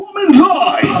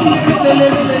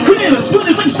Creators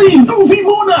 2016 Groovy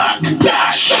Monarch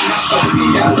Dash.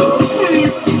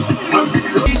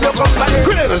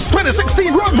 Creators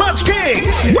 2016 Road March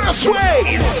Kings. Worst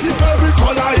Ways.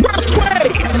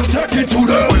 Take it to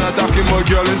them. When I'm talking about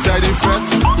girl inside the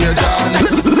fence, you're down.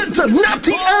 Little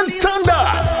Natty and Thunder.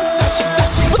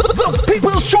 The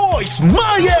People's Choice,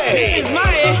 Maye.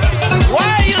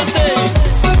 Why you say?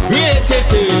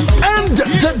 And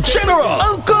the General,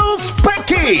 Uncle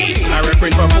Specky. I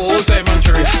reprint for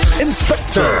 473.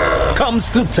 Inspector comes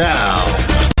to town.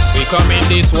 We come in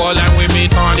this wall and we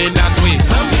meet on in that way.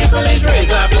 Some people is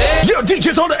razor blade. Your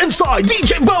DJs on the inside,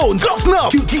 DJ Bones, Golf Now,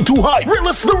 QT Too High,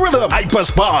 Realist the Rhythm, Hyper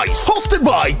Spice. Hosted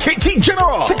by KT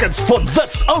General. Tickets for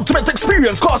this ultimate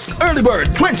experience cost early bird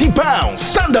 £20.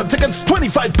 Standard tickets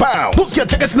 £25. Book your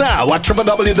tickets now at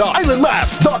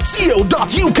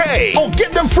www.islandmass.co.uk or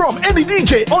get them from any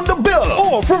DJ on the bill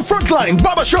or from Frontline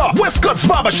Barbershop, Westcott's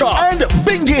Barbershop, and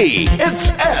Bingy.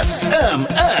 It's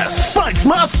SMS Spice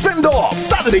Mass Send-Off.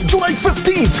 Saturday, July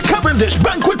 15th, Cavendish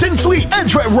Banqueting Suite,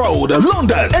 Edgware Road,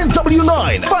 London,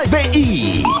 NW9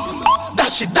 5AE.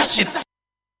 Dash it.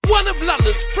 One of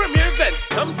London's premier events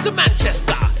comes to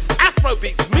Manchester.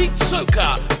 Afrobeats meets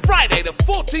Soca. Friday the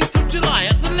 14th of July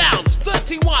at the Lounge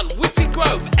 31 Whitty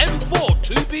Grove M4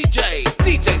 2BJ.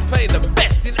 DJs playing the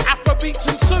best in Afrobeats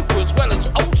and Soca as well as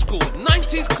old school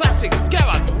 90s classics,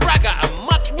 garage, ragga and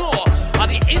much more are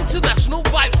the international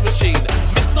vibes machine.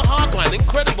 Mr. Hardwine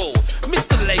Incredible,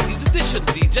 Mr. Ladies Edition,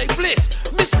 DJ Bliss,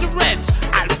 Mr. Reds,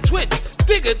 Ali Twitch,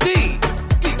 Digger D,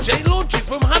 DJ Launchy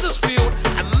from Huddersfield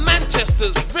and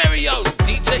Manchester's very own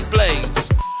DJ Blaze.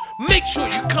 Make sure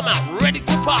you come out ready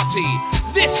to party.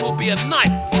 This will be a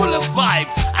night full of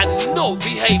vibes and no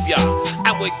behavior.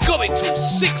 And we're going till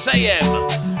 6 a.m.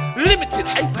 Limited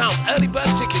 £8 early bird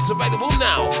tickets available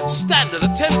now. Standard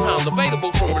at £10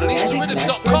 available from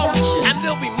releaserhythm.com. And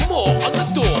there'll be more on the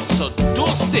door, so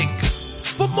door stick.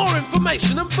 For more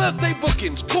information and birthday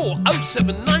bookings, call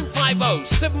 07950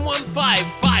 715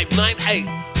 598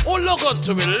 or log on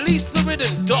to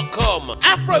releasetherhythm.com.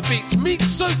 Afrobeats meets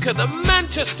Soca, the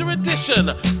Manchester edition,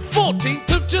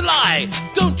 14th of July.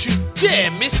 Don't you dare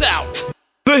miss out.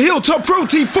 The Hilltop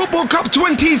Roti Football Cup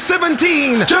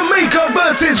 2017, Jamaica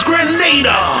versus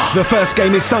Grenada. The first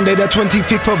game is Sunday the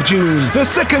 25th of June. The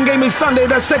second game is Sunday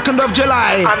the 2nd of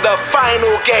July. And the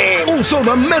final game, also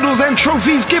the medals and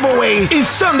trophies giveaway, is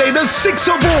Sunday the 6th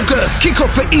of August.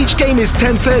 Kickoff for each game is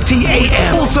 10:30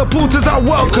 a.m. All supporters are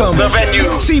welcome. The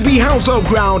venue, CB Household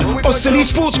Ground, Osterley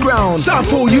Sports Ground,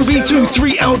 Southall UB2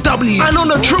 3LW. And on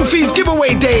the trophies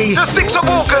giveaway day, the 6th of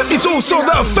August, is also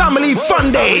the Family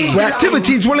Fun Day, where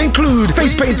activities will include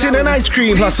face painting and ice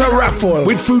cream, plus a raffle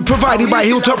with food provided by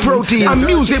Hilltop Roti and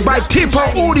music by Tipper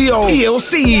Audio,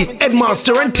 ELC,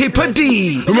 Edmaster and Tipper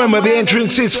D. Remember, the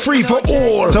entrance is free for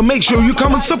all, so make sure you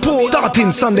come and support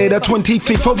starting Sunday the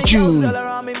 25th of June.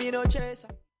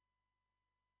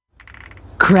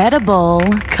 Credible,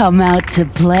 come out to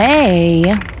play.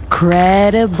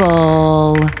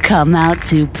 Credible, come out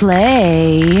to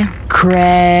play.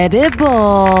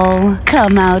 Credible,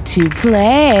 come out to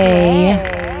play.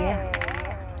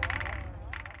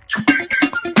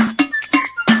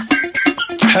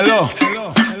 Hello.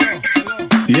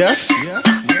 Yes?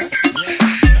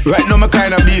 Right now, I'm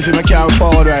kind of busy. I can't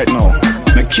forward right now.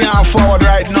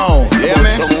 Yeah,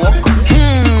 man?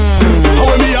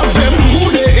 How me have them?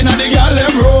 Who they in the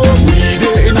gallem room? We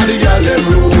they in the gallem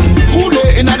room. Who they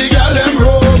in the gallem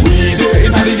room? We they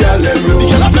in the gallem room. The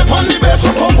gyal a play on the bass,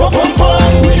 pump.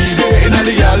 We they in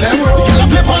the gallem room. The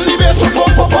gyal a play on the bass,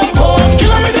 pump.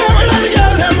 Kill me there in the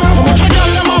gallem room. So much a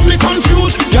gyal them have me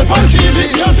confused. Gyal on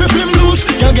TV, gyal fi film loose.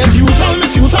 Gyal get used and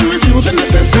misuse and refuse in the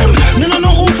system. Me no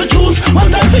know who fi choose. One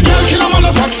time fi gyal kill a man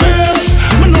as hot face.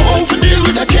 Me know how fi deal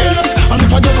with the case. And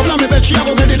if I don't come down me bed, she a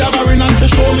go get the dagger in and fi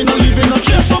show me no leaving no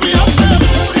chest. So me ask them,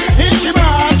 is she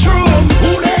bathroom?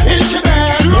 Is she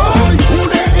bedroom?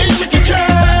 Is she kitchen?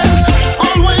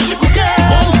 Always she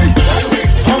cooking.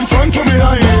 From front to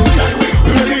behind,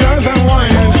 with the girls and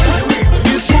wine.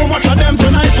 There's so much of them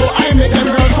tonight, so I make them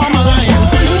run from my line.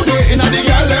 Who they in the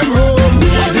gallem room?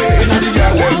 Who they in the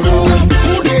gallem room?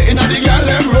 Who they in the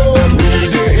gallem room?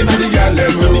 We they in the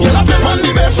gallem room. The gyal a play on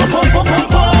the bass, pump.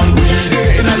 We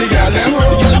they in the gallem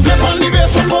room. The gyal a play on the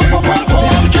bass, pump.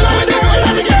 She kill me there in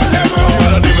the gallem room. You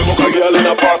wanna give me a girl in a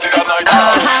party that night?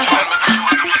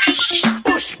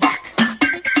 Push back.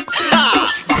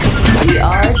 The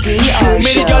RDR Show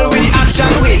me the girl with the action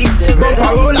waist.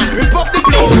 Bumper roll and rip up the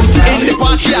place. In the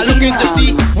party I'm looking to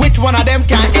see which one of them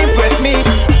can impress me.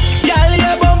 Girl,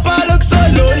 your bumper looks so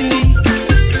lonely.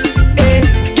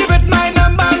 Give it my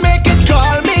number, make it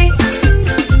call me.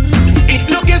 It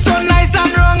looking so nice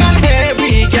and wrong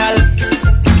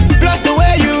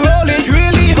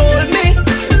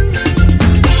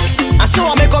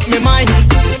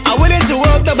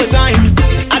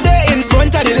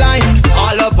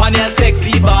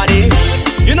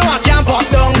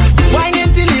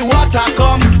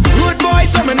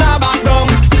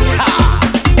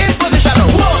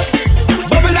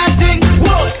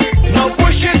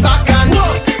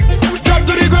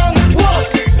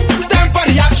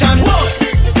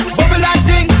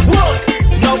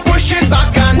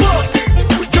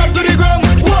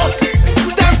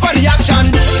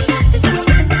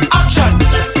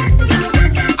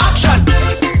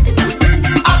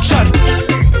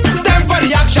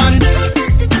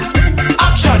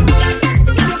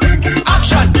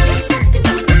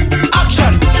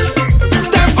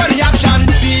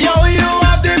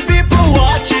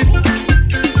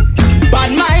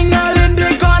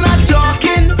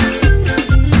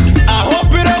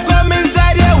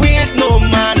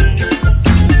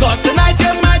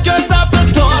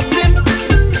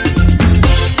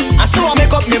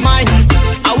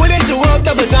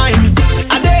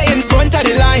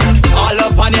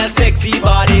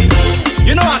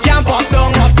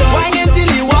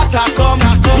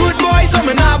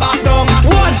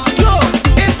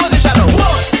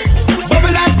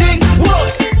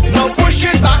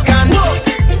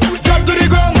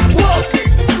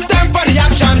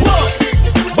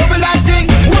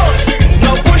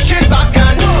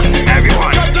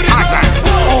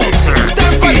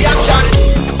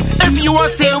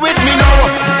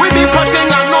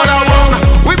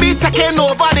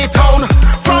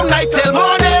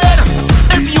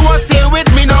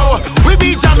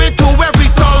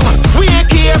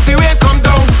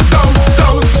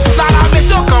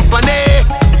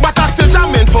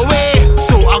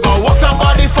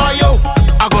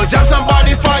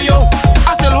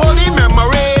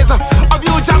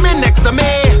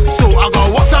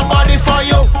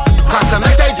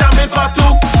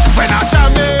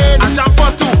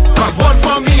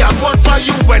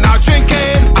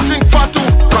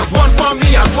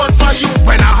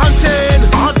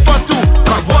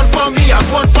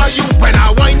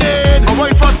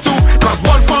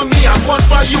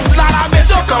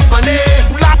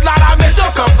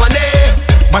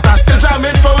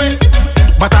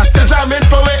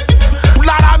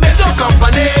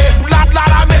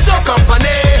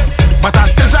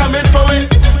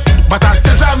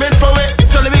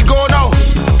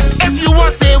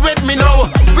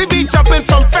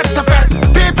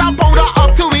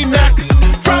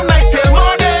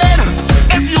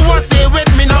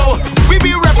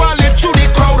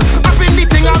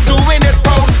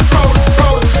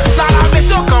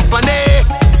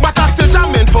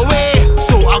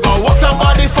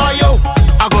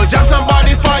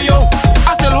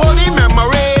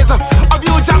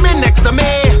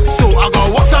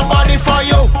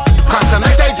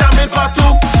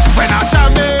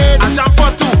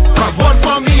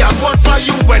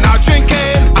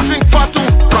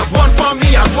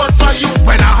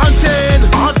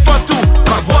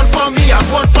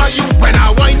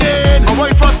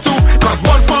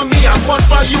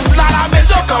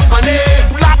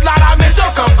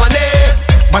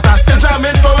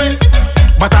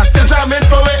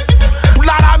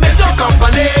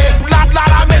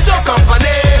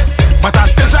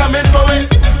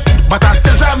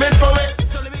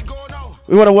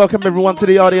We want to welcome everyone to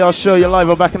the RDR show. You're live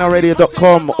on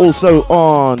BacchanalRadio.com, also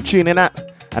on TuneIn app,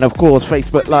 and of course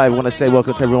Facebook Live. I want to say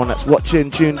welcome to everyone that's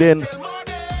watching, tuned in.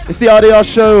 It's the RDR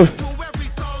show,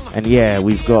 and yeah,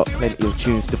 we've got plenty of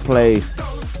tunes to play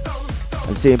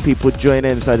and seeing people join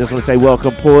in. So I just want to say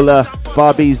welcome, Paula.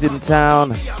 Barbie's in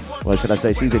town. Well, should I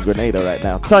say she's in Grenada right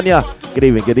now. Tanya, good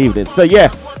evening, good evening. So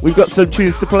yeah, we've got some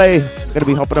tunes to play. Going to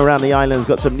be hopping around the islands.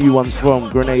 Got some new ones from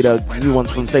Grenada, new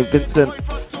ones from St. Vincent,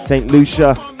 St.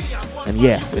 Lucia. And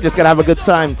yeah, we're just going to have a good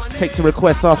time. Take some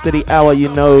requests after the hour. You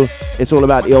know, it's all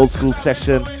about the old school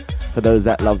session for those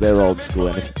that love their old school.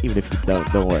 And even if you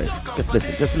don't worry. Just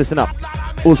listen up.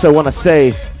 Also want to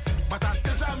say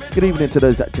good evening to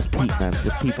those that just peep, man.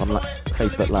 Just peep on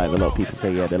Facebook Live. A lot of people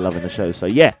say, yeah, they're loving the show. So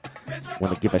yeah,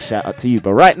 want to give a shout out to you.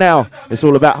 But right now, it's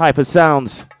all about Hyper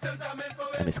Sounds.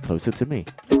 And it's Closer to Me.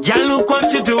 Yeah, look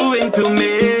what you're doing to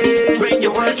me. When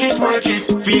you work it.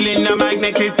 Feeling the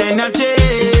magnetic energy.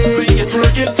 When you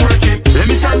twerk it. Let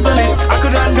me sample it, I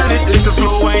could handle it. Little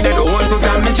slow wine, I don't want to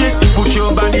damage it. Put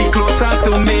your body closer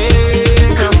to me.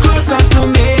 Come closer to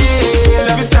me.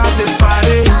 Let me start this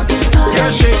party. Yeah,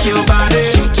 shake your body.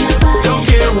 Don't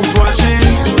care who's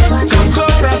watching. Come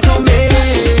closer to me.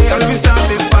 Let me start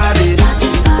this party.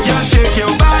 Yeah, shake your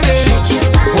body.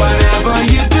 Whatever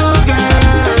you do,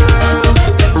 girl.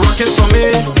 Rock it for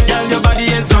me. Girl, your body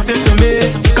exotic to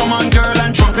me. Come on, girl,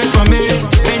 and drop it for me.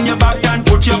 Bend your back and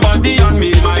put your body on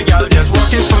me. My girl, just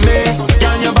rock it for me.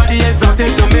 Girl, your body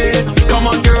exotic to me. Come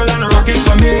on, girl, and rock it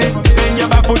for me. Bend your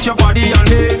back, put your body on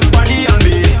me. Body on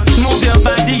me. Move your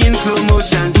body in slow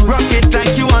motion. Rock it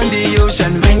like you on the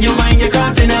ocean. When you wind, you're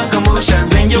causing a commotion.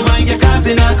 When you wind, you're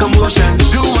causing a commotion.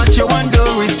 Do what you want,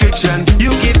 no restriction.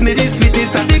 You give me the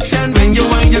sweetest addiction. When you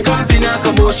wind, you're causing a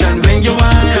commotion. When you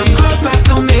wind, come closer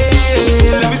to me.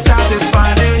 Let me start this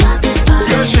party.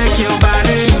 Girl, shake your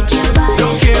body.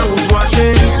 Don't care who's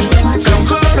watching. Come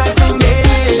closer to me.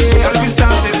 Let me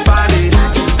start this party.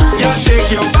 Yeah,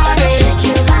 shake your body.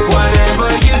 Whatever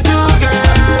you do,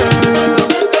 girl.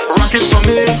 Rock it for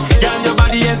me. Yeah, your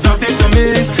body exotic to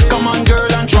me. Come on,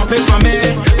 girl, and drop it for me.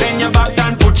 Bend your back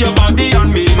and put your body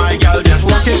on me. My girl, just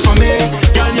rock it for me.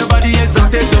 Yeah, your body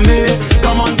exotic to me.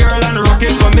 Come on, girl, and rock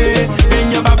it for me.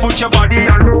 Bend your back, put your body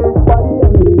on me.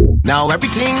 Now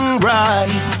everything right.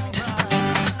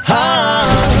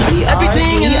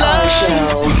 Everything in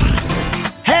line.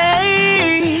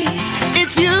 Hey,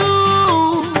 it's you.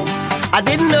 I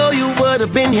didn't know you would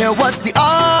have been here. What's the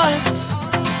odds?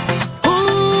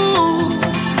 Ooh,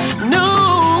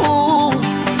 no.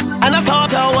 And I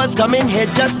thought I was coming here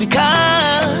just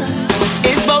because.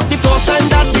 It's about the fourth time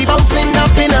that we bouncing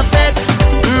up in a bed.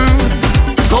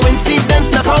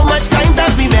 Coincidence, not how much time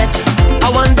that we met. I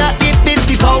wonder if it's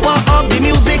the power of the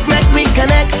music make we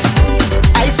connect.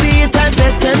 I see it as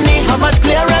destiny, how much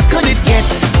clearer could it get?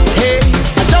 Hey,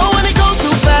 I don't wanna go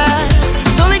too fast,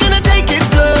 it's only gonna take it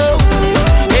slow.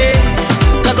 Hey,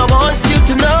 cause I want you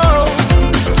to know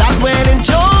that when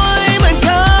enjoyment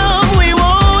comes, we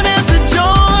won't have to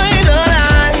join a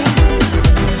line.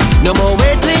 No more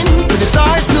waiting for the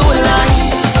stars to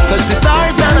align, cause the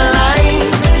stars don't align.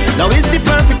 Now is the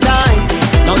perfect time,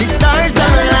 now the stars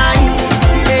don't align.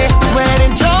 Hey, when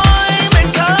enjoyment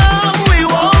comes, we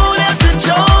won't have to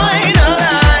join a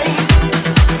line.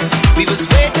 We was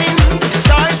waiting for the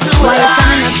stars to align. Why you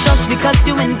standing up just because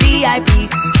you in VIP?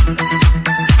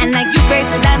 And like you afraid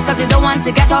to dance cause you don't want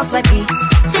to get all sweaty.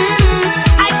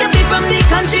 I could be from the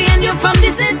country and you're from the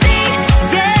city.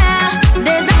 Yeah,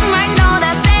 there's nothing right now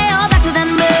that say all better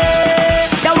than me.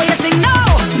 The way you sing, no,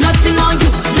 nothing on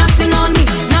you, nothing on me.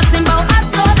 Nothing about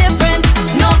us so different.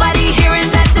 Nobody here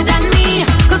is better than me.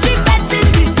 Cause we bet in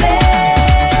the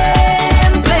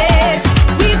same place.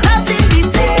 We felt in the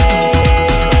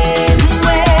same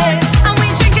ways. And we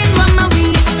drinking rum and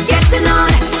we getting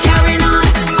on, carrying on.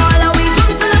 All of we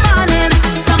drunk till the morning,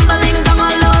 stumbling down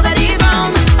all over the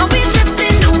ground. And we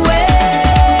drifting away,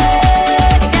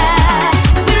 yeah.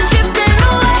 We drifting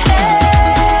away.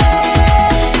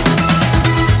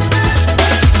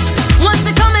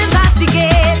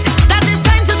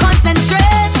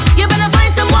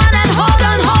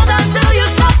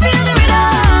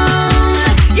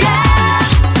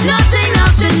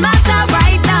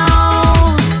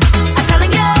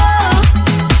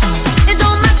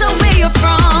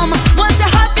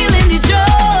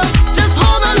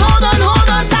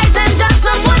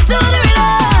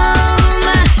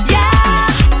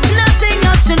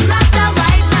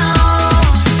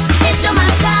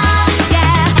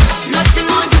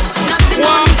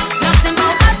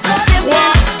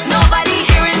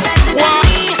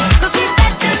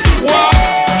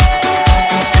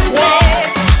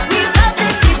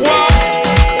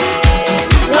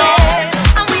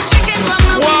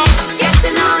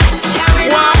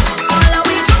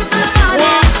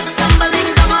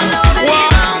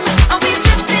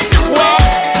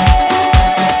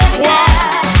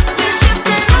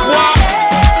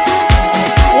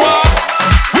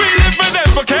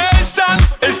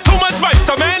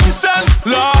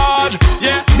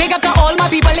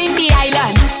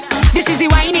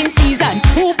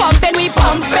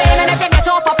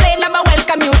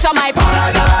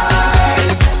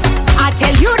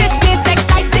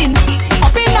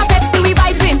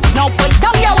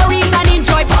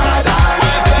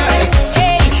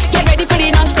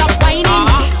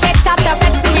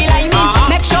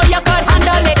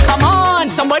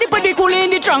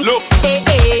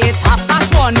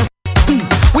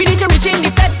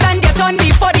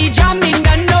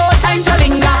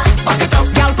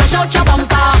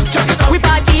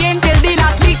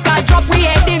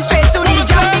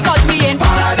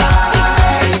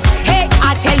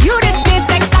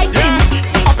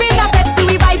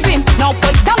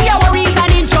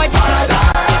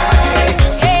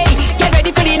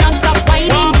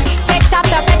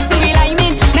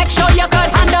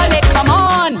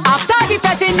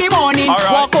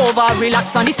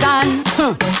 relax on the sun.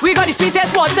 We got the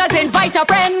sweetest waters, invite a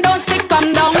friend, don't stick,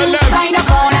 come down. Find a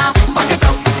corner,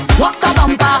 walk a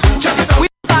bumper. We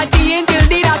partying till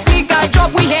the last liquor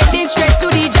drop. We heading straight to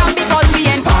the jam because we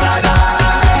in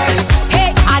paradise. Hey,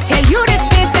 I tell you this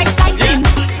place exciting.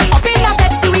 Up in the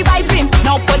Pepsi we vibes in.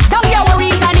 Now put down your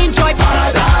worries and enjoy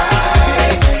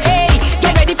paradise. Hey,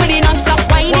 get ready for the non-stop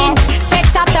whining. Take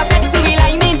top the Pepsi we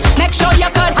lining. Make sure you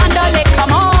could handle it,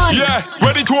 come on. Yeah,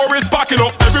 where the tourists back it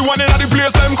up. Everyone in the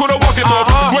place them coulda walk it up.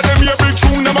 When them hear big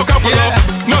tune, them a couple up.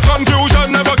 No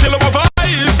confusion, never kill them a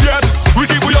vibes yet. We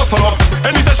keep we hustle up.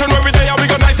 Any session where we there, we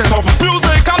got nice it up.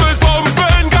 Music always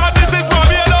pumping, God this is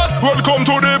marvelous. Welcome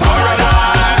to the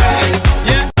paradise.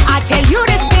 Yeah. I tell you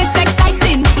this place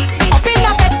exciting. Up in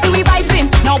the Pepsi we vibes in.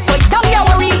 Now put down your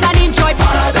worries and enjoy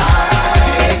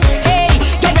paradise. Hey,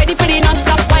 get ready for the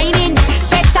non-stop whining.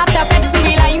 Take top the Pepsi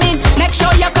we lining. Make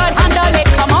sure you could handle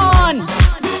it, come on.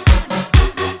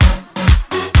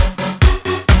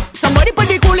 Somebody put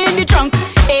the cool in the trunk.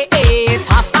 Hey, it's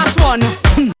 1:30.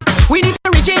 We need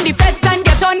to reach in the fed and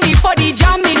get on before the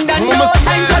jam in the no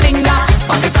time to linger.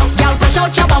 Y'all push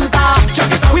out your bumper.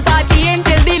 We partying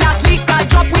till the last liquor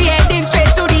drop. We heading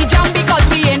straight to the jam because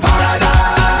we in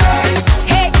paradise.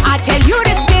 Hey, I tell you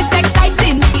this place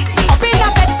exciting. Up in the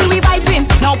Pepsi we vibes in.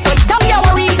 Now put down your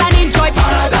worries and enjoy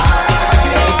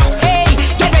paradise. Hey,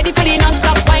 get ready for the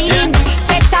non-stop whining.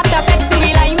 Take top the Pepsi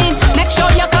we lining. Make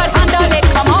sure you could handle it,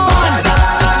 come on.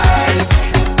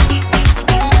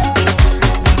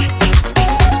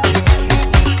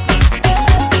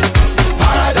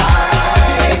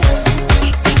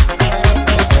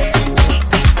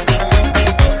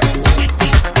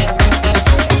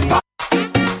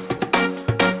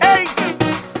 Hey,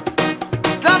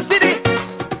 Slam City,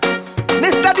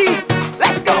 Mr. D,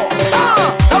 let's go.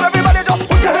 Now everybody just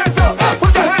put your hands up,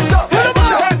 put your hands up, put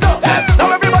your hands up.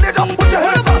 Now everybody just put your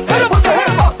hands up, put your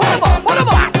hands up, put them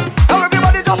up. Now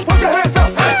everybody just put your hands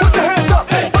up, put your hands up,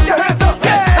 put your hands up.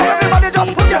 Now everybody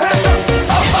just put your hands up.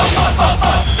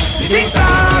 The thing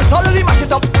starts, all of you mash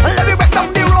it up, and let me break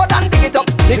down the road and dig it up.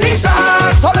 The thing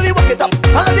starts, all of you work it up,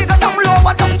 and let me go down low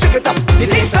and just check it up. The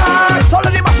thing starts, all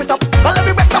of you mash it up, and let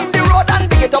me break down the road and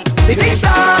dig it up. The thing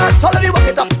starts, all of you work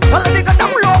it up, and let me go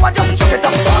down low and just check it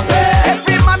up.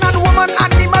 Every man and woman,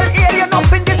 animal, alien up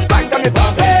in this band on it.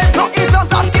 No isms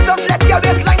or schisms, let your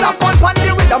baseline up on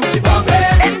the rhythm.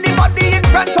 Anybody in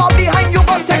front or behind you,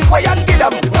 go take away and get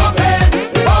them.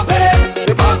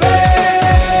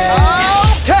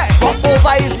 Okay, pop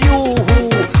over is you,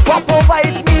 pop over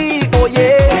is me, oh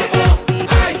yeah.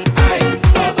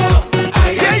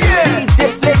 Yeah, yeah.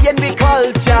 Displaying the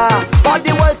culture for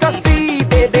the world to see,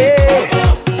 baby.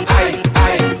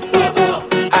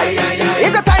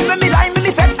 It's a time when we line with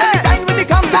the fed, time when we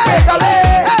come to break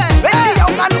away. When the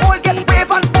young and old get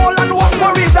brave and bold and wash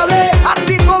worries away. And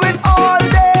we going all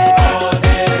day,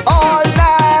 all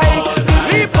night.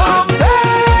 We pump it,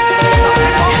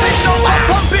 no one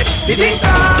pump it. The thing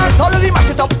starts, all of you mash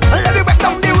it up, and let me break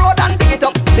down the road and dig it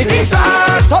up. The thing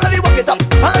starts, all of you work it up,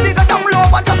 and let me go down low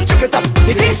and just check it up.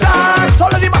 The thing starts,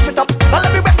 all of you mash it up, and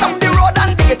let me break down the road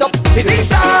and dig it up. The thing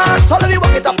starts, all of you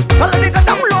work it up, and let me go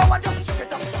down low and just check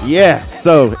it up. Yeah,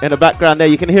 so in the background there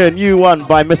you can hear a new one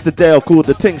by Mr. Dale called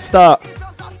The Ting Start.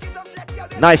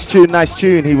 Nice tune, nice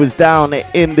tune. He was down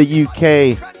in the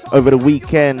UK over the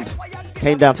weekend.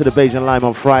 Came down to the Bajan Lime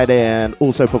on Friday and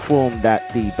also performed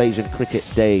at the Bajan Cricket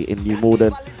Day in New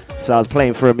Malden. So I was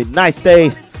playing for him. Nice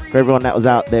day for everyone that was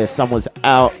out there. Sun was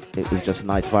out. It was just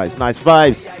nice vibes. Nice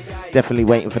vibes. Definitely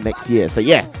waiting for next year. So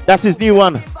yeah, that's his new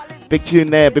one. Big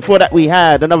tune there. Before that we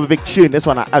had another big tune. This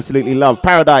one I absolutely love.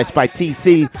 Paradise by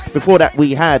TC. Before that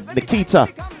we had Nikita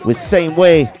with Same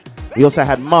Way. We also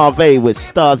had Marvey with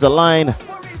Stars Align.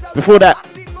 Before that,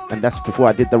 and that's before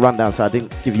I did the rundown, so I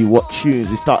didn't give you what tunes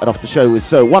we started off the show with.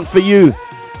 So One For You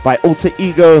by Alter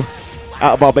Ego.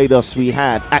 Out of Barbados we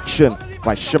had Action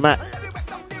by Shamat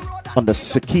on the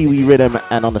Sakiwi rhythm,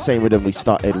 and on the same rhythm we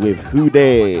started with Who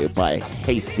Dey by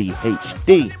Hasty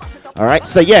HD. Alright,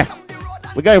 so yeah,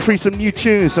 we're going through some new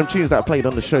tunes, some tunes that I played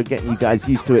on the show, getting you guys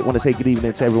used to it. Want to say good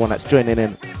evening to everyone that's joining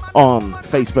in on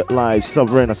Facebook Live.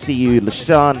 Sovereign, I see you.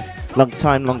 LaShawn, long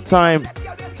time.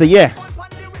 So yeah,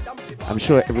 I'm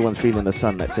sure everyone's feeling the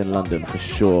sun that's in London for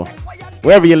sure.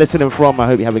 Wherever you're listening from, I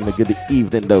hope you're having a good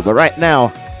evening though. But right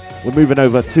now, we're moving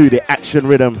over to the Action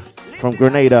Rhythm from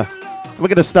Grenada. We're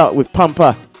going to start with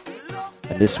Pumper.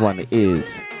 And this one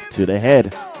is To The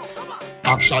Head.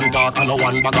 Action talk and no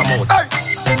one bag of mouth.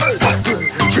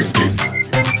 Drinking,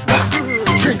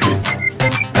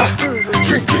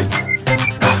 drinking.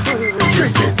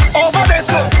 Over there,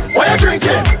 so why you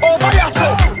drinking? Over here,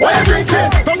 so why you drinking?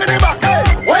 Down in the back, hey,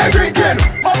 why you drinking?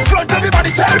 Up front, everybody.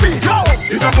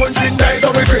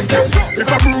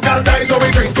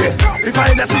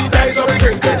 Hennessy days so we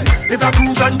drinking. If a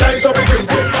cruise and days so we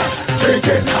drinking.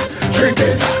 Drinking,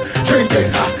 drinking,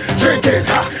 drinking, drinking,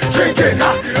 drinking,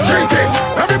 drinking.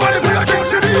 Everybody put your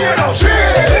drinks in the air now.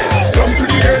 Cheers! Rum to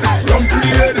the head, rum to the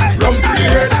head, rum to the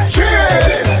head.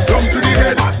 Cheers! Rum to the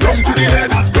head, rum to the head,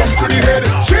 rum to the head.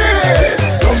 Cheers!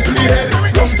 Rum to the head,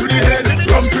 rum to the head,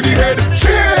 rum to the head.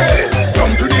 Cheers! Rum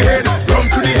to the head, rum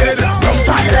to the head, rum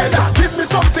to the head. Give me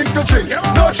something to drink.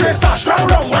 No chaser, strong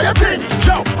rum. What you think?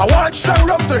 Shout! I want strong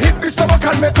rum to hit me stomach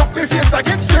and make up my face like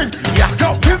it's sting. Yeah,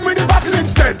 go give me the bottle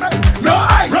instead. No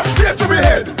ice, run straight to me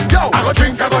head. Yo, I go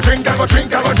drink, I go drink, I go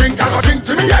drink, I go drink, I go drink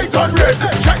to me 800.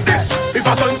 Check this. If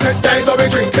a sunset dies, I'll be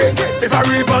drinking. If a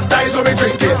rivers dies, I'll be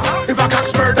drinking. If a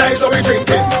cockspur dies, I'll be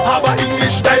drinking. Harbour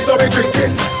English dies, I'll be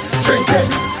drinking. Drinking,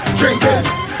 drinking,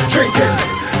 drinking,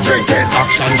 drinking.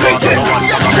 Action drinking,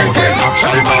 drinking.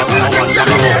 Action dog, no one to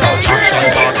the mood. Action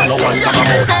dog, no one to the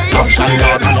mood. Action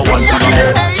dog, no one to the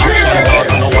mood. Action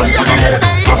dog, no one to the mood.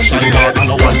 Action dog,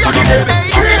 no one to the mood.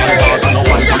 Action dog, no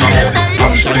one to the mood.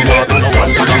 Action dog, no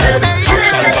one to the mood.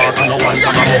 Action dog, no one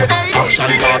to the mood.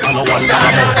 Action dog, no one to the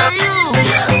mood.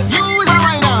 You is a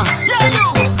whiner,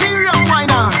 serious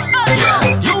whiner.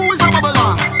 You is a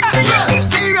bubbler,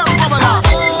 serious bubbler.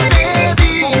 Oh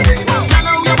baby, tell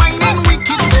how you're whining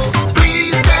wicked, so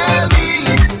please tell me.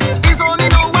 It's only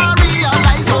now I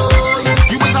realize, oh,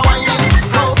 you is a whining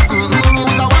pro, you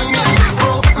is a whining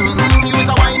pro, you is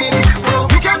a whining pro.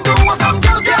 You can do what some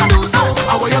girl can do, so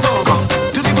how you go go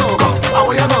to the floor go,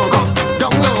 how you go go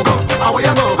down low go, how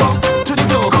you go go to the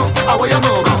floor go, how you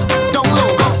go go down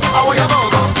low go, how you go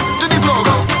go to the floor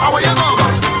go, how you go go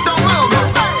down low go.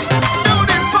 Do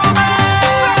this for me.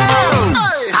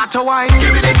 Start to whine.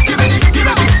 Give it, give it, give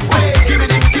it, give it, give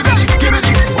it, give it, give it, give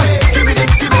it,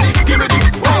 give it,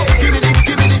 give it,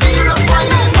 give it, serious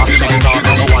whining. Action dog,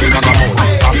 no one to the mood.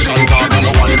 Action dog,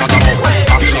 no one to the mood.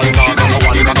 Action dog, no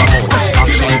one to the mood.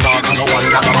 Action dog, no one to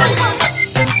the mood.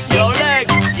 Yo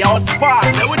legs, yo spark.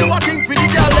 Now we do a thing for the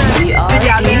girl them. The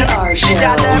RDR Show. The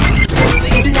girl them.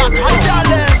 It's not hot girl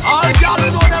them. All girl who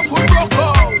know them could broke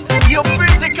out. You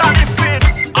physically fit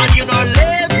and you not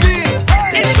lazy.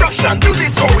 Instruction, do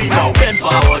this how we go. Bend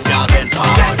forward, girl, bend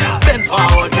forward. Bend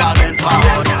forward, girl, bend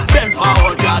forward. Bend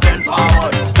forward, girl, bend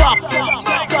forward. Stop.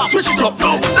 Switch it up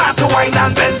now. Start to whine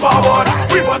and bend forward.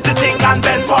 Reverse the thing and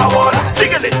bend forward.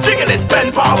 Jiggle it,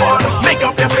 bend forward. Make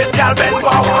up your face, girl, bend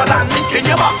forward. And sink in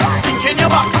your back, sink in your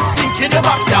back, sink in your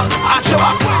back, girl. Arch your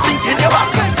back, sink in your back,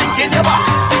 sink in your back,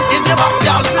 sink in your back,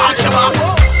 girl. Arch your back.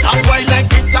 Stop whine like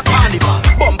it's a carnival.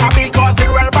 Bumper because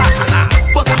it's well back and I.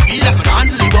 But I feel like I can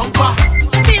handle the bumper.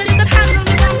 You feel you could handle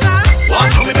the bumper?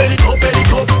 Watch how me belly top, belly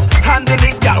top. Handle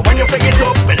it, girl, when you fling it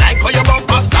up. Me like how your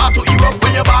bumper start to erupt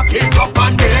when your back hits up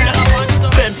and down.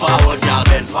 Bend forward, girl,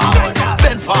 bend forward.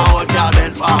 Bend forward, girl,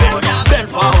 bend forward. Bend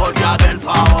forward, girl, bend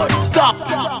forward. Stop.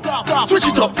 Switch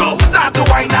it up now. Start to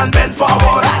whine and bend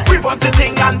forward. Reverse the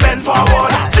thing and bend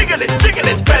forward. Jiggle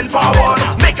it, bend forward.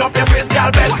 Make up your face,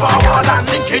 girl, bend forward. And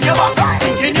sink in your back,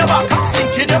 sink in your back,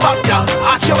 sink in your back, girl.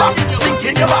 Arch your back, sink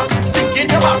in your back, sink in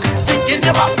your back, sink in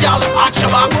your back, girl. Arch your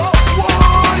back.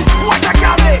 Watch a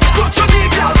girl, touch your knee,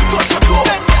 girl, touch your toe.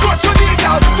 Touch your knee,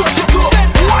 girl, touch your toe.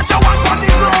 Watch a one on the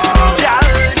ground, girl.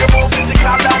 You more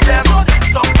physical than them.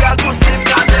 Some girl too stiff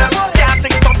than them. Can't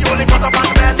think stop you only cut up and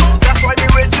spend. That's why we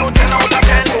rate you 10 out of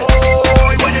 10.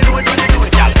 Oh, when you do it, girl.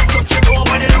 Touch your toe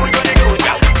when you do it, girl.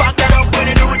 Back that up when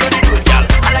you do it, girl.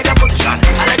 I like that position,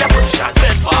 I like that position.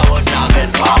 Bend forward, girl,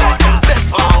 bend forward. Bend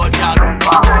forward, girl, bend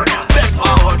forward. Bend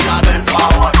forward, girl, bend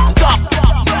forward. Stop.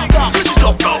 Switch it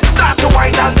up now. Start to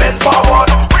whine and bend forward.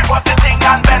 Reverse the thing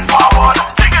and bend forward.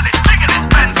 Jiggle it,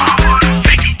 bend forward.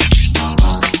 Make it.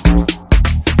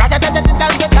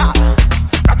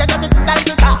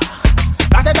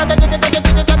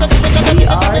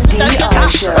 The RDR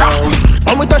Show.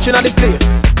 When we touching at the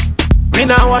place, we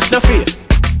now wash the face.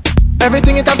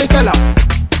 Everything it have to sell out.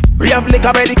 We have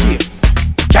liquor by the case.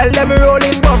 Tell them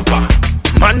rolling bumper,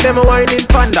 man them whining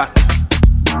panda.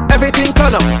 Everything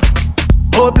turn up,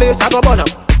 whole place I go burn up.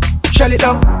 Shell it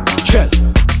down, shell.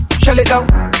 Shell it down,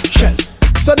 shell.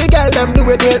 So the girl them do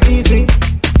it real easy,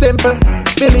 simple,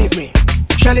 believe me.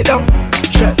 Shell it down,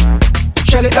 shell.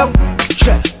 Shell it down,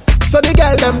 shell. So the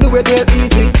girl them do it real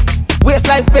easy.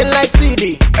 Waistline spin like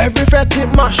CD. Every fret it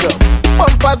mash up.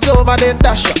 Bumpers over then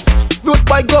dash up. Root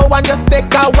boy go and just take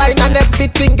a wine and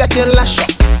everything getting lash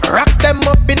up. Rocks them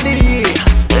up in the air.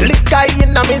 Liquor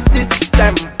in my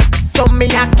system. So me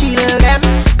a kill them.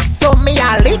 So me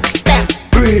a lick them.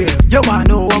 Brave. You wanna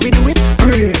know how we do it?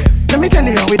 Brave. Let me tell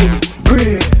you how we do it.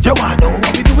 Brave. You wanna know how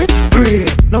we do it?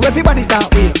 Brave. Now everybody start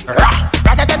with rah.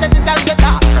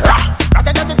 Rah.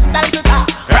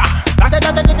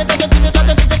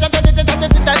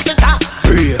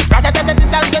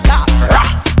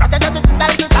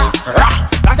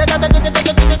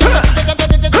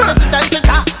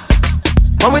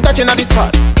 in the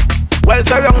spot. Well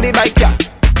surrounded by cat.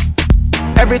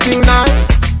 Everything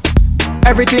nice,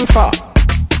 everything far.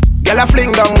 Girl I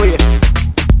fling down waist,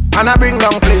 and I bring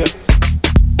down place.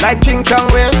 Like ching chong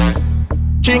waist,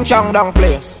 ching chong down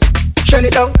place. Shell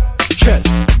it down, shell.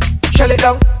 Shell it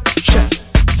down, shell.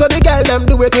 So the girl them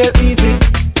do it real easy,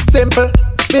 simple,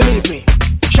 believe me.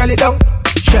 Shell it down,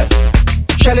 shell.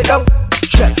 Shell it down,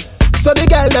 shell. So the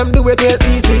girl them do it real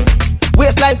easy.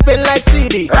 Waistline spin like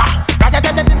CD.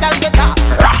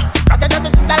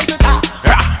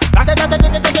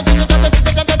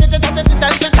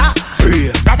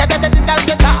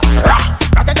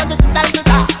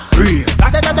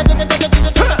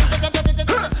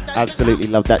 Absolutely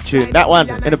love that tune. That one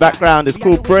in the background is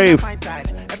called Brave,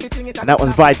 and that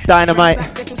one's by Dynamite.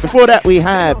 Before that we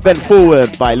had Bend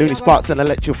Forward by Looney Sparks and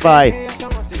Electrify,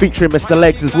 featuring Mr.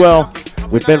 Legs as well.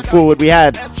 With Bend Forward we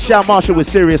had Shao Marshall with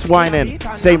Serious Whining,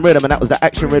 same rhythm, and that was the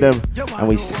action rhythm. And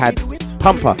we had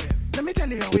Pumper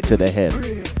with To The Head.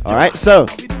 Alright, so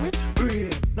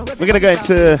we're going to go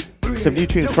into some new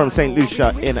tunes from St.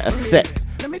 Lucia in a sec.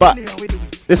 But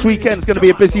this weekend's going to be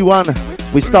a busy one.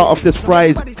 We start off this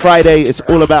Friday. It's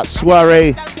all about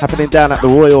soiree happening down at the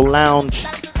Royal Lounge.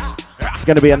 It's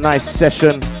going to be a nice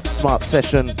session, smart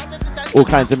session, all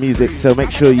kinds of music. So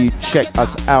make sure you check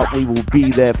us out. We will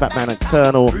be there, Fat Man and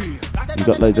Colonel. You've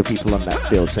got loads of people on that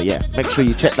bill. So yeah, make sure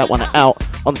you check that one out.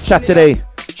 On Saturday,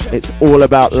 it's all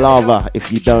about lava.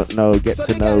 If you don't know, get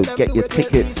to know. Get your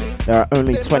tickets. There are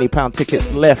only £20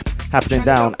 tickets left, happening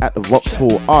down at the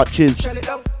Vauxhall Arches.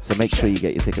 So make sure you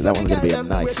get your tickets. That one's going to be a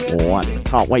nice one.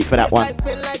 Can't wait for that one.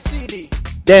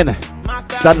 Then,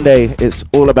 Sunday, it's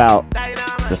all about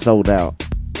the sold out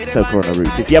Soca on the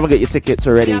Roof. If you haven't got your tickets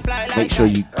already, make sure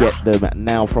you get them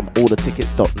now from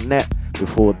allthetickets.net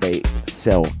before they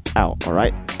sell out,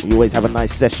 alright? We always have a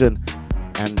nice session,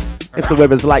 and if the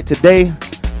weather's like today,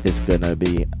 it's going to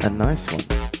be a nice one.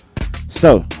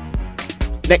 So,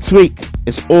 next week,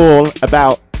 it's all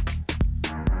about...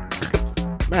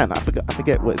 Man, I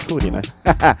forget what it's called, you know.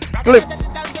 Glimpse.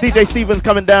 DJ Stevens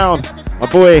coming down. My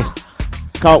boy.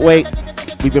 Can't wait.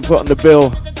 We've been put on the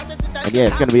bill. And yeah,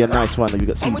 it's going to be a nice one. You've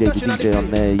got CJ the DJ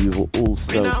on there. You've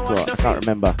also got... I can't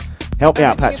remember. Help me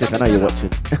out, Patrick. I know you're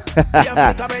watching.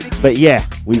 But yeah,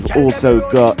 we've also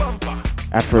got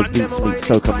Afro Beats Meets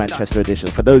Soca Manchester edition.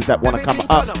 For those that want to come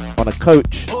up on a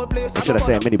coach, or should I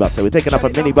say a minibus? So we're taking up a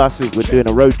minibus. We're doing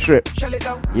a road trip.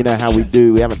 You know how we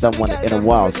do. We haven't done one in a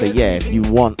while. So yeah, if you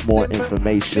want more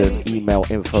information, email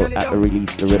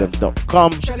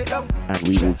info@releasetherhythm.com and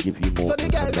we will give you more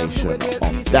information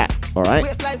on that. Alright?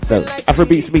 So Afro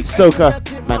Beats Meets Soca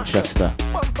Manchester.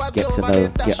 Get to know,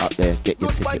 get up there, get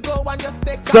your tickets.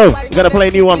 So we're gonna play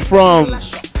a new one from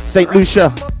St.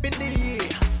 Lucia.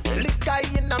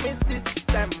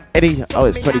 Eddie, oh,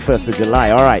 it's 21st of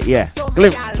July. All right, yeah.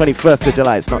 Glimpse, 21st of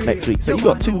July. It's not next week. So you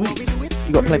got 2 weeks.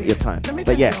 You got plenty of time.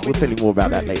 But yeah, we'll tell you more about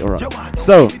that later on.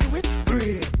 So,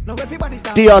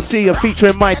 DRC are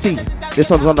featuring Mighty. This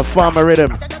one's on the Farmer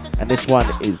Rhythm. And this one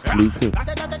is Blue Coon.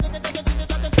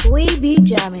 We be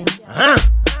jamming.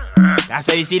 That's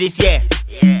how you see this here.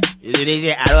 You see this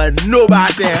here. I don't know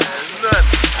about it.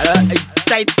 I don't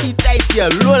tight here.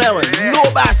 Low that one. No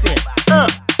bass here.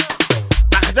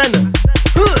 Back then.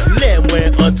 Lemwe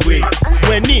antwe,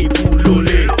 weni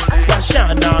boulole,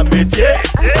 washana métier,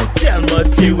 ou tellement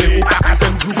c'est ouais, ou pas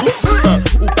qu'attendre groupe,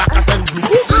 ou pas qu'attendre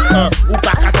groupe, ou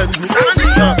pas qu'attendre groupe,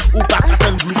 ou pas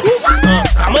qu'attendre groupe,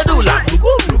 ça me doula,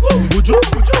 boujo,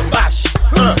 bash,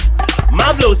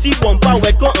 ma vle aussi bon pas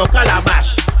ouais qu'on en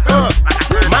calabash,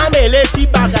 ma mêlée si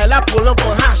bagay la pour l'on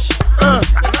qu'on hache,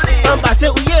 en passé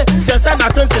ouye, c'est ça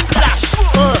n'attend c'est splash,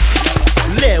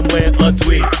 Lemwe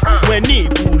antwe, weni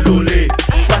boulole,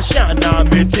 washana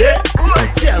métier, ou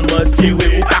tellement c'est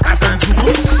ouais, ou pas qu'attendre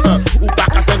groupe, ou pas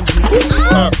qu'attendre groupe,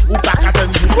 ou pas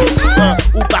qu'attendre groupe,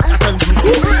 ou pas qu'attendre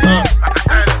groupe,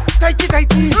 tighty,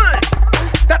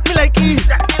 that me like it,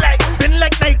 been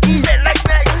like Nike,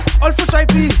 all for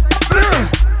stripey,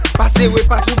 passez ouais,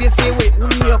 passe ou bien c'est ouais, ou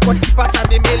ni encore qui passe à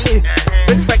démêler,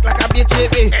 respect like a bien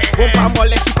chévé, bon pas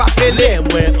molle qui pas fait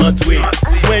Lemwe antwe,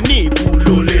 weni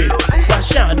boulole,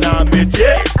 washana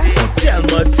métier, ou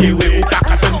tellement c'est ouais, ou pas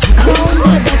qu'attendre groupe,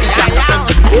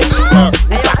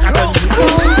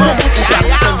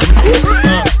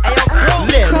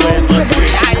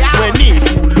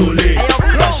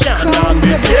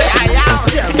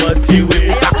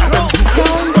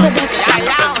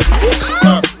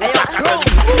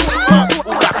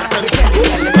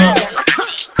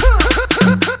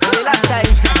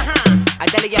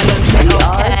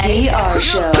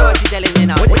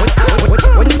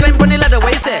 When you climb on the ladder,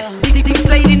 what you say? Things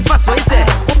sliding fast, what you say?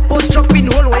 Post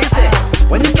dropping hole, what you say?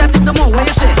 When you can't take no more, what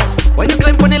you say? When you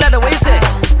climb on the ladder, what you say?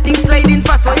 Things sliding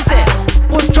fast, what you say?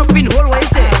 Post dropping hole, what you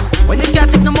say? When you can't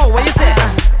take no more, what you say?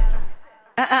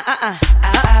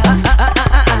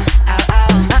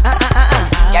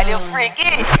 Girl, you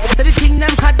freaky. So the thing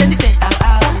them hot, then they say,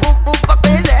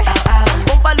 crazy.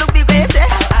 Bumper look big, crazy.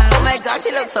 Oh my gosh,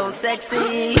 she looks so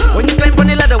sexy. When you climb on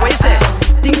the ladder, what you say?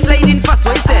 Things sliding fast,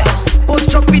 what you say? Post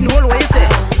dropping hole, what you say?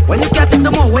 When you can't take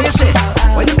no more, what you say?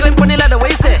 When you climb on the ladder, what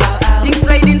you say? Things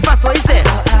sliding fast, what you say?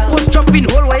 Post dropping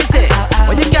hole, what you say?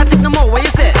 When you can't take no more, what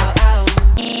you say?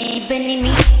 Benny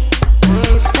me,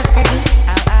 stop daddy.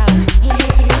 You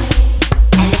hate me,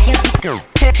 I like your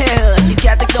girl. She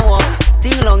can't take no more.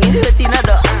 Ting long in her tina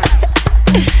do.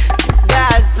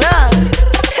 Gaza.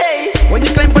 Hey, when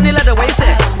you climb on the ladder, what you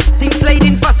say? Things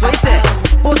sliding fast, what you say?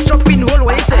 Post dropping hole,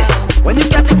 what you say? When you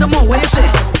can't take no more, what you say?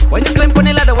 When you climb on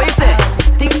the ladder, what you say?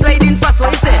 Things sliding fast,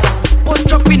 what you say? Post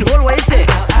dropping hole, what you say?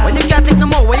 When you can't take no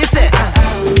more, what you say?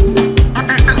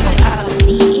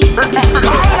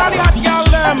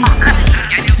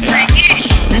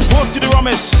 Report to the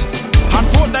Romis and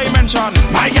 4 dimension.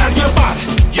 My girl, you're bad,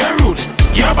 you're rude,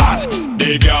 you're bad.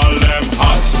 The girl them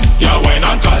hot, you wine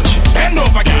and catch. Bend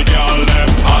over, girl. The girl them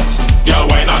hot, you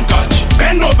wine and catch.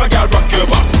 Bend over, girl, rock your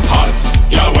back. Hot,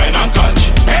 you wine and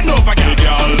catch. Bend over, girl. The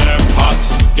girl them hot,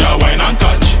 you wine and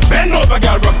catch. Bend over,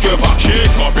 girl, rock your back. Shake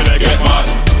up till they get mad,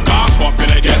 cock up till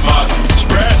they get mad.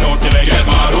 Spread out till they get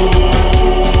mad.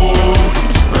 Ooh,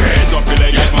 raise up till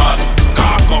they get mad,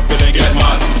 cock up till they get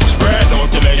mad. Spread out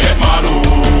till they get mad.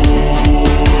 Ooh,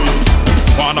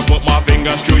 wanna put my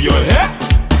fingers through your hair?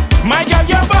 My girl,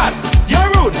 you're bad, you're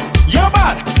rude, you're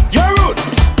bad, you're rude.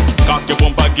 Cock your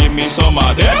bumper, give me some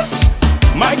of this.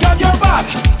 My girl, you're bad,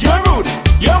 you're rude,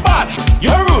 you're bad,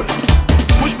 you're rude.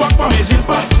 Push back on me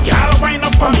zipper, girl, wind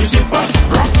up on me zipper.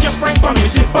 Rock your spring on me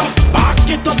zipper, back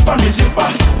it up on me zipper.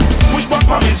 Push back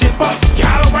on me zipper,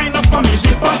 girl, wind up on me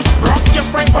zipper. Rock your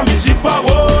spring on me zipper,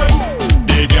 boy.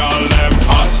 The girl them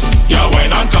hot, you wine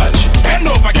and catch. Bend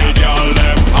over, girl, the girl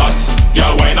them hot, you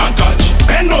wine and catch.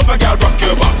 Bend over, girl, rock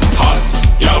your back. Hot,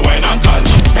 you wine and catch.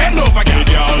 Bend over, girl,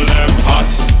 the girl them hot,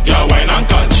 you wine and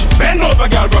catch. Bend over,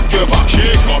 girl, rock your back.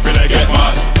 Shake up till they get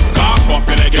mad, cock up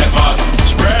till they get mad.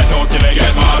 Spread out till they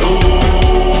get mad. Ooh,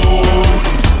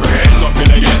 raise up till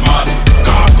they get mad,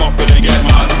 cock up till they get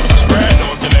mad. Spread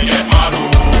out till they get mad.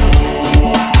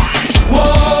 Ooh,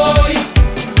 boy,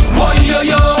 boy, yo,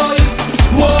 yo,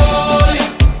 boy.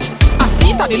 I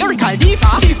see that the lyrical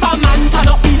diva. If a man turn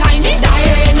up behind me, that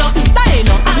ain't nothing, that ain't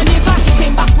nothing. And if I hit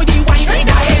him back with the wine,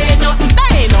 that ain't nothing,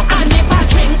 that ain't nothing. And if I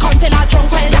drink until I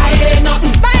drunk, well, that ain't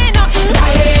nothing, that ain't nothing,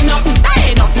 that ain't nothing, that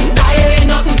ain't nothing, that ain't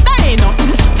nothing, that ain't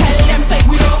nothing. Tell them say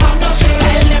we don't have no shit.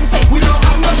 Tell them say we don't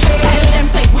have no shit. Tell them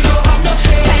say we don't have no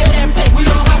shit. Tell them say we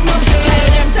don't have no shit. Tell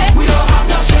them say we don't have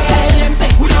no shit. Tell them say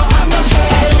we don't have no shit.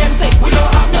 Tell them say we don't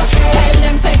have no shit. Tell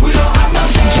them say we don't have no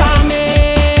shit.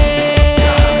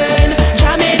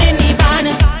 Jamming in the van.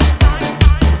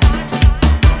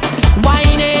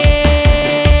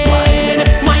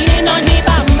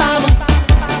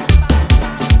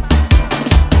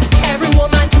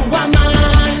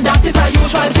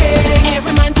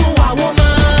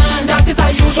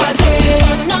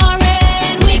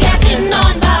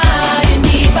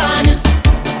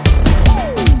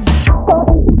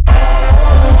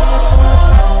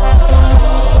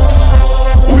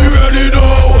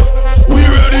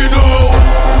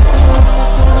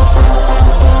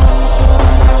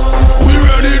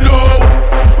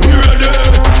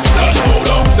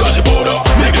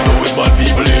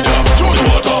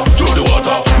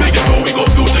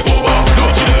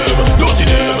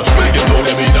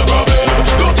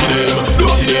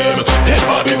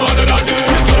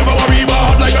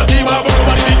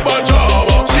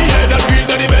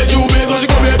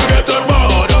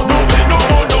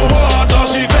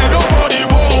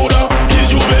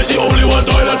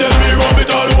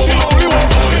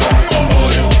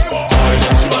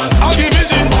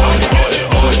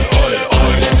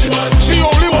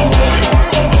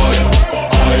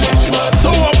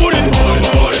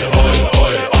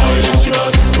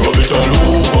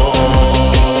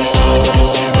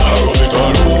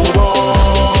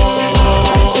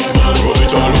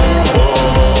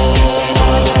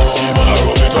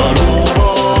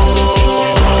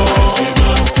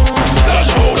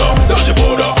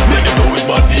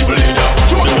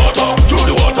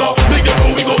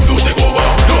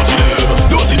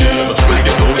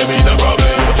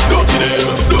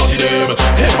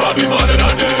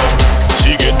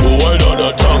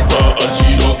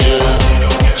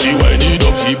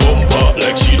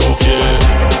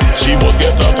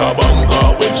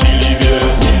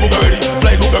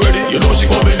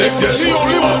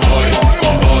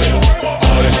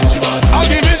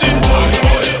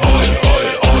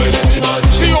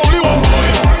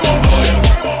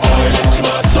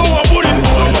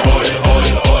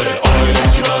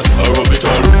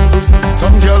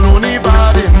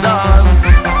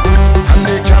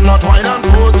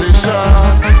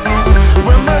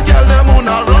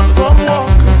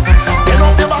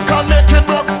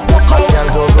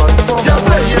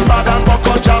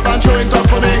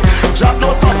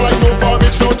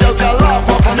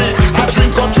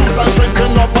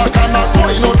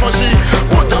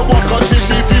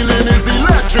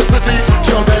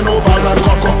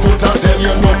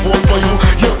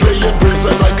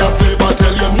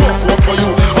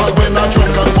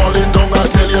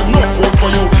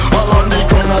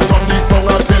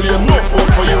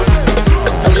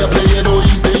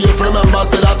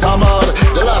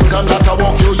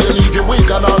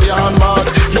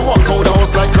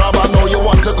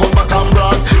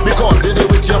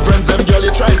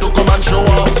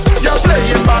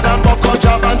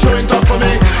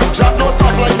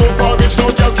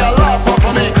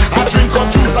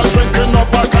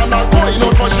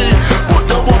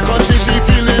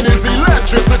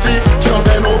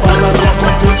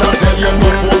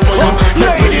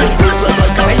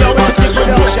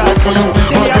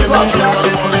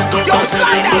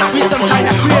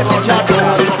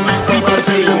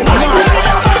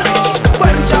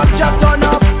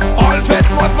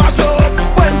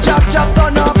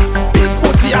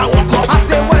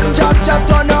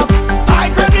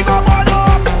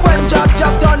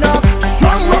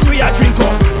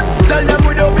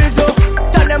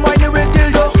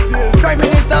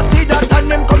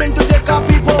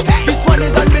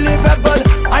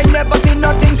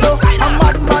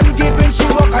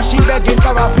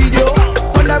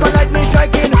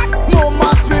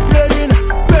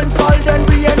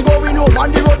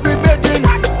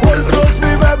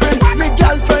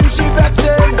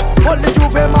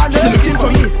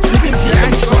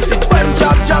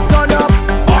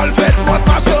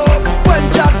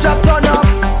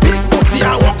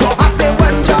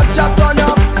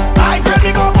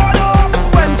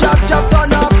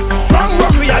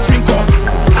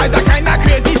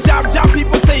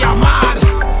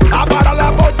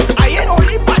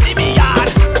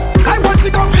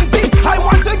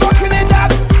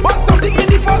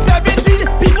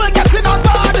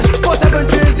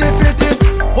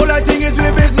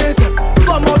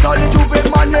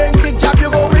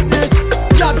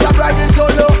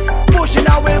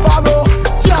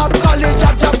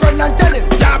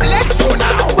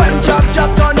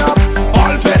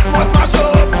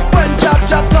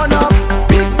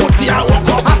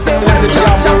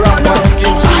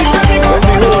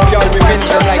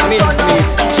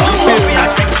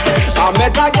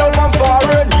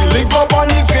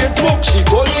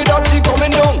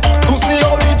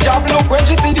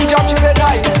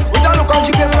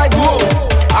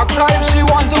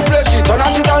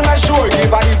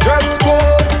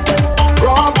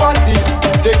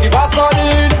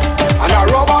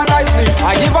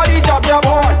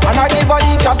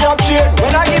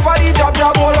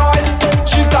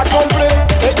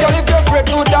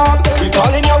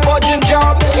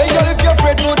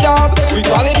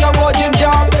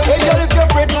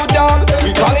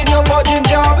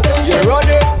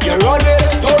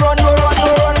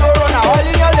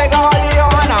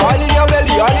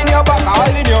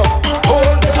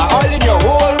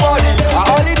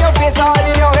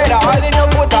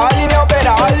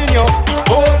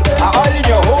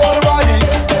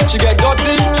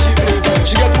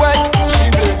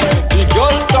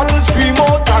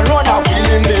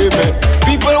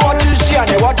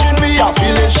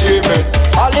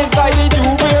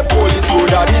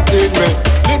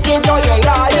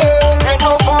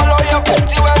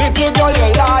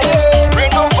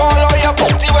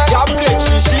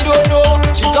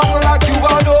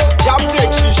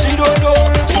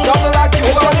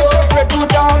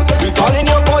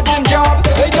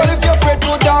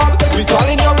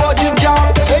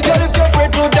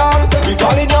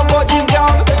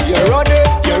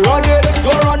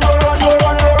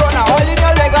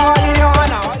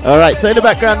 Alright, so in the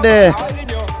background there,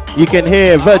 you can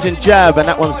hear Virgin Jab, and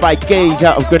that one's by Gage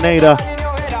out of Grenada.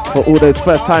 For all those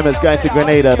first timers going to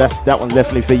Grenada, that one's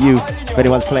definitely for you. If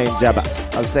anyone's playing Jab,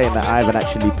 I was saying that I haven't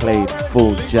actually played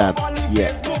full Jab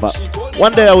yet, but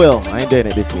one day I will. I ain't doing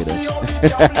it this year though.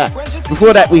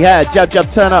 Before that, we had Jab Jab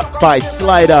Turn Up by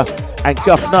Slider and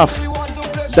Guff Nuff.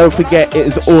 Don't forget, it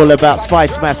is all about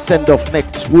Spice Mass Send Off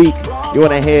next week. You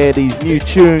want to hear these new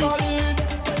tunes?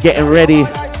 Getting ready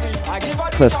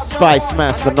for Spice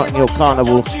Mass for Notting Hill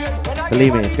Carnival.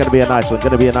 Believe me, it's going to be a nice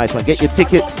one. Get your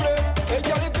tickets.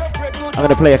 I'm going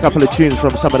to play a couple of tunes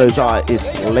from some of those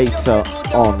artists later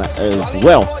on as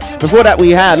well. Before that,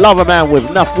 we had Lava Man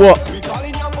with Nuff What.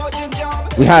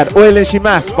 We had Oil and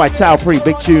Shimas by Tao Pri,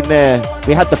 big tune there.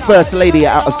 We had The First Lady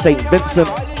out of St. Vincent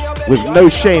with No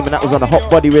Shame, and that was on a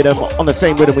hot body rhythm. On the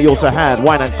same rhythm, we also had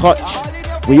Wine and Koch.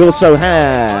 We also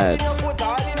had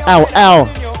Ow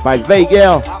Ow by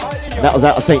Vagel, and that was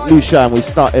out of St. Lucia, and we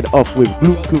started off with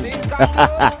Blue Coon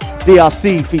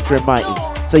DRC featuring Mighty.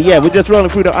 So yeah, we're just rolling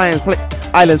through the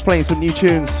islands playing some new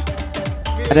tunes,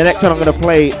 and the next one I'm going to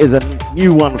play is a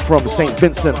new one from St.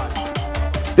 Vincent.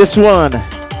 This one,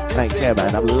 I don't care,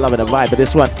 man, I'm loving the vibe of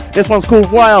this one. This one's called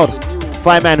Wild,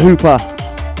 Fireman Hooper.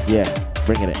 Yeah,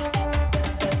 bringing it.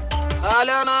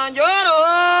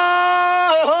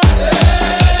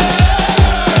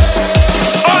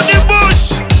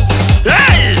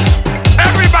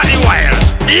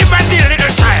 Even the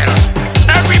little child,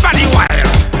 everybody wild.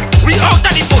 We out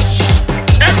of the bush.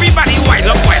 Everybody wild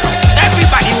up, wild up.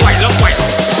 Everybody wild up, wild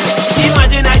up.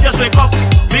 Imagine I just wake up,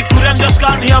 we couldn't just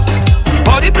call me up.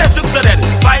 How the place looks so dead.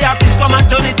 Fire, please come and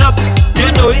turn it up.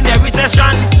 You know, in every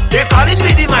session, they calling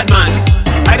me the madman.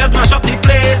 I just mash up the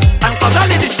place and cause all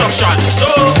the destruction.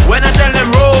 So when I tell them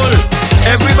roll,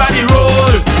 everybody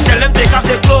roll. Tell them take off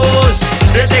their clothes.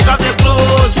 They take off their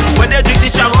clothes. When they drink the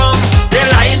cham rum, they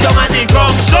lying down on the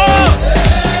ground. So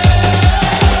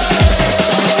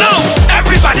no,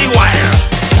 everybody wild.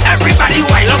 Everybody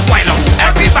wild up, wild up.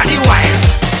 Everybody wild.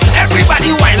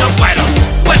 Everybody wild up, wild up.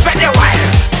 Well, when they wild,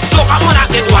 so come on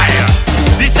and get wild.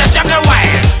 The session get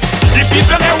wild. The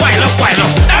people get wild up, wild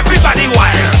up. Everybody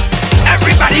wild.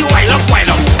 Everybody wild up,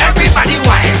 wild up. Everybody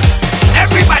wild.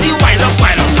 Everybody wild up,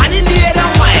 wild up. And in the air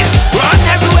them wild. Run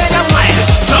everywhere them wild.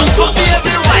 Jump up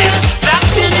every wild. Back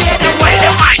in the air them wild.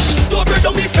 Don't break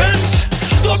down the fence.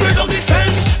 Don't break down the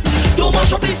fence. Don't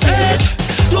mash up the stage.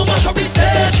 Don't mash up the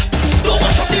stage. Don't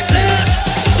mash up the place.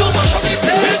 Don't mash up the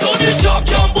place. It's on the job,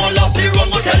 jumbo, lassie.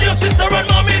 Run, go tell your sister and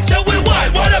mommy. Say we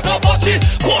wild, like a party.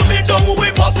 Coming down,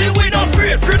 we posse. We not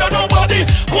afraid of nobody.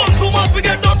 Come to us, we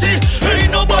get dirty.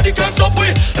 Ain't nobody can stop we.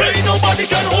 Ain't nobody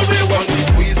can hold me. When we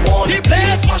squeeze one. The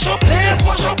place, mash up place,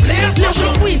 mash up place, mash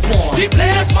up squeeze one. The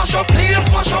place, mash up place,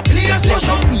 mash up place, mash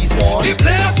up squeeze one. The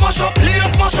place, mash up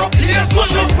place, mash up place,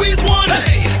 mash up squeeze one.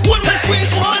 Hey, when we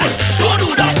squeeze one, don't do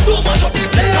that. Don't mash up the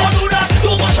place. Don't do that.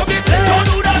 Don't mash up the place. Don't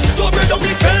do that. Don't break down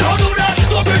the fence. Don't do that.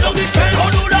 Don't break down the fence.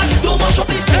 Don't do that. Don't mash up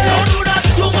the stage. Don't do that.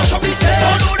 Don't mash up the stage.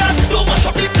 Don't do that. Don't mash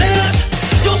up the place.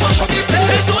 Don't mash up the place.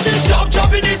 It's on the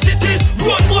job in the city.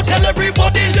 Run, go tell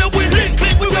everybody. Yeah, we link, we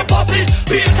will pass it.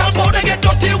 Paint and powder get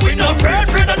dirty. We not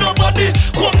afraid of nobody.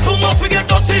 Come to us, we get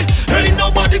dirty. Ain't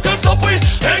nobody can stop we.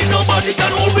 Ain't nobody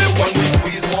can hold me when we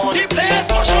squeeze one. The place,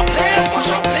 mash up place,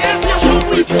 mash up place, mash up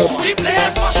squeeze one. The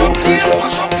place, mash up place,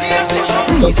 mash up place, mash up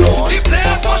squeeze one. The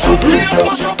place, mash up place,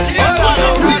 mash up place, mash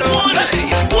up squeeze one.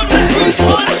 Hey, when we squeeze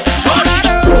one.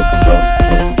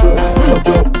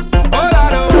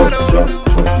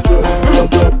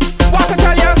 What I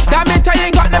tell you, that mean I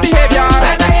ain't got no behavior.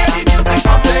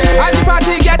 And the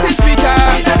party getting sweeter.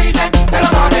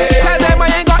 Tell them I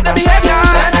ain't got no behavior.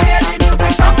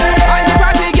 And the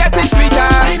party getting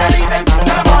sweeter.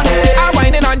 I'm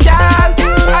whining on y'all,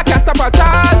 I can't stop at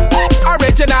all.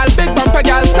 Original big bumper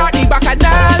girl, start the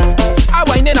bacchanal. I'm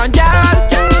whining on y'all,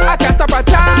 I can't stop at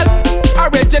all.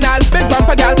 Original big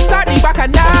bumper girl, start the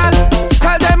bacchanal.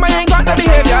 Tell them I ain't got no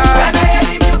behavior.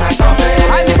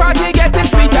 And the party getting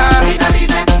sweeter.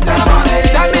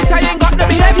 That means I ain't got no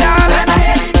behavior.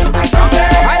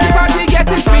 And the party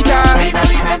getting sweeter.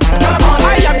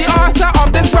 I am the author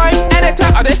of this rhyme, editor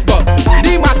of this book.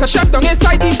 The master chef down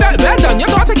inside the bed. Well done, you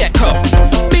got to get cooked.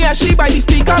 Me and she by the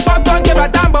speaker, boss don't give a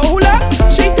damn but hula.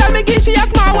 She tell me give she a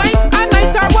small wine, and I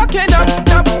start walking up.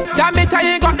 That means I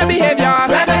ain't got no behavior.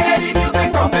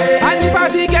 And the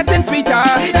party getting sweeter.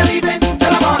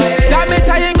 That means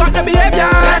I ain't got no behavior.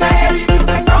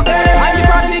 And the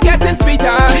party getting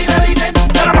sweeter.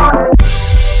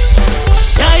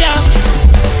 Yeah, yeah.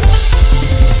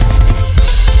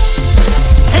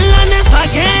 Illness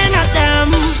again at them.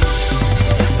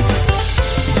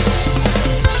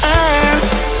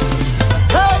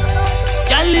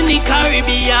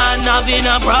 having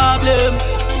a problem.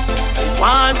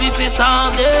 Want we fi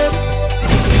solve them.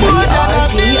 More than a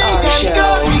million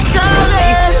girls we call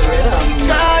it.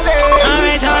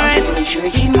 Alright.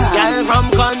 Girl from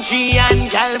country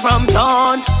and girl from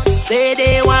town say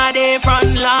they want their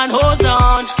front lawn hose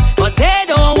on, but they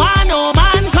don't want no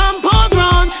man come pose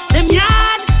round them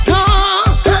yard. No,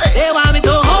 they want me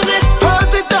to hose it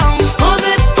down, hose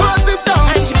it down.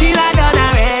 And she feel like done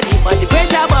already, but the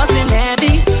pressure busting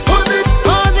heavy.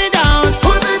 Hose it down,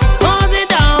 hose it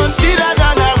down. Feel like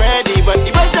done already, but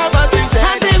the pressure busting heavy.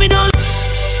 I say we don't.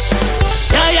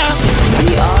 Yeah.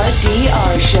 The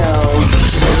RDR Show.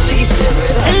 Release the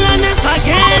rhythm. And this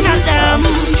again at them.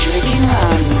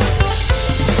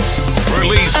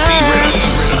 Release the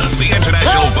rhythm. The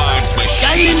international vibes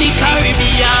machine. In the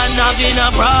Caribbean having a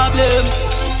problem.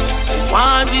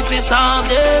 Want we fi solve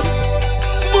them.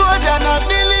 More than a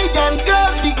million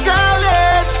girls we call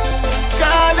it.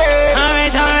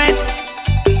 Alright.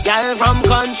 Girl from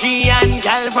country and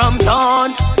girl from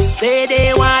town say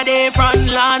they want their front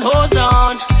lawn hose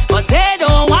on, but they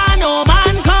don't want no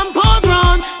man come pose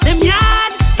round them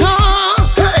yard. No,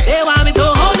 they want me to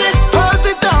hose it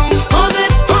down, hose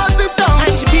it down.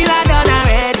 And she feel like done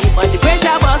already, but the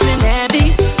pressure busting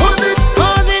heavy. Hose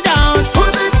it down,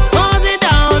 hose it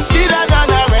down. Feel like done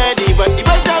already, but the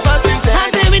pressure busting heavy. I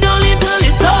say we don't live till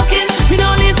it's soaking, we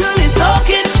don't live till it's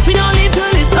soaking, we don't live till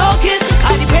it's soaking.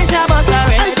 Cause the pressure bust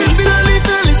already. I say we don't live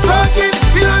till it's soaking,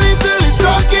 we don't live till it's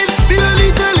soaking, we don't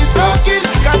live till it's soaking.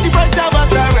 Cause the pressure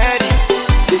bust already.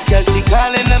 This girl she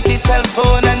calling up the cell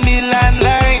phone and me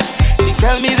landline. She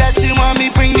tell me that she want me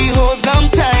bring the hose down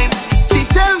time. She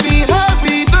tell me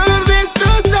hurry, don't waste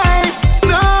no time.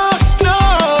 No,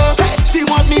 she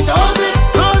want me to hose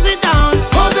it down,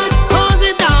 hose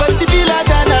it down. But she feel like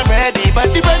that already, but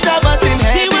the pressure busting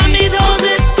heavy. She want me to hose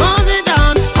it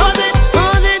down, hose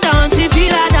it down. She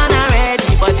feel like that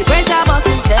already, but the pressure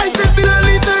busting heavy. I said we don't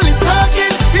live till it's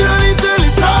talking, we don't live till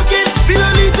it's talking, we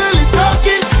don't live till it's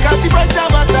talking. Cause the pressure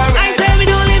busting already. I said we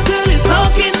don't live till it's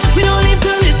talking, we don't live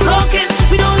till it's talking,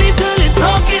 we don't live till it's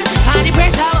talking. Cause the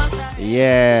pressure busting.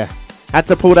 Yeah, had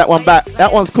to pull that one back.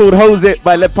 That one's called Hose It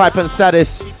by Lead Pipe and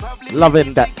Sadis.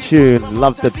 Loving that tune.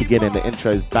 Love the beginning. The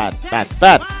intro is bad.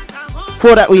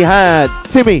 Before that we had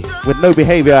Timmy with No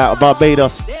Behavior out of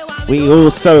Barbados. We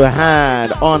also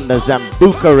had on the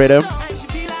Zambuca rhythm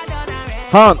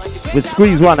Hans with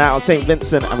Squeeze One out of St.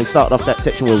 Vincent. And we started off that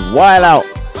section with Wild Out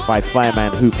by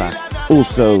Fireman Hooper,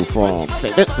 also from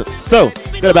St. Vincent. So,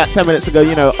 got about 10 minutes ago,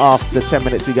 after 10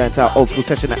 minutes we go into our old school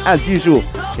session. And as usual,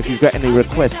 if you've got any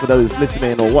requests for those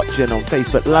listening or watching on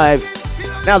Facebook Live,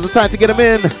 now's the time to get them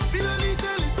in.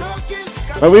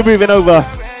 But we're moving over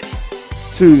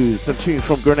to some tunes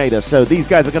from Grenada. So these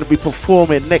guys are going to be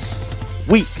performing next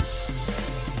week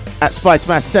at Spice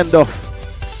Mass Send Off.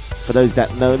 For those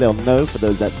that know, they'll know. For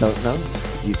those that don't know,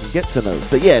 you can get to know.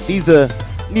 So yeah, these are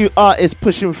new artists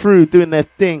pushing through, doing their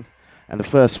thing. And the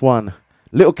first one,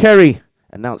 Little Kerry,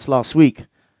 announced last week.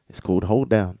 It's called Hold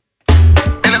Down.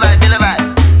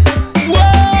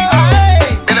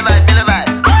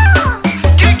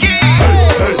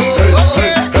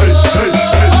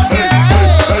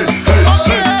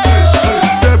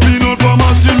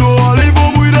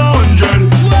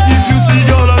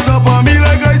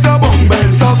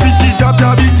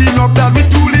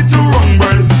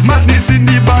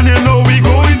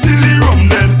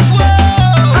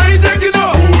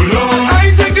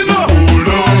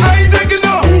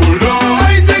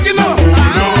 I ain't taking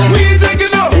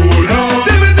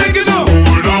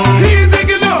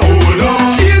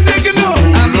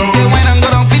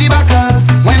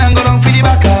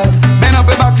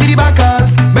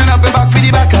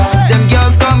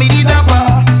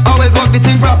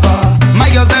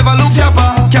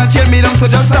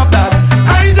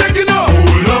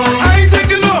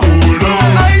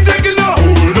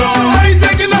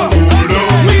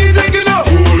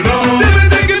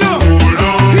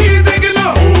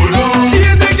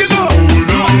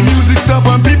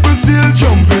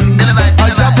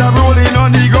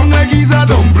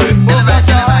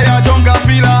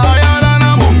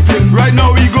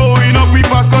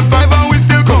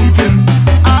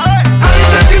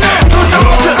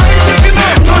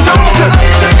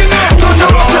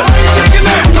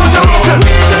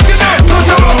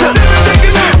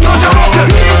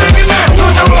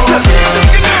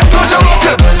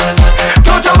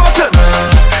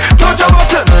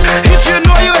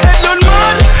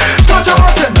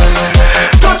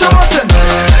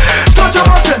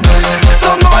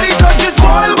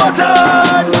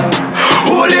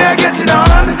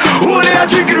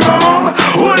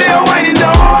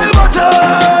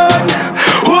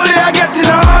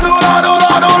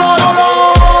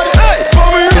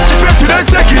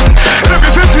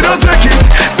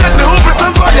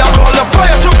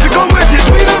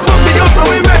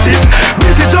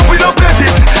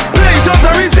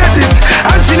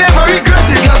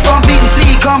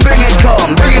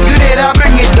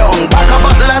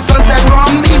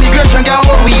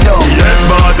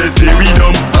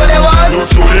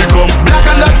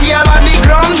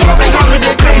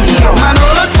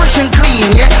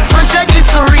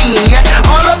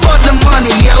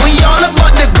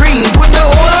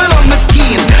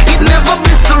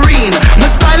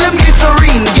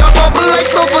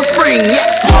spring,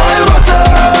 yes. Spoil butter.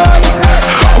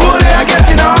 Who they are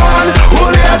getting on? Who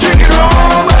they are drinking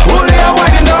rum? Who they are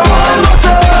winding down? Spoil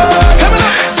butter.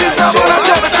 Since I'm on a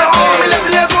job, it's all me left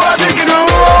there, so I'm drinking rum.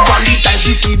 From the time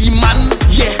she see the man,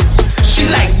 yeah, she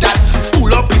like that.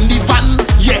 Pull up in the van,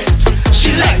 yeah,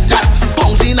 she like that.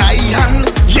 Bongs in her hand,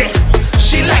 yeah,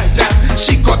 she like that.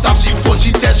 She cut off the phone, she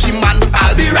tell she man,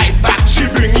 I'll be right back. She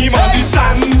bring him on the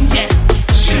sun, yeah,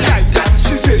 she like that.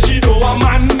 She say she know a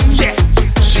man, yeah,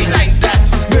 she like that.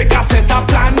 Make her set a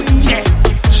plan, yeah,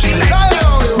 she like that.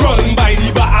 Run by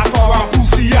the bar for a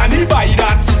pussy and he buy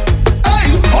that.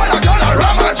 Hey, all a girl and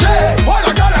Rama J, all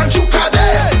a girl and Chuka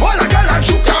Day, all a girl and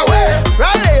Chuka Way.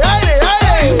 Riley.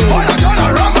 All a girl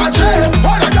and Rama J,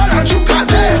 all a girl and Chuka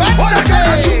Day, all a girl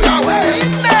and Chuka Way.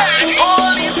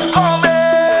 All is coming.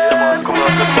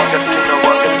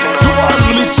 Do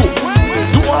handle me so,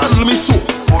 do handle me so,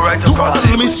 do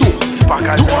handle me so,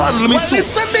 do handle me so.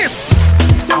 Listen this.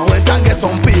 I went and get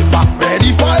some paper,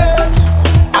 ready for it.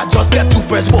 I just get 2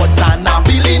 fresh buds and I'm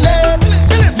billing it.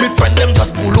 Me friend them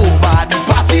just pull over the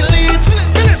party lit.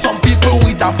 Some people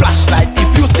with a flashlight,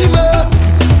 if you see me,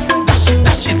 dash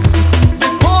it. The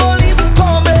police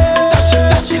coming,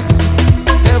 dash it.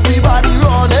 Everybody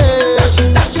running,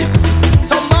 dash it.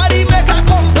 Somebody make a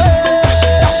complaint,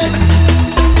 dash it.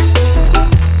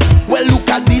 Well, look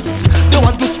at this, they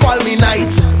want to spoil me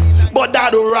night, but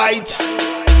that alright.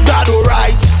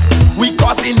 We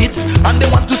causing it, and they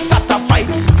want to start a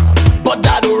fight, but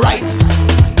that alright.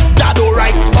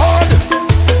 Lord,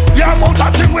 the amount of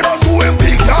thing we don't doing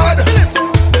big hard,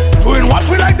 doing what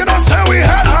we like, they don't say we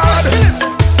head hard.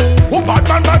 Oh, bad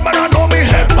man, I know me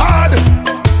head bad.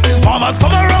 Farmers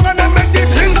come around and they make the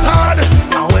things hard.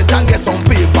 I went and get some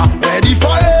paper, ready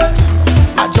for it.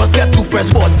 I just get 2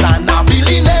 fresh buds and I'm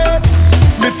billing it.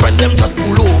 Me friend them just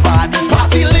pull over the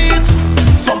party lit.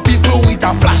 Some people with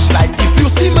a flashlight, if you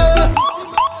see me,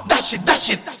 dash it.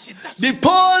 The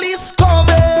police coming,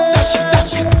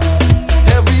 dash it.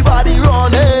 Everybody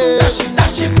running,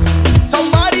 dash it.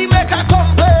 Somebody make a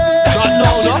complaint,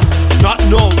 Not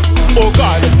now. Oh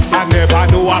God, I never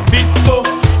know I fit so.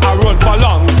 I run for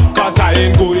long, cause I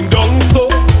ain't going down so.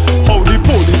 How the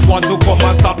police want to come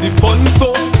and stop the fun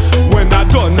so. When I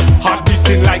done, heart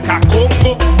beating like a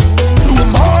Congo. You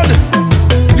mad?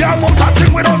 The amount of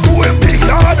thing we don't doing big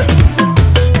hard.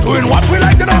 Doing what we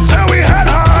like, they don't say we head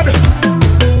hard.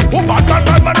 Oh, bad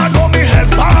man, I know me head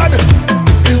bad.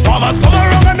 Informers come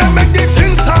around and they make the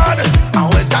things hard. I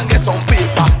went and get some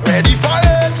paper, ready for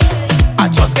it. I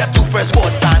just get 2 fresh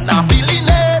buds and I'm billing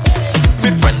it.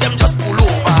 Me friend them just pull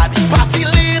over the party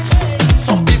lit.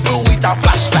 Some people with a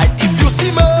flashlight, if you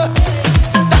see me,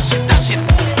 dash it.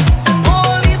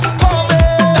 Police coming,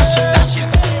 dash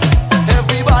it.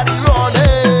 Everybody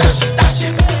running, dash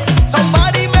it.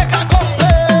 Somebody make a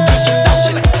complaint,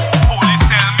 dash it. Police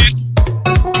tell me.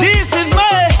 This is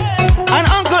me and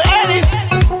Uncle Ellis,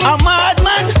 a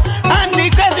madman and the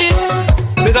crazy.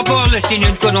 Big up all the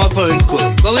singing good or for it good.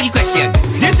 What was the question?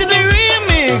 This is the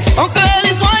remix. Uncle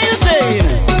Ellis, what you saying?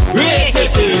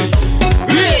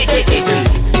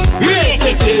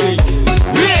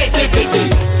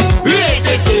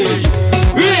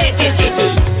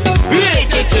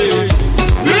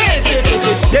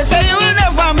 They say you will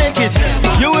never make it,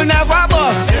 you will never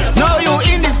bust. Now you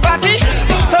in this party,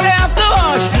 so they have to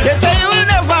hush. They say you will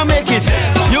never make it,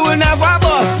 you will never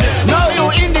bust. Now you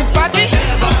in this party,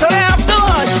 so they have to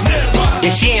hush.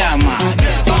 They say I'm mad,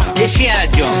 they say I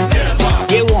jump,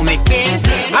 they won't make pain.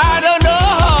 I don't know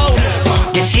how.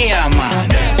 They say I'm mad,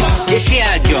 they say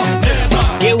I jump,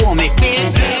 they won't make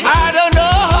pain. I don't know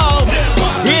how.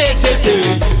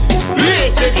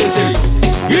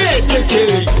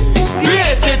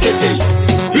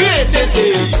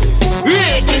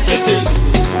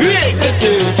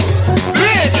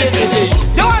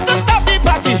 You want to stop the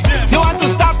party, you want to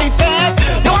stop the fete,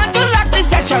 you want to lock the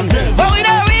session, but we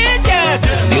don't reach it.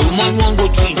 The woman won't go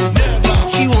clean,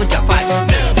 she won't a fight,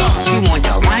 she won't a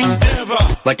wine,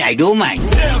 but I don't mind.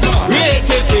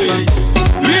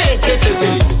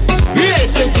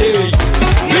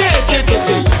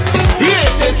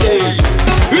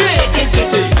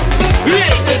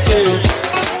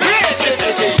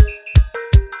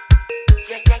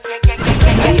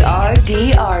 The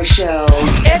RDR Show.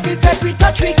 Every step we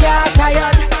touch we get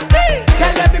tired.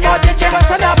 Tell everybody give us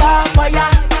another fire.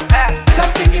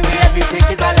 Something in me, everything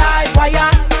is alive fire.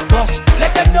 Boss,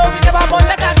 let them know we never burn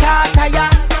like a car tire.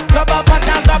 Grab up and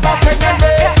grab up friend and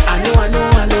day. I know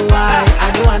why.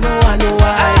 I know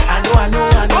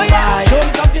why. Show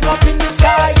me something up in the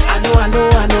sky. I know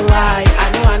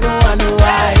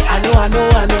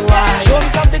why. Show me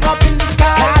something up in the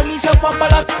sky. Call me so pump a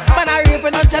lot, man I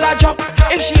raving until I drop.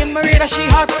 If she in my me read that she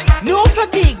hot. No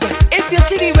fatigue. If you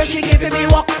see the way she giving me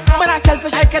walk, when I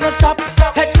selfish I cannot stop.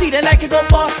 Head feeling like it don't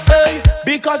bust.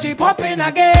 Because we popping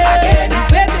again,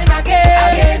 baby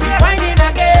again, whining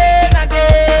again.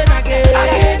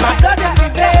 My blood in me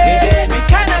vein, we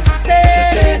cannot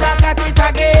sustain. Back at it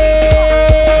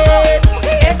again.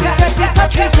 If you let me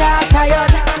touch me, can't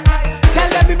tired. Tell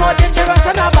them be more dangerous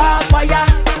than a bonfire.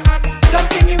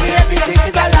 Something in me everything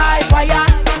is alive fire.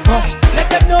 Cause let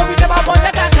them know we never born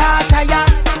like a car tire.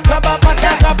 Grab a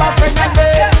partner, grab a friend and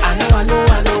there. I know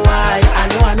why. I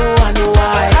know why.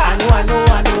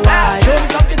 Show me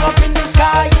something up in the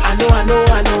sky. I know why.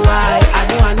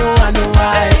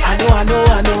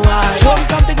 Show me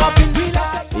something up in the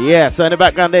sky. Yeah, so in the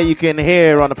background there you can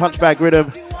hear on the Punch Bag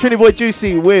Rhythm, Trini Boy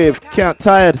Juicy with Can't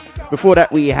Tired. Before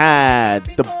that we had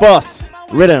The Boss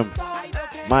Rhythm,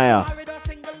 Maya,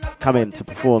 coming to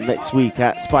perform next week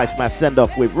at Spice Mass Send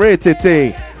Off with Rare Titty.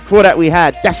 Before that we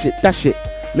had Dash It,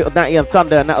 Little Natty and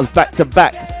Thunder, and that was back to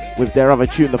back with their other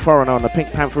tune, The Foreigner, on the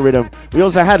Pink Panther Rhythm. We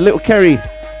also had Little Kerry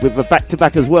with a back to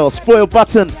back as well, Spoil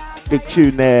Button, big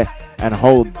tune there, and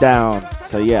Hold Down.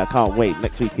 So yeah, I can't wait.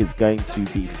 Next week is going to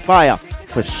be fire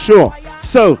for sure.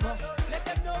 So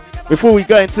before we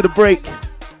go into the break,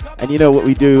 and you know what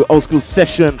we do, old school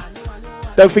session.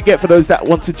 Don't forget, for those that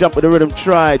want to jump with the rhythm,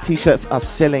 try. T-shirts are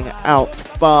selling out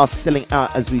fast, selling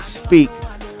out as we speak.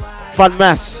 Fun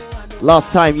Mass,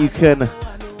 last time you can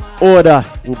order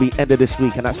will be end of this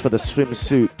week, and that's for the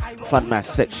swimsuit Fun Mass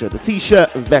section. The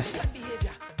T-shirt and vest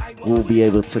will be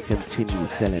able to continue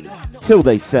selling till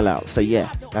they sell out. So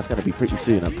yeah, that's going to be pretty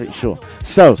soon, I'm pretty sure.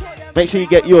 So make sure you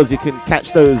get yours. You can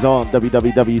catch those on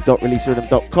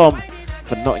www.releaserhythm.com.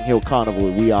 For Notting Hill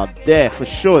Carnival, we are there for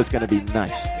sure. It's going to be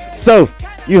nice. So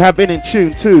you have been in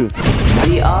tune to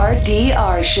The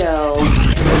RDR Show.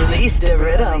 Release the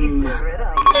rhythm.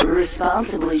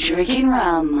 Responsibly drinking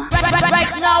rum.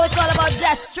 Right now it's all about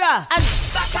Destra and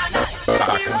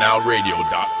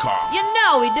BacchanalRadio.com. You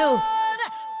know we do.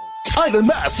 Island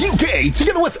Mass UK,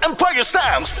 together with Empire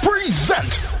Sounds,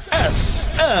 present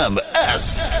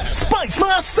SMS Spice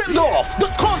Mass Send Off, the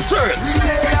concert.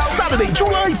 Saturday,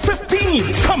 July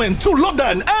 15th, coming to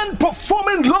London and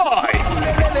performing live.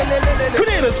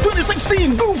 Creators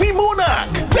 2016 Groovy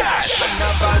Monarch, Dash.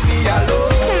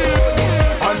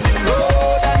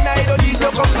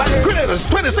 Creators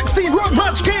 2016 Road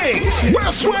Match Kings,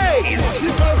 Burstways.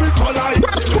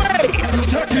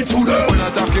 Take it to them. When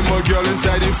I'm talking about girl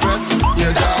inside the fence,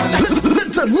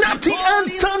 Little Natty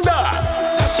and Thunder.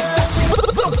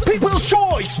 The People's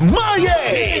Choice,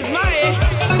 Maye.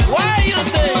 Why you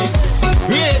say?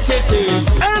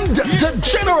 And the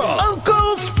General,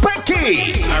 Uncle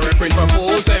Specky. I represent for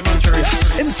 4 Cemetery.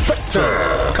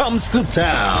 Inspector comes to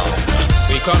town.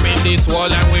 We come in this wall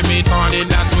and we meet on in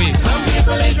that way. Some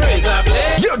people is razor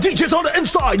blade. Your DJs on the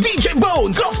inside, DJ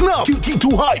Bones, Governor, QT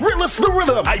Too High, Realist the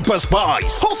Rhythm, Hyper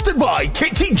Spice. Hosted by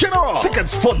KT General.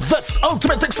 Tickets for this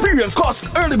ultimate experience cost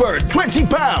early bird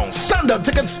 £20. Standard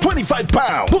tickets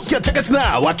 £25. Book your tickets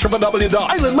now at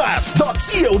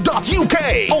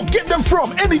www.islandmass.co.uk or get them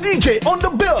from any DJ on the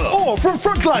bill or from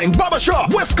Frontline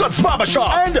Barbershop, Westcott's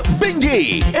Barbershop, and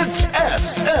Bingy. It's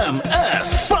SMS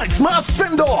Spice Mass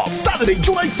Send Off. Saturday,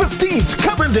 July 15th,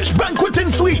 Cavendish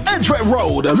Banqueting Suite, Edgware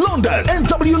Road, London,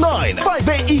 NW9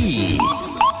 5AE.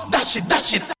 Dash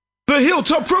it. The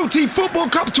Hilltop Roti Football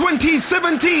Cup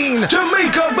 2017,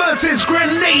 Jamaica versus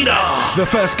Grenada. The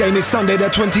first game is Sunday the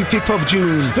 25th of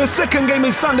June. The second game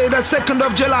is Sunday the 2nd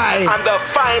of July. And the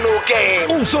final game,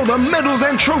 also the medals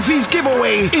and trophies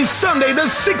giveaway, is Sunday the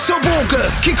 6th of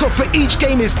August. Kickoff for each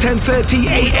game is 10:30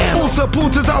 a.m. All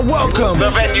supporters are welcome.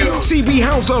 The venue, CB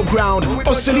Household Ground,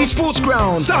 Osterley Sports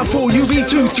Ground, Southall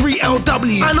UB2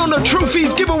 3LW. And on the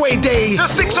trophies giveaway day, the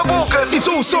 6th of August, is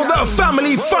also the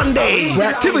Family Fun Day, where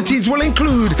activities will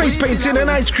include face painting and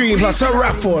ice cream, plus a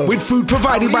raffle with food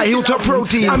provided by Hilltop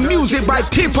Roti and music by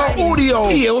Tipper Audio,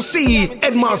 ELC,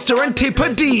 Edmaster and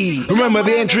Tipper D. Remember,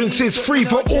 the entrance is free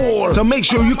for all, so make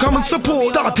sure you come and support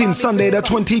starting Sunday the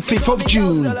 25th of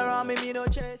June.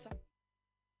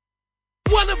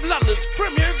 One of London's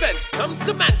premier events comes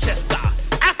to Manchester.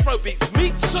 Afrobeats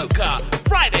meets Soca,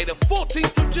 Friday the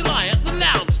 14th of July at the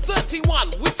Lounge,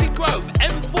 31 Whitty Grove,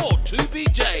 M4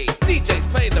 2BJ. DJs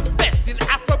playing the best in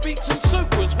Afrobeats and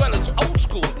Soca, as well as old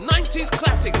school, 90s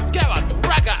classics, garage,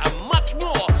 ragga and much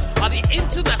more, are the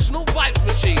International Vibes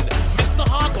Machine, Mr.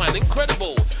 Hardwine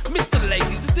Incredible, Mr.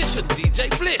 Ladies Edition, DJ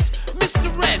Bliss,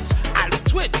 Mr. Reds, Ali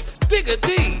Twitch, Digger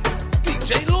D,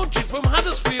 DJ Launchy from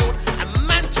Huddersfield, and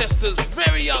Manchester's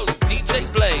very own DJ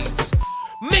Blaze.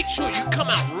 Make sure you come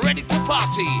out ready to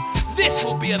party. This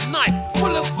will be a night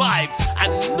full of vibes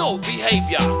and no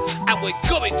behaviour. And we're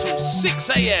going till 6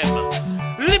 a.m.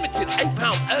 Limited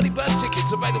 £8 early bird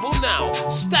tickets available now.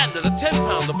 Standard at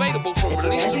 £10 available from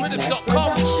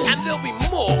releaserhythm.com. And there'll be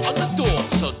more on the door,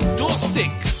 so door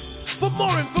stick. For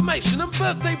more information and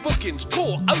birthday bookings,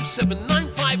 call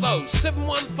 07950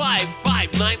 715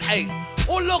 598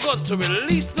 or log on to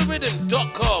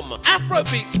releasetherhythm.com.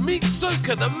 Afrobeats meets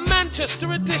Soca, the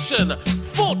Manchester edition,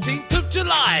 14th of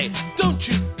July. Don't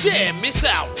you dare miss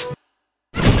out.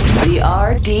 The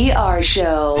RDR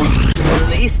Show.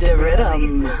 Release the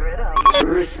Rhythm.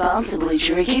 Responsibly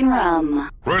drinking rum.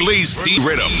 Release the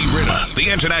Rhythm, the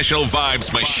international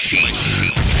vibes machine.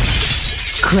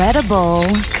 Credible,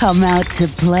 come out to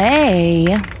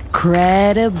play.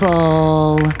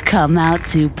 Credible, come out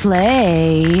to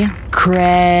play.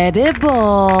 Credible,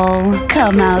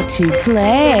 come out to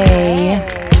play.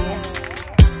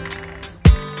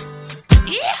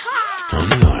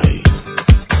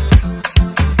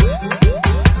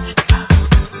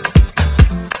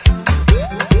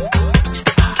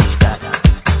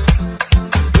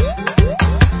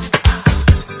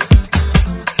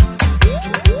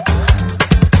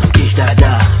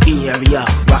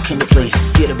 Rocking the place,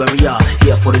 get a barrier,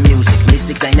 here for the music,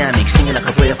 mystic dynamic, singing like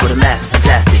a prayer for the masses,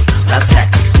 fantastic, rap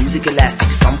tactics, music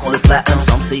elastic, some call it platinum,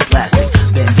 some say classic,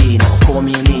 Bambino, call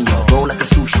me a Nino, roll like a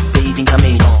sushi, bathing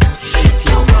Camino. Shake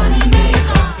your money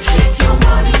maker, shake your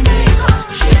money maker,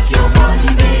 shake your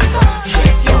money maker,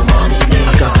 shake your money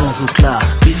maker. I got Bonzo Club,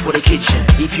 beats for the kitchen,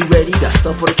 if you ready, got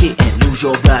stuff for the kitten, lose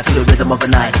your ride to the rhythm of the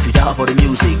night, if you die for the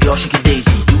music, girl shake it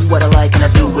daisy, do what I like and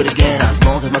I do it again, as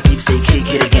long as my peeps say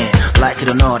kick it again. Like it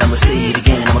or not, I'ma say it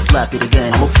again, I'ma slap it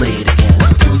again, I'ma play it again.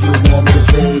 Do you want me to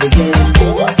play it again?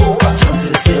 Jump to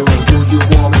the ceiling. Do you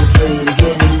want me to play it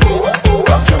again?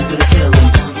 Jump to the ceiling.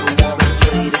 Do you want me to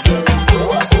play it again?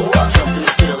 Jump to the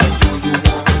ceiling. Do you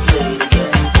want me to play it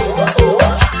again?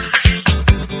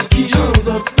 Qui j'en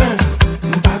zot fin,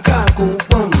 m'pa ka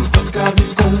kompon, zot ka viv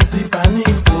kon si pa ni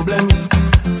problem.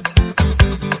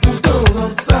 Pourtant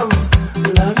zot sam,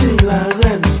 la vie la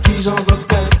reine, qui j'en zot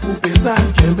fin, pou pe sa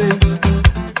kembe.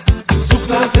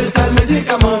 C'est ça le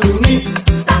médicament nous ni.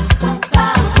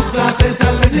 Souple là c'est ça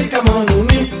le médicament nous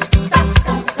ni.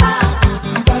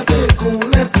 Pas de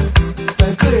connaître,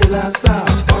 c'est que là ça.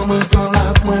 Pas moins plan là,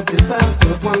 moins de ça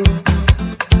que point.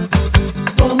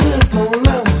 Pas moins plan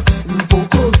là,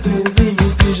 beaucoup saisi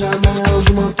si jamais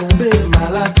je m'en tombé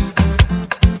malade.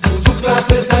 Souple là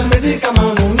c'est ça le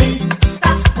médicament nous ni.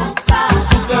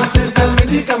 Souple là c'est ça le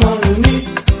médicament nous ni.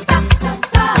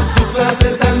 Souple là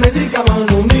c'est ça le médicament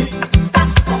nous ni.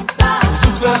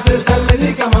 C'est ça le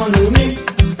médicament nous ni.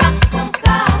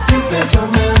 Si c'est ça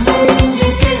même on nous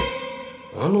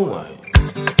on nous aille.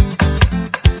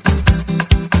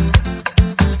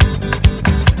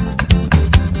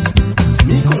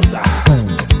 Mi comme ça,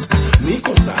 mi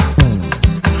comme ça,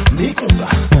 mi comme ça,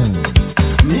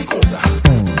 mi comme ça,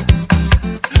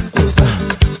 comme ça,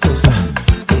 comme ça,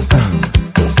 comme ça,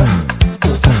 comme ça,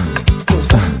 comme ça, comme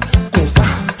ça, comme ça.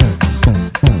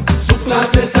 Souple là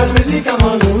c'est ça le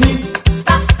médicament nous ni.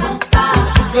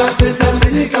 C'est ça le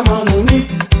médicament nous ni.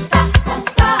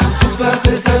 Souple là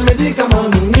c'est ça le médicament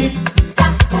nous ni.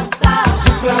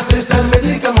 Souple là c'est ça le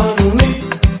médicament nous ni.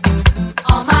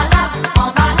 En malade,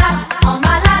 en malade, en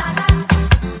malade.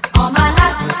 En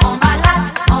malade, en malade,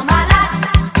 en malade.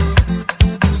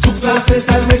 Souple là c'est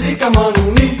ça le médicament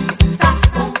nous ni.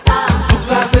 Souple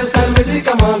là c'est ça le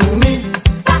médicament nous ni.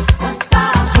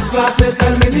 Souple là c'est ça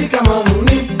le médicament nous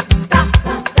ni.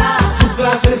 Souple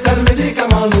là c'est ça le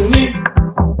médicament nous ni.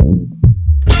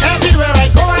 Everywhere I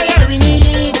go, I hear we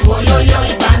need. Oh yo yo,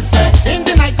 band fair. In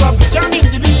the nightclub, jamming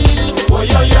the beat. Oh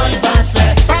yo yo, band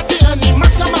fair. Party honey,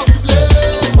 must come out to play.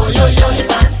 Oh yo yo,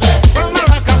 band fair. From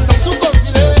Maracas come to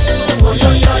Cosile. Oh yo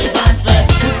yo, band fair.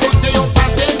 You put your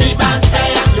pass in me band fair.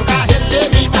 You got hit in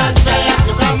me band fair.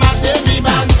 You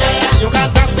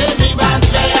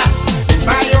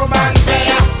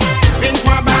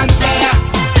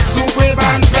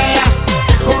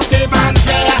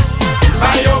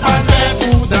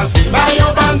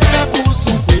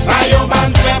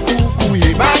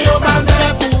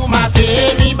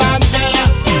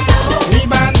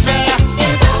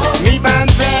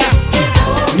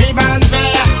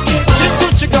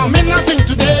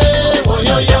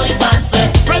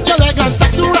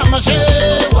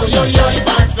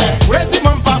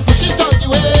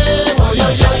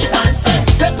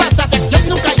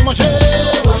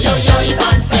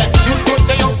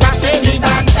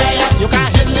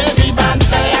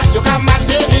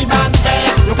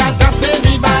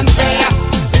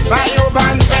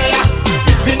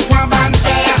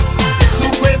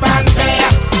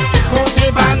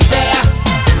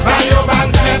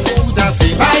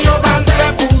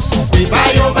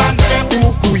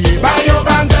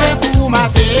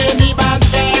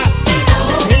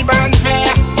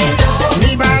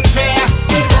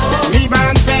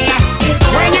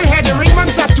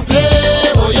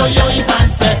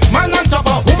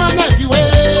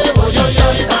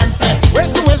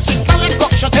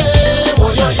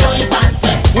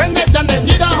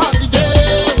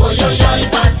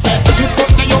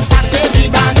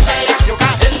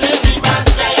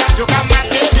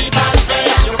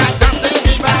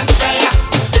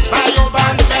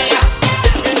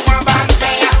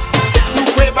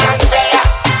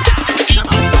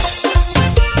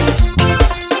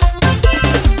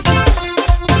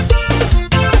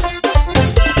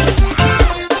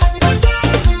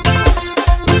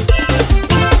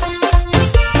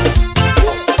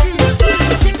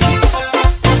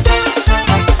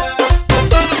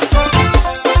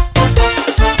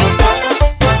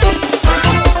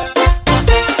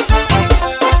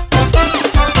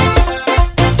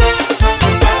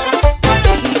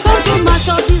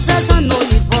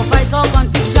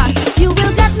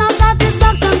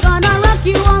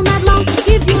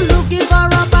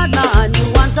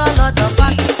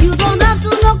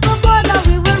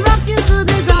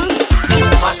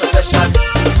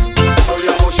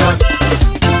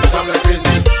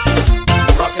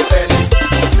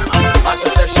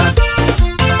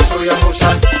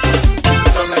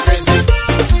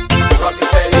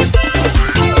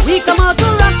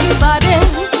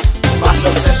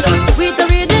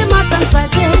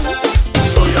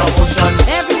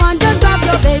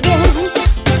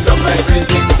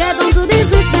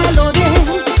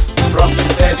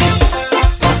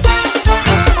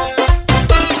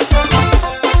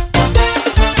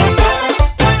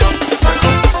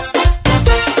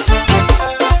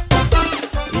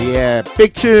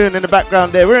Big tune in the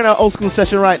background there. We're in our old school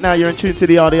session right now. You're in tune to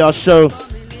the RDR show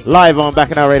live on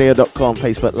bacchanalradio.com,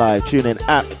 Facebook Live, TuneIn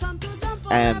app,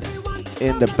 and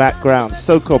in the background,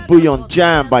 So-Called Bouillon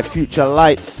Jam by Future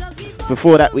Lights.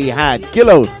 Before that, we had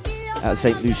Gillo at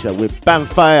St. Lucia with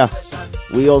Bamfire.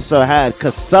 We also had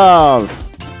Kassav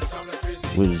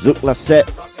with Zouk La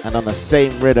Set, and on the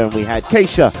same rhythm, we had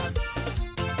Keisha,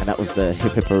 and that was the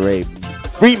Hip Hip Hooray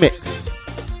remix.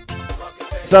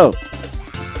 So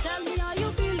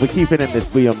we're keeping in this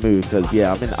bouillon mood because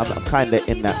I'm kind of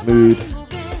in that mood.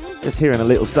 Just hearing a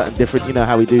little something different. You know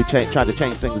how we do, trying to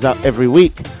change things up every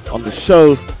week on the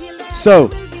show. So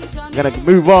I'm gonna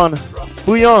move on,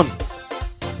 bouillon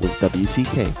with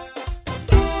WCK.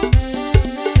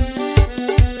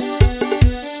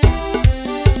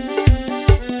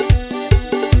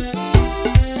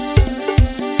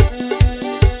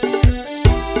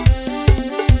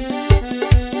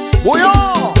 Bouillon!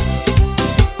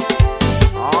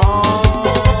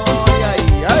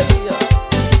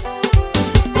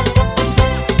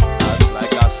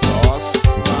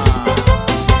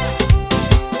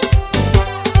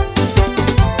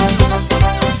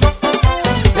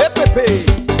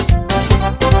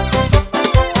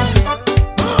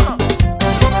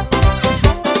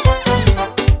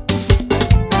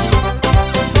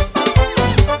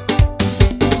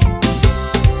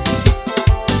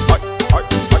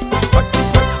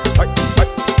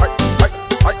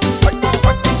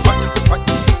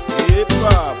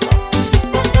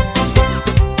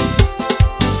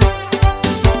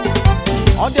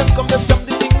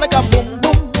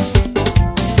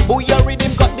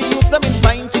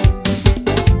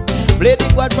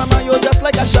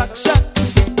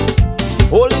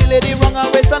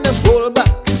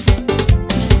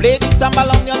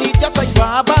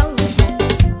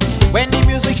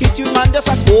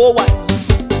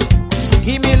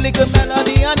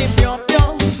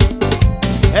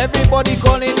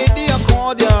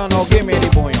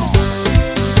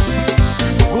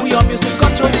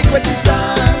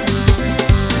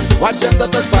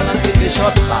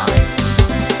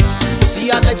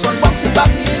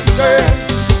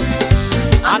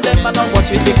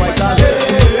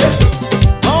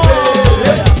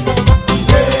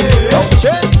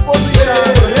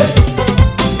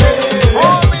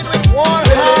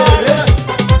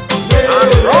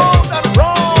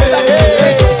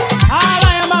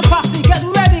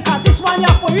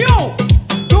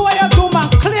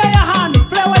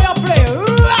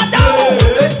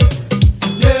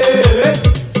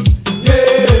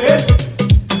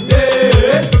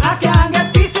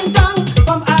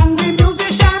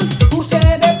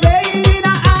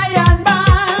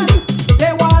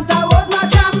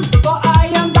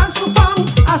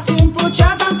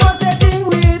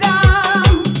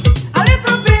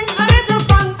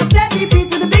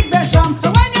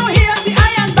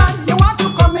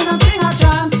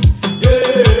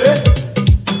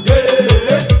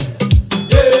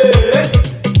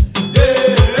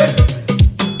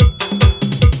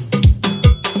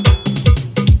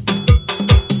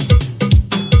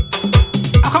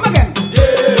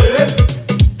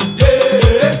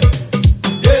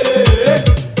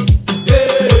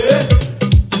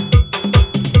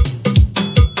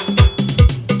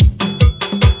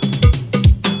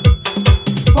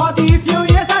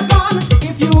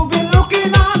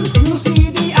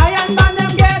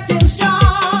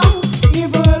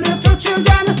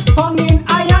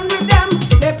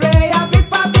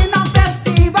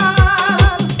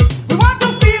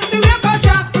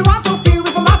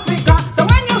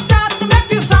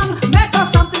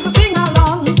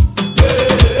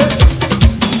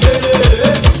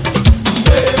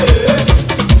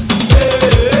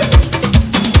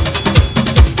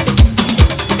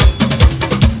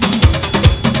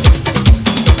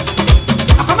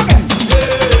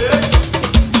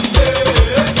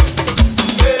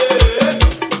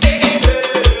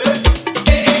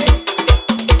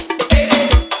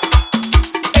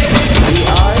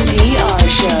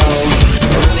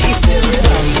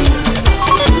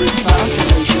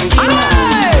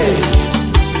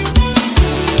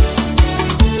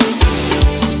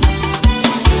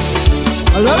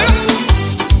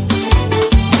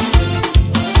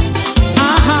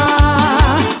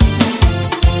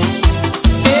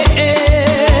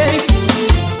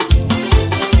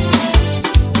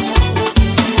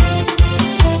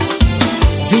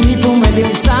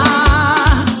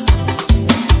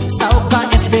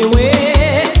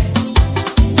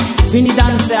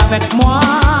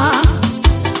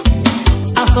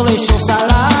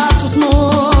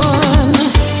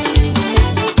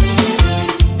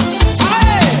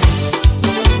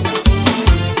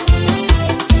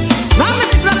 La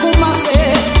musique la commencé.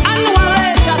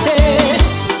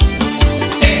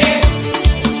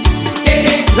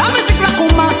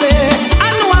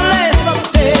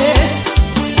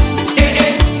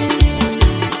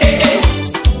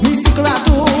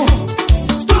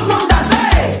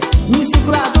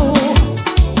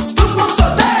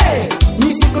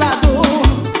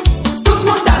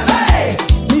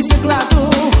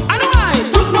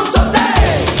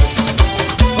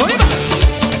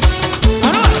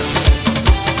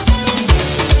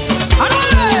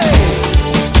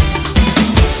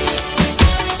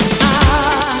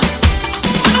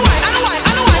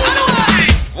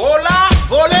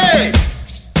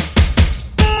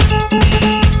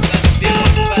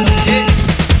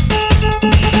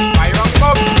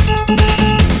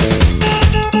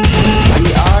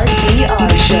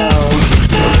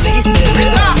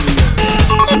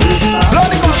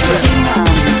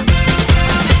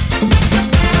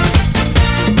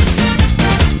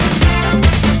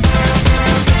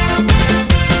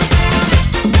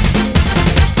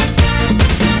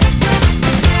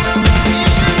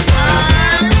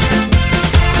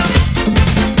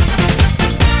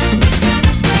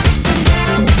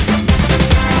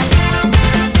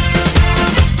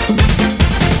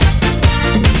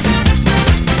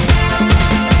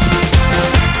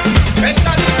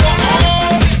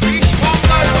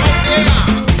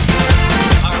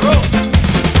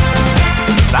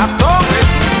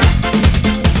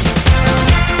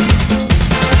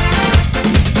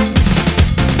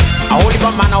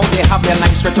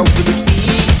 stretch out to the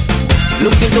sea.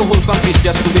 Looking to hold some fish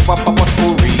just to whip up a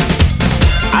potpourri.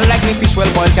 I like me fish well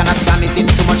boiled, cannot stand it in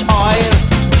too much oil.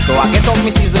 So I get out me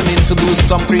seasoning to do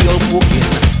some Creole cooking.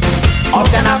 All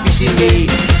kind of fishing day,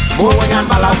 Bowen and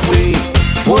Balafwe,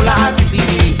 Bola and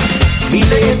Titi, me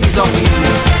lay a piece of meat.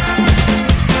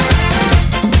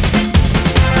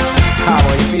 How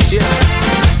are you fishing?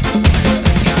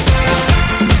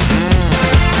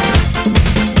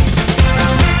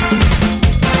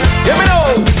 Here we go!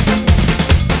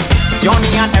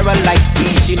 Johnny and Errol like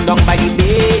fishing down by the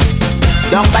bay.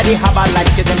 Down by the harbor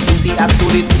lights, get them easy as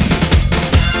soon as see.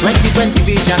 2020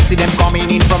 vision, see them coming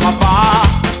in from afar.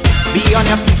 Be on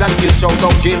your feet and you shout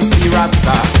out James T.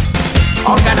 Rasta.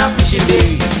 All kind of fishing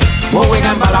day, Bowen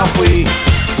and Balafwe,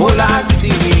 Bola and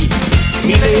Titi,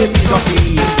 me lay a piece of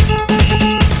meat.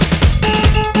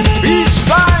 Fish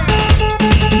time!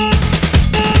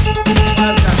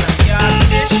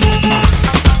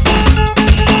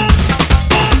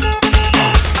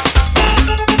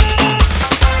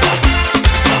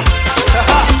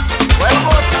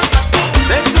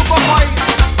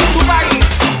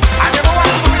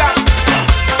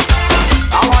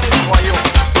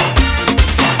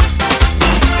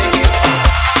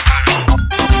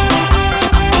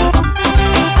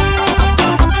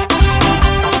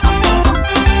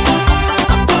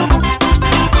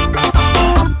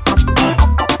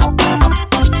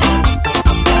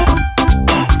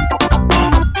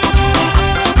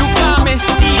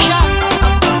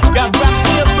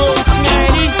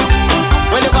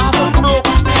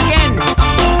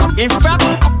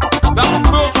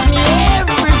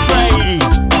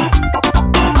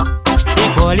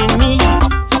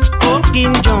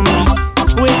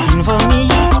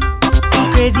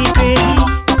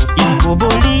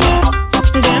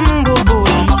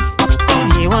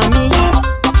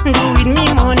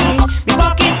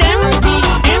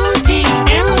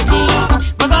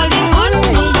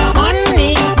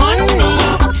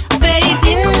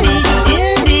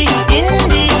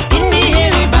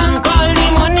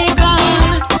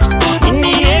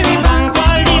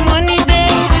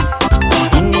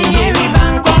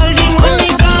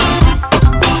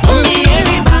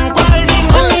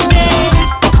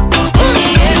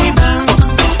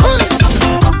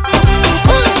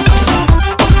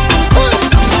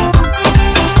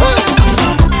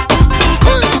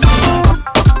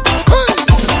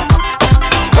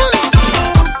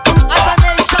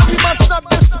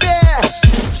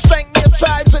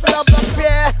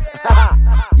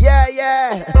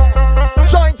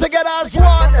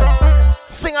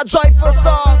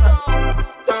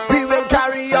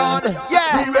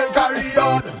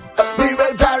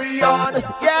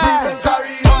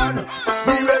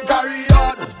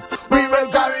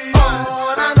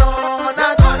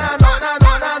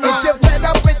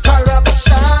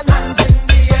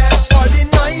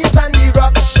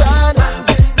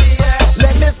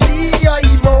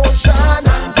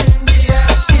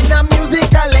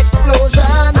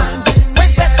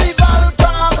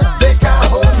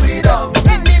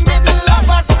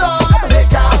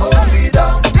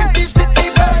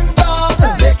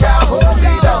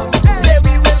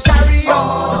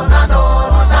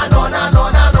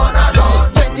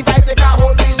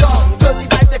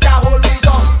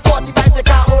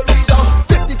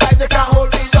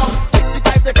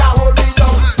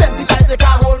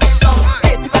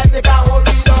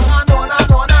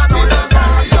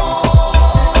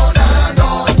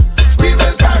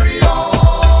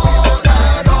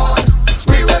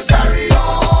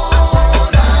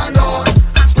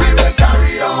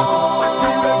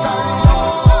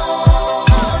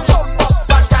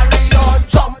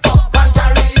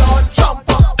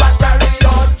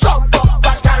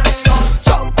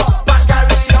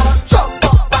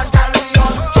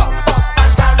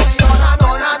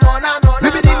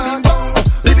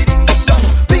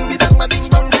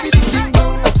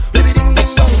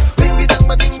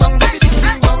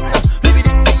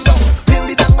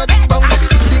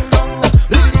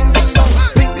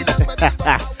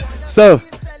 So,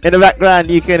 in the background,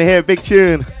 you can hear a big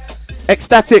tune.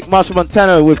 Ecstatic, Marshall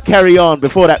Montano with Carry On.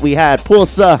 Before that, we had Poor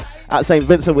Sir at St.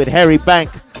 Vincent with Harry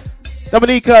Bank.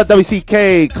 Dominica,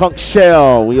 WCK, Conch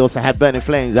Shell. We also had Burning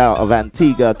Flames out of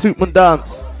Antigua, Tootman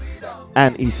Dance,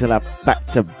 and Isla back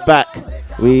to back.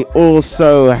 We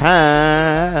also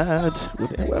had,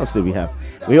 what else did we have?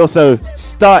 We also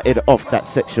started off that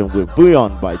section with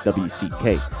Bouillon by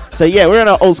WCK. So yeah, we're in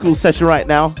our old school session right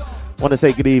now. Want to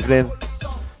say good evening,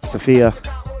 Sophia,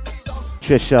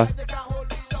 Trisha,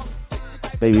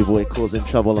 baby boy causing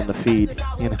trouble on the feed,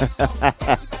 you know.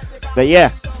 But yeah,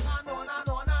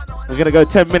 We're going to go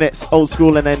 10 minutes old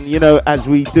school, and then, you know, as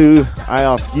we do, I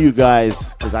ask you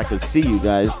guys, because I can see you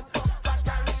guys,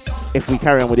 if we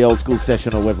carry on with the old school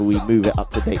session or whether we move it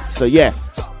up to date. So yeah,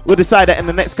 we'll decide that in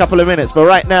the next couple of minutes. But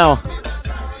right now,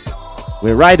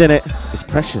 we're riding it. It's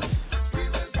Precious.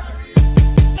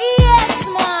 Yes,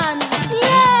 man.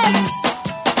 Yes.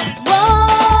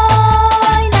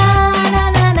 Boy, na na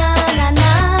na na na na.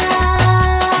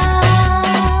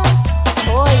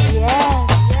 Oh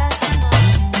yes.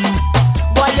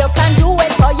 Boy, you can do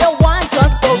it all you want.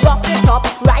 Just go rough it up,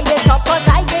 ride it up. 'Cause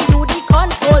I gave you the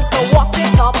control to walk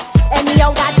it up.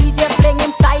 Anyhow, that DJ fling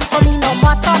him style for me, no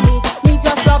matter me. Me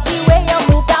just love the way you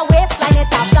move that waistline, it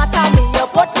has flat on me. You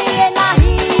put me in a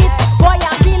heat, boy,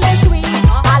 I'm feeling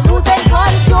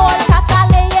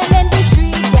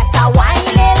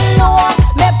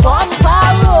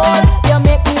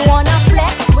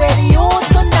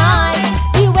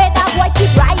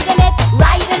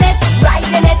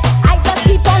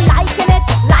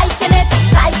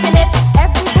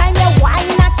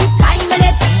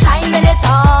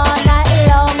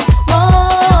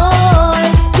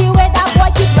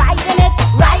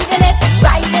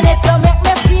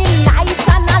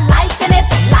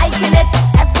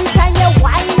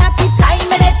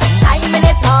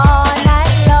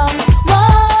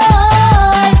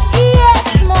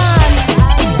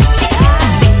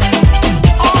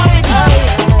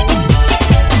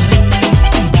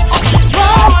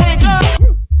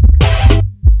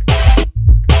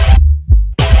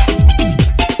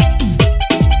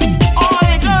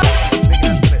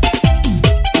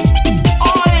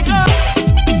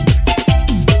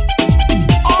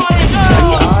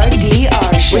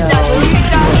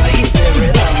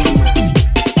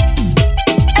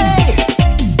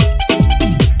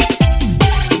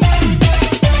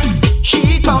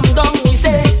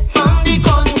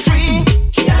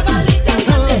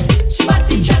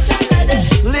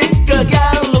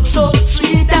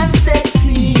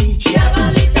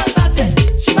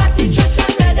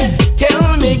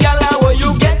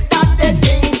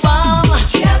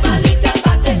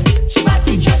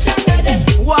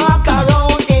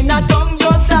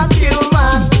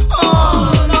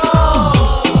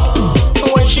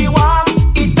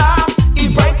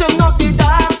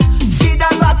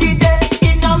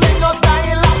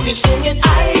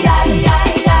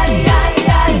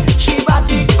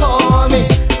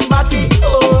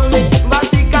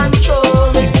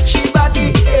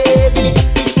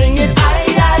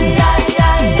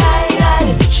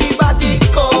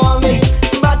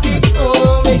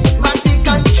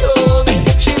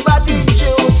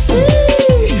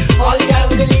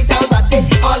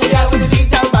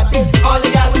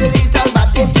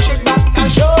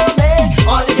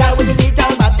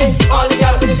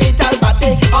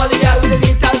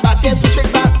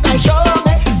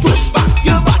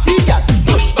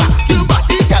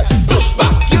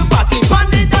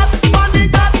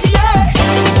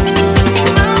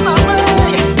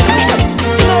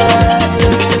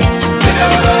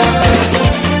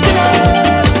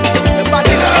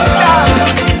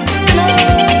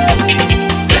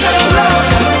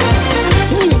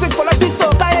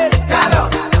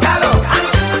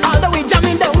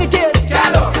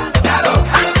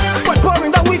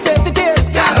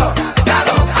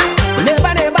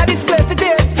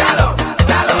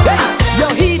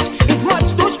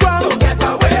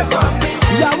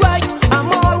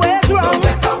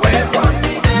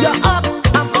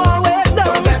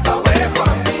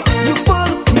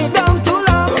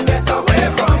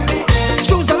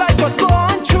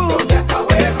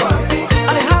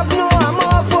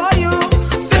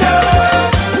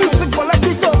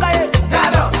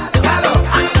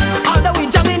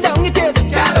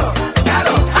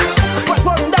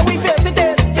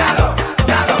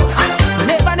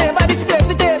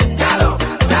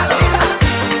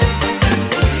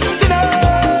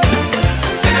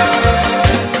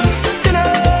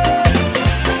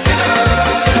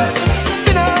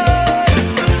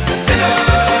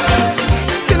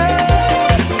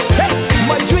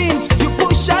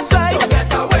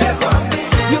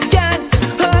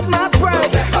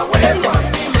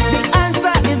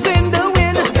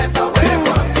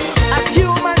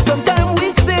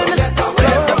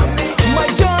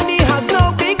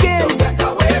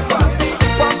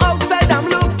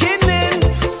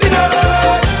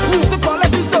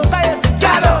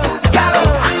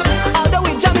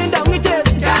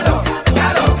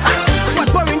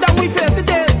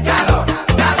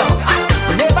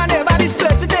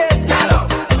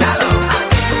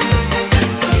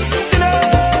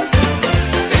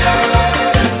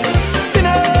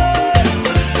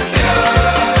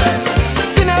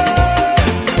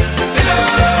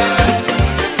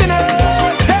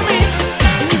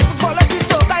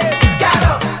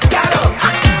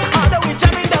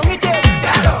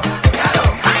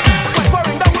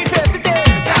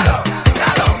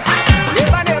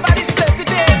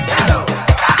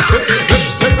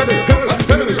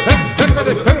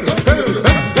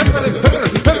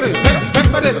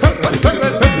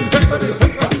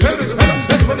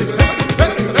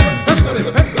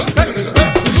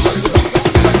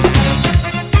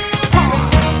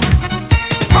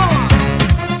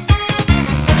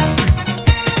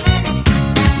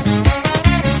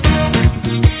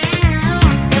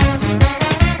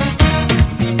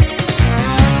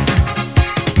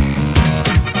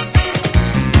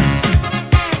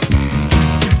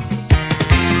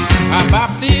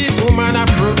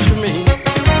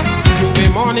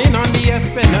morning on the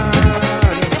Esplanade.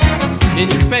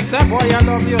 Inspector, boy, I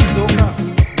love your soca.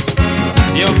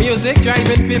 Your music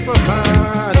driving people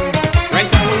mad.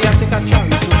 Right away I take a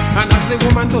chance and ask the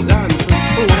woman to dance.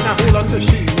 So when I hold on to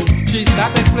she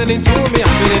start explaining to me.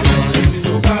 I feel it,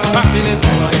 I feel it,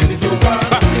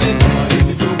 I feel it,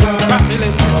 I feel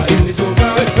it, I feel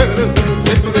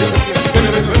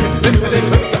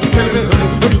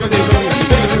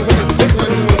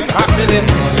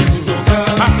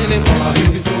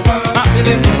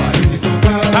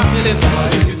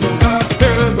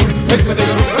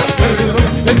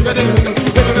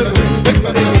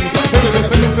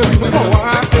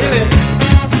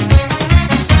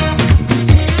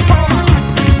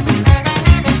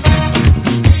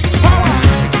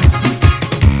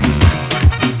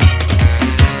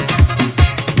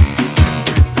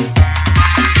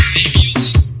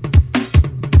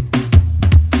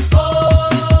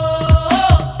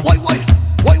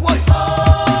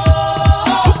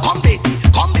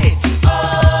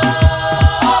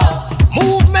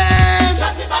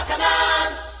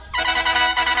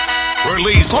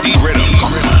Release the rhythm,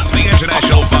 the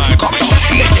international vibes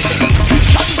machine.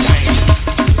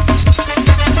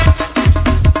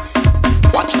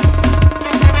 Watch it.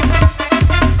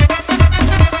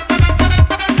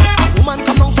 A woman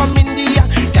come down from India,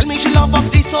 tell me she love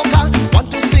of the soca, want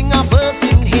to sing a verse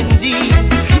in Hindi.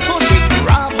 So she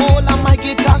grab hold of my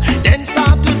guitar, then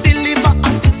start to deliver,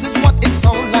 and this is what it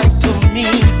sound like to me.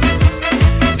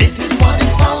 This is what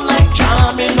it sound like,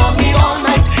 jamming on me all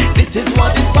night. This is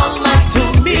what it sound like.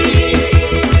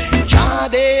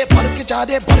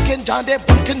 Jade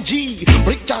barkin G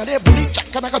brick jade buli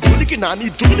chakka naga duliki nani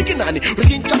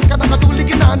brikin chakka naga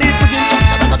duliki nani brikin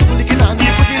chakka naga duliki nani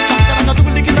brikin chakka naga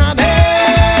duliki nani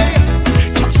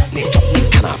chutney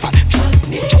kanafa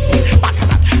chutney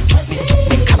bakana chutney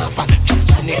kanafa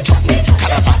chutney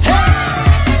kanafa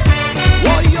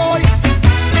woy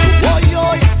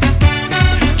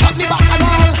chutney bakana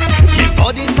me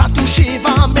body start to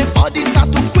shiver, me body start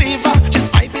to quiver,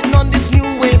 just vibing on this new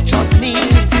wave chutney.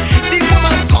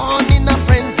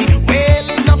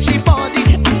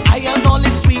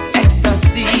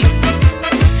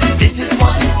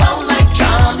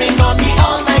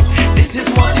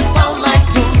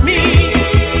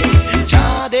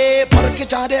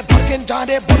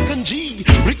 Jade barkin G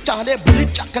brick jade buli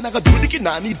chakka naga duliki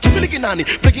nani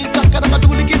brikin chakka naga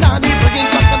duliki nani brikin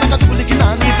chakka naga duliki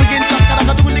nani brikin chakka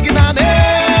naga duliki nani.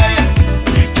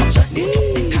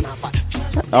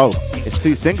 Oh, it's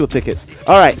 2 single tickets.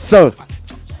 All right, so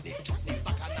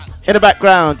in the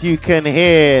background you can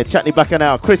hear Chutney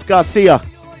Bacchanal, Chris Garcia,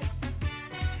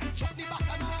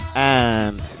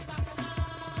 and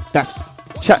that's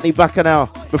Chutney Bacchanal.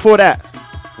 Before that,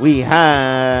 we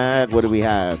had, what do we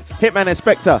have? Hitman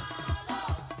Inspector.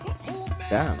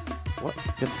 Damn, what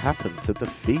just happened to the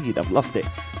feed? I've lost it.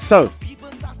 So,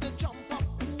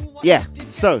 yeah,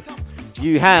 so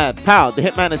you had Pow, the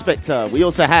Hitman Inspector. We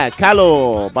also had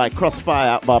Calor by Crossfire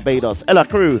out Barbados. Ella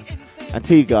Crew,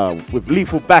 Antigua with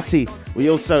Lethal Batty. We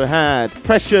also had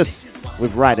Precious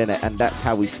with Riding It, and that's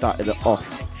how we started it off,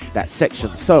 that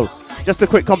section. So, just a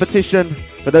quick competition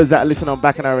for those that are listening on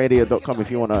BacchanalRadio.com.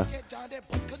 If you want to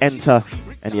enter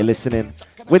and you're listening,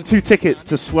 win 2 tickets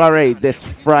to Soiree this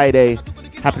Friday,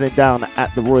 happening down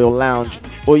at the Royal Lounge.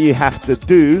 All you have to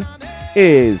do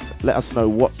is let us know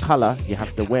what color you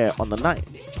have to wear on the night.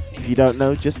 If you don't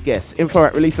know, just guess.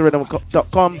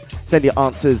 info@releaserhythm.com. Send your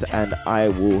answers and I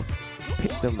will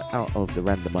pick them out of the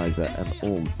randomizer and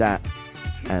all that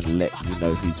and let you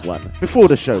know who's won before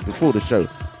the show,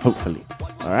 hopefully.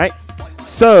 All right,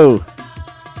 so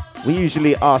we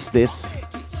usually ask this: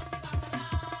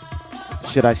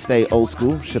 should I stay old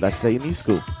school? Should I stay new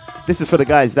school? This is for the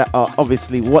guys that are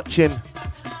obviously watching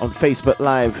on Facebook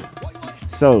Live.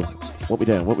 So, what we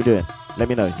doing? Let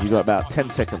me know. You got about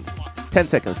 10 seconds. 10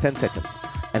 seconds.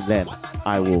 And then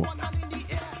I will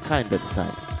kind of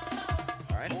decide.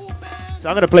 All right. So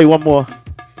I'm going to play one more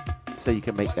so you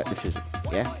can make that decision.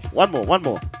 Yeah? One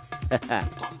more.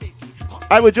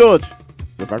 I with George.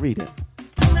 If I read it.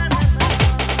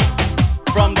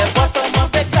 From the bottom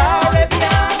of the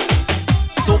Caribbean,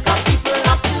 soca people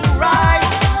have to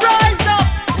rise up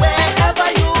wherever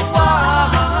you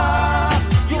are.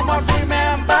 You must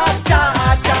remember Jah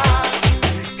Jah.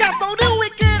 Cast out the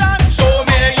wicked and show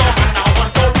me your hand. I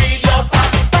want to read your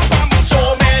back. Show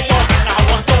me your hand. I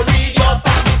want to read your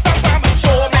back.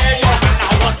 Show me your hand. I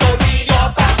want to read your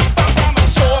back.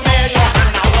 Show me your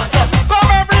hand. I want to. From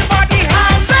everybody,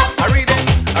 hands up. I read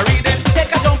it.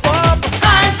 Take a jump up.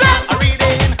 Hands up. I read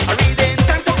it.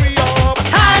 Time to free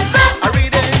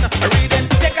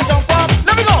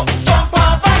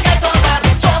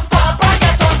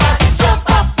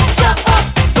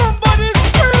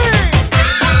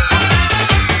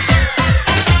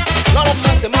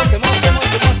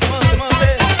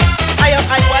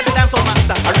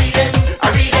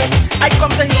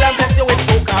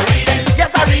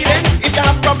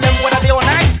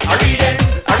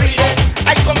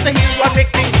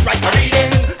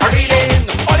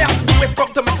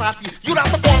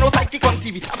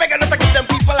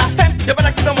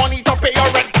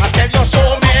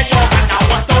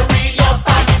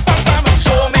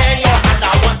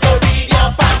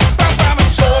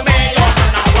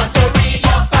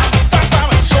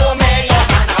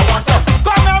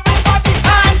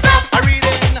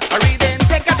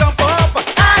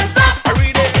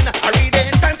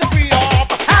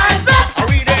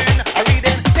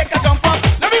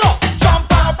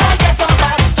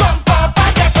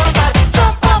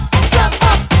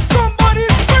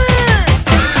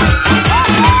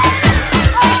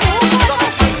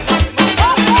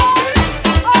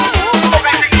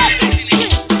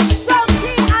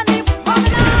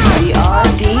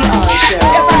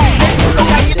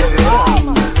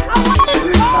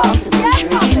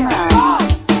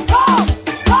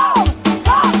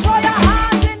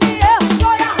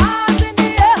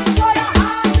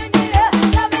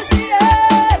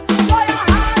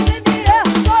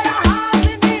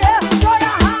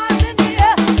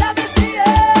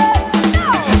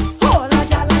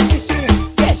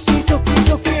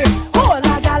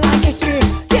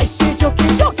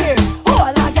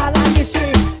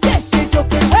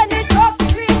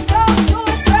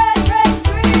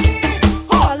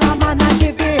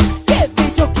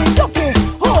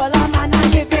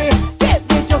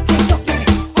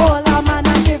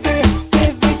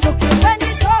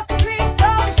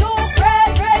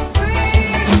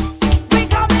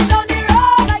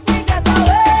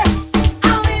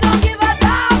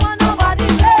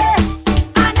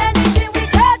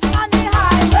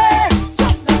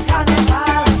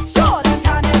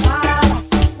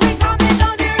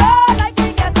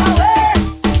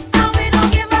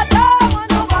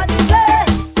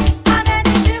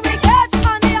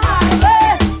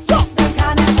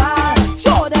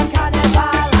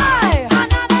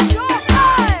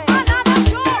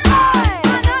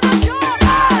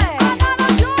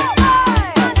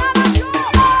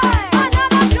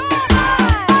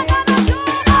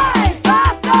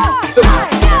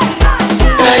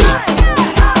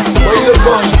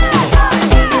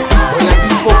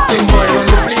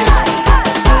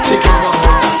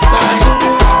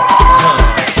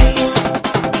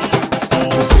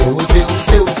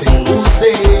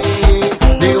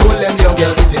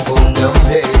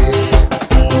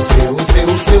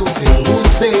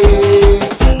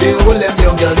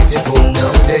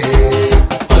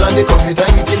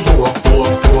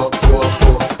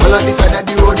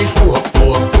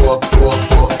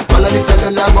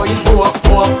cellular boys walk.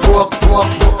 All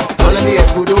of the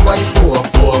Escudo boys walk.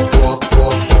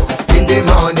 In the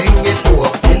morning is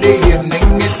walk, in the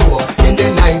evening is walk, in the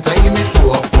night time is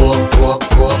walk.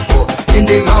 In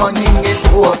the morning is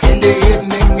walk, in the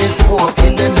evening is walk,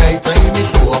 in the night time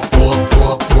is walk.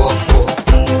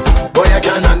 Boy, I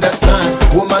can understand,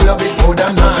 woman love it more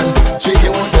than man.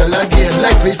 Chicken won't sell again,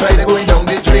 like fish fry they going down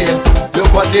the drain.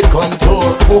 Look what it come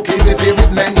to, pork is the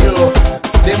favorite menu.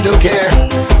 Them don't care,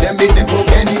 them eating pork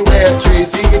anywhere.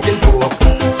 Tracy eating pork,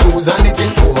 Susan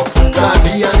eating pork,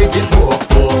 Carty and eating pork.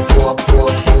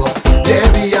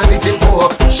 Debbie and eating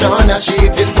pork, Shauna she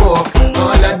eating pork.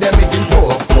 All of them eating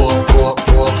pork.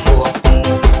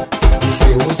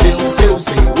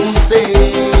 Who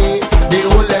say? The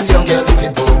whole them young girls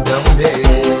eating pork down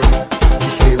there. Who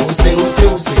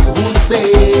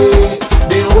say?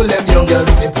 The whole them young girls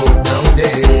eating pork down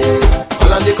there.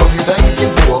 All on the computer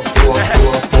eating pork.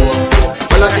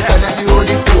 All on the side of the road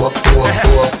is pork.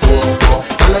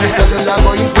 All on the cellular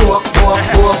boy is pork. All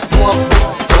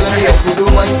on the Escudo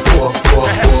boy is pork.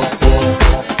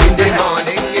 In the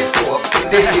morning is pork. In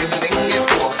the evening is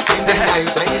pork. In the night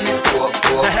time is pork.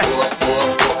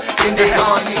 In the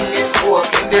morning is pork.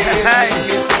 In the evening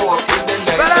is pork. In the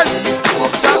night time is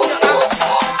pork.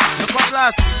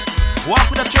 Walk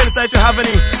with a trail if you have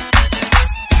any.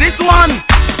 This one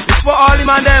is for all the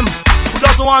man them who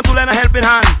doesn't want to lend a helping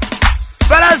hand.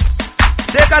 Fellas,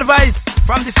 take advice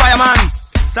from the fireman.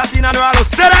 Sassy and Rallo,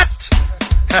 say that.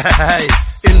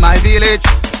 In my village,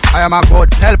 I am a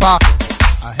good helper.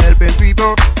 I'm helping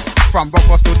people from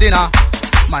breakfast to dinner.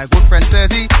 My good friend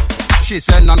says she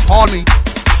said none call me.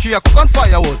 She a cook on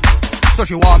firewood, so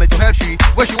she want me to help she.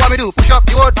 What she want me to do? Push up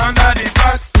the wood under the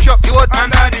back. Push up the wood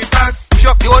under the back. Push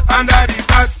up the wood under the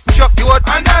back. Push up the wood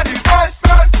under the back.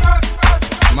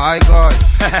 My God.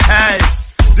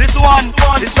 This one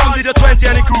is from DJ 20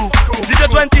 and the crew. DJ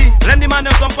 20, lend the man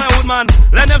them some firewood, man.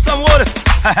 Lend them some wood.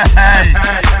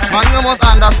 Man, you must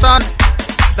understand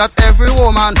that every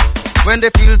woman, when they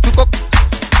feel to cook,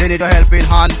 they need a helping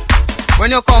hand. When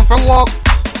you come from work,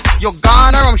 you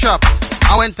gone a rum shop,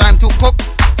 and when time to cook,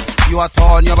 you are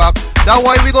turn your back. That's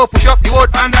why we go push up the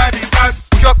wood under the back.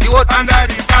 Push up the wood under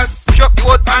the back. Push up the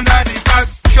wood under the back.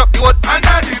 Push up the wood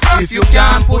under the back. If you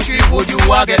can't push it, wood you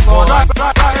will get burned.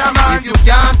 If you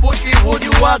can't push it, wood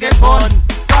you will get burned.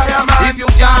 If you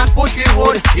can't push it,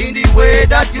 wood in the way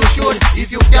that you should.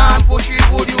 If you can't push it,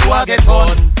 wood you will get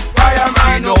burned. She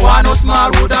no want no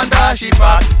small wood under she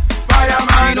pot.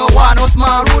 She no want no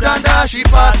small wood under she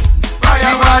pot.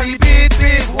 She want the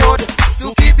big wood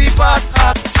to keep the pot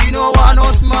hot. She no want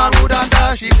no small wood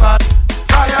under she pot.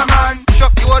 Fireman, push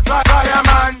up the wood.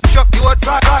 Fireman, push up the wood.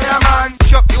 Fireman,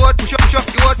 push up the wood. Push up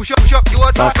the wood. Push up the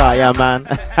wood. Fireman.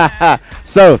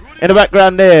 So in the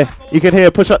background there, you can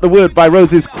hear "Push Up the Wood" by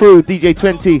Rose's Crew, DJ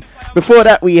 20. Before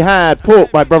that, we had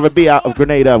 "Pork" by Brother B out of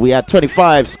Grenada. We had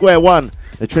 25, Square One,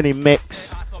 the Trini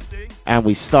Mix, and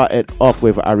we started off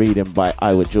with "I Read Him" by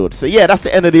Iowa George. So yeah, that's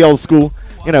the end of the old school.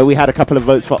 You know, we had a couple of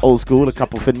votes for old school, a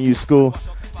couple for new school.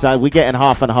 So we're getting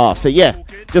half and half. So yeah,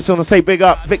 just want to say big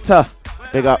up, Victor.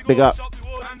 Big up.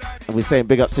 And we're saying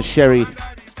big up to Sherry,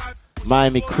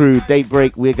 Miami Crew,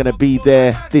 Daybreak. We're going to be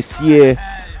there this year.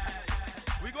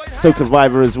 Soca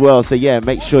Viver as well. So yeah,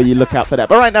 make sure you look out for that.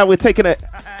 But right now we're taking it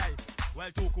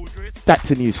back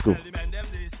to new school.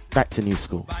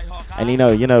 And you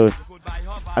know,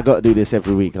 I got to do this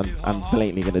every week. I'm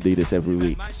blatantly going to do this every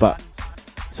week. But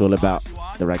it's all about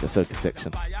the Ragga Soca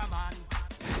section.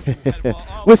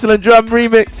 Whistle and Drum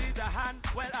remix.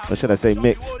 Or should I say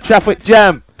mix? Traffic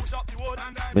Jam.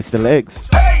 Mr. Legs.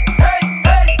 The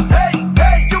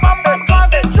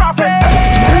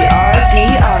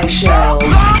RDR Show.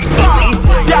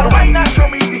 Yeah, why not show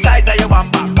me the size of your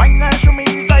bamba? Why not show me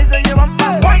the size of your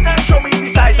bamba? Why not show me the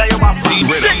size of your bamba?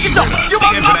 Shake it up, you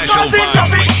bamba, traffic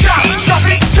jam.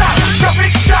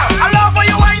 I love how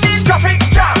you whining. Traffic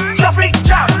jam.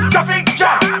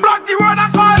 Block the road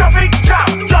and call. Traffic jam.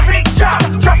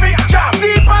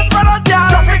 Deep as brother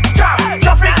jam.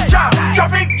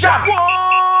 Traffic jam.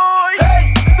 Boy,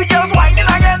 hey.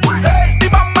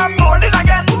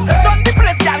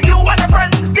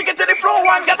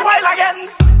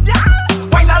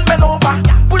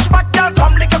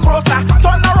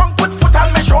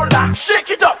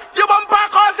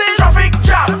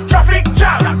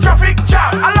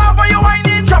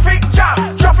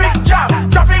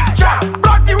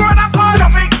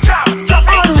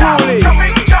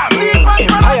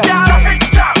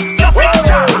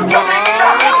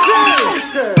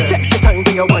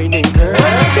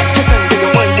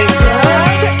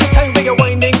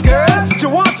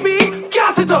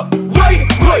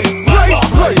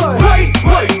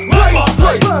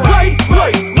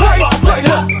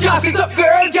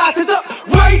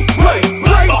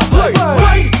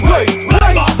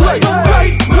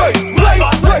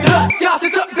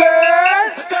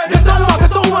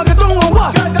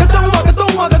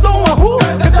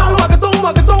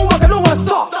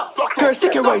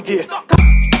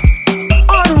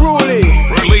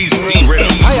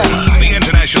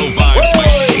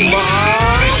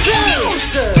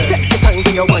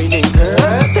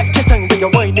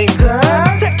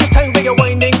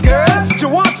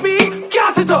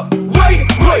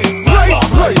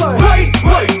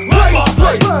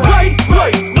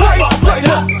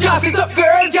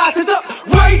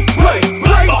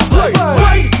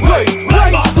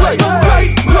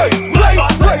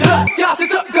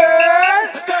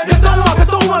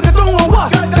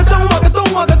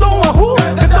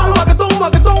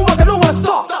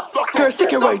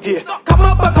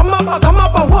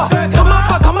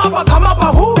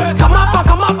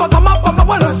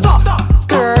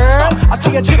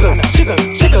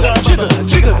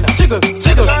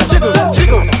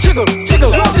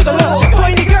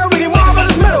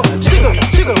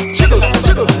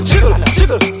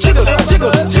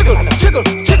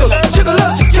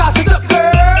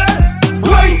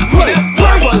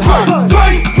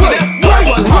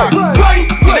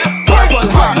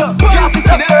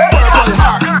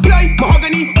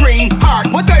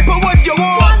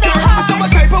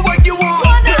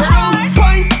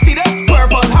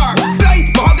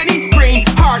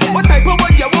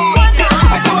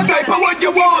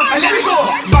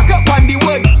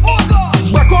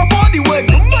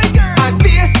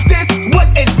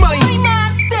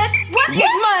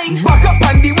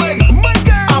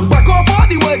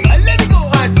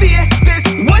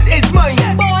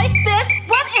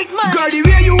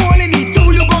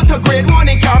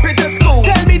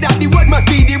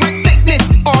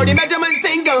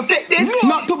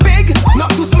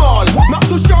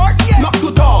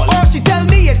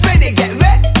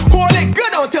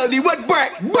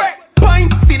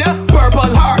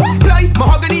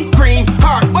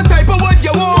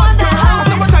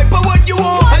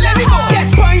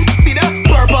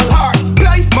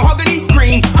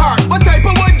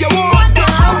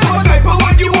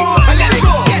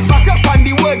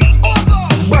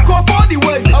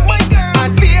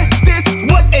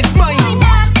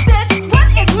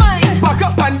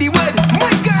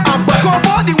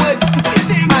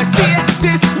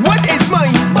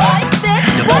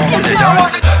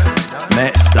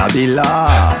 killer.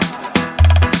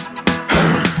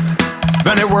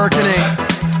 When it working it,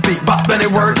 beat bop when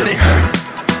it working it.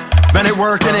 When it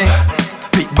working it,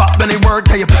 beat bop when it work.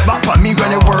 Tell you beat bop on me when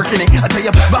it working it. I tell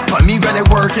you beat bop on me when it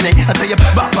working it. I tell you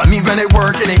beat bop on me when it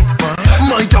working it.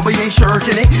 My job ain't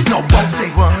shirking it. No bounce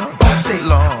it, bounce it,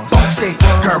 bounce it.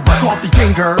 Girl, break off the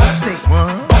thing, girl. Bounce it,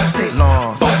 bounce it,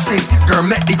 bounce it. Girl,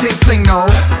 make the thing fling now.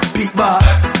 Beat bop,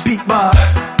 beat bop,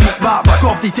 beat bop. Break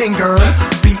off the thing, girl.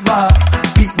 Beat bop,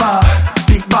 beat bop.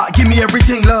 Give me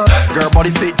everything, love. Girl,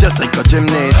 body fit just like a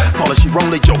gymnast. Follow she wrong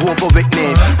like Jehovah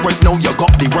Witness. Right now you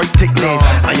got the right thickness,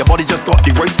 and your body just got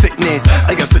the right fitness.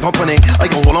 I can stick up on it, I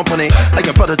can hold up on it, I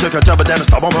can put a jerk, a jump, down and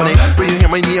stop on it. When you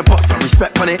hear my knee, put some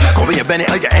respect on it. Call me a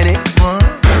Bennett, I get in it.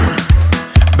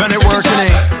 Bennett working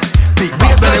it, beat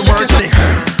bop, Bennett working it.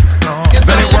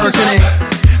 Bennett working it,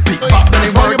 beat bop,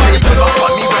 Bennett working it. Put up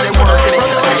on me, Bennett working it.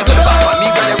 I tell you, put up on me,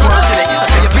 Bennett working it. I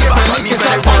tell you, beat bop on me,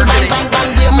 Bennett working it.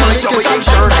 My job ain't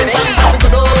shirking it.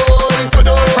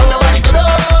 From the body to the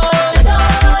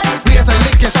yes, I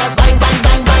lick your shot, bang, bang,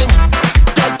 bang, bang.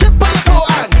 Girl, tip on your toe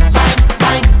and bang,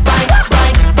 bang, bang,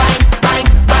 bang, bang, bang,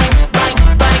 bang, bang,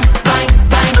 bang, bang,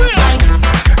 bang, bang.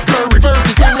 Girl, reverse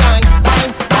it in line, bang,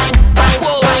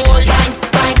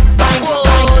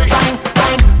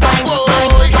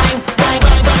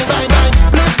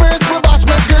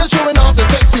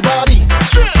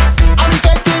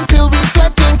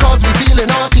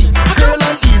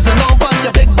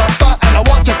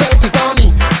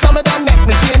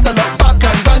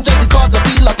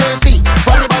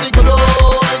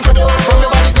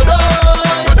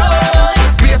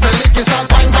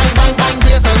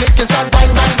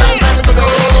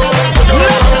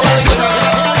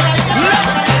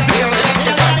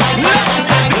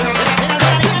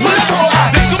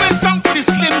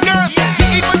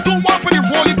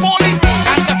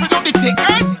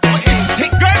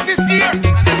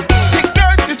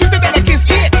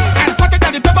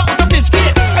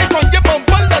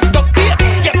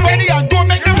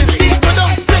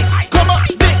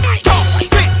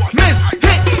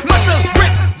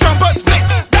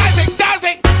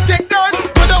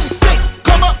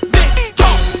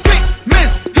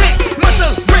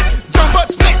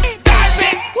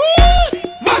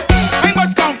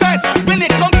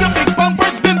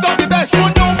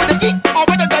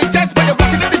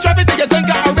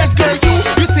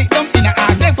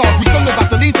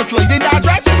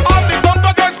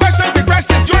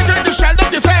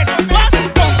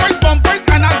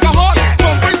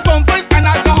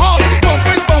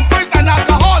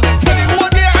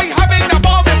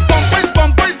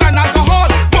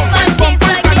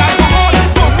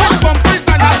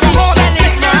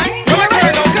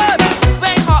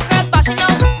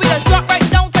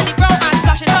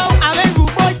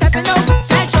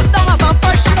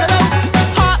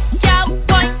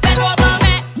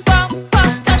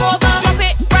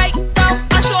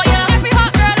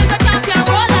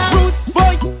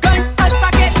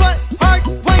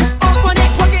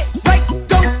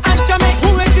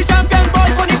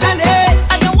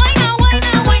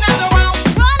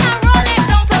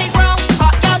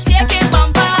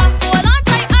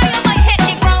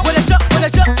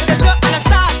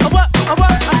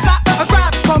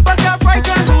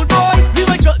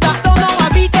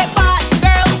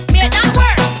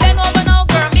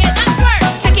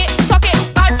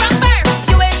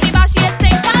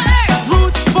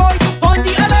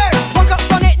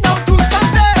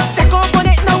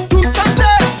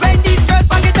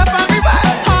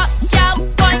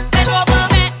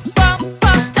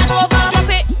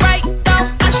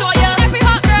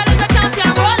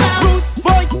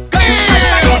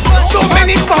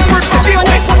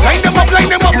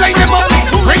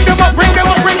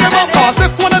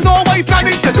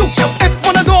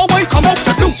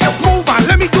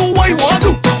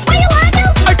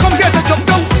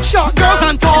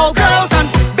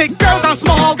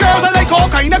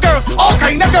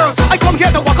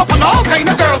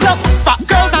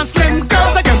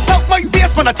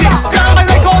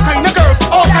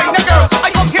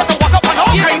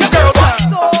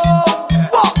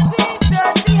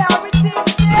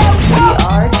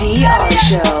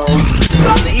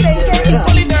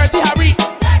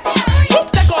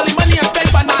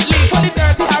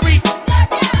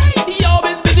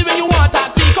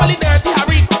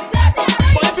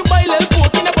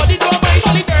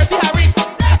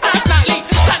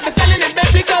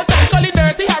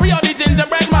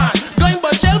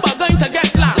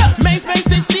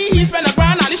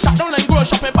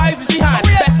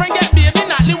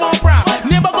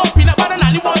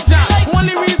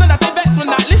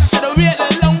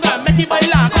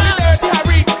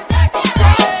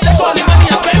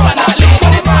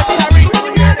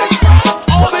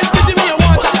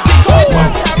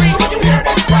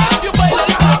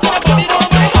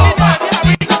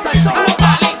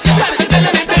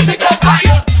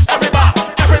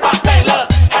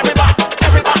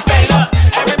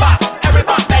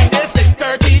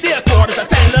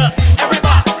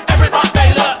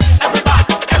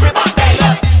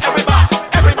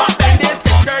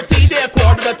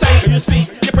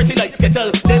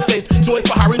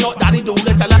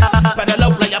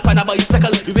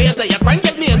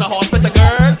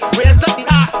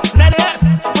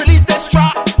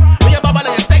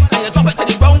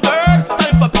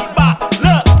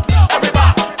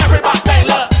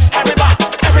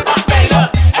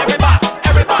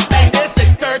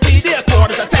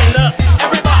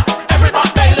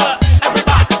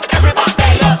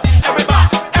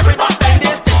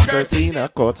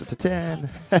 quarter to 10.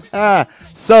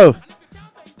 So,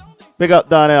 big up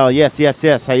Darnell. Yes.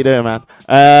 How you doing, man?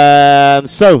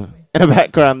 So, in the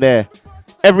background there,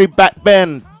 Every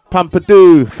Backbend,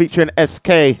 Pompadour featuring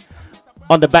SK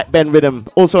on the backbend rhythm.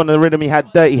 Also on the rhythm, he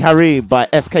had Dirty Harry by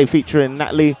SK featuring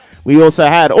Natalie. We also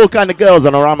had All Kind of Girls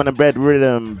on a Ramen and Bread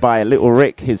rhythm by Little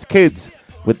Rick, his kids,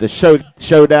 with the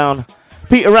showdown.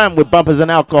 Peter Ram with Bumpers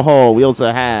and Alcohol. We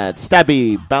also had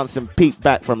Stabby, Bouncing Pete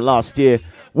back from last year.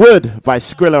 Wood by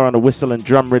Skrilla on the whistle and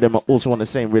drum rhythm. Also on the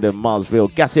same rhythm,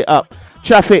 Marsville. Gas It Up.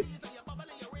 Traffic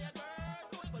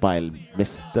by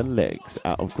Mr. Legs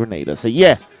out of Grenada. So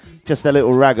yeah, just a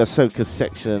little ragga soca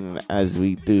section as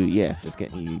we do. Yeah, just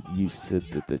getting you used to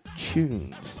the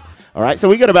tunes. All right, so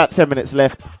we got about 10 minutes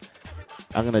left.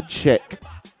 I'm going to check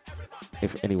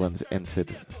if anyone's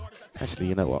entered. Actually,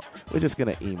 you know what? We're just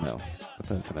going to email the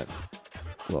person that's,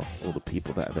 well, all the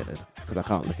people that have entered, because I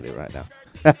can't look at it right now.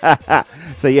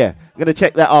 So yeah, I'm going to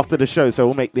check that after the show. So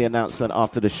we'll make the announcement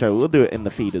after the show. We'll do it in the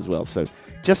feed as well. So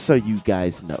just so you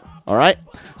guys know. All right.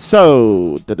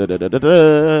 So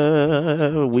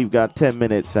we've got 10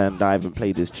 minutes and I haven't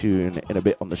played this tune in a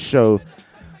bit on the show.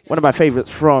 One of my favorites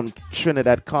from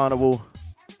Trinidad Carnival.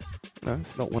 No,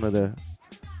 it's not one of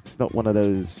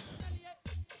those,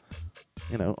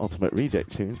 you know, ultimate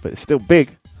reject tunes, but it's still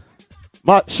big.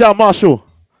 Shah Marshall.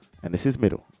 And this is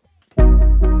Middle.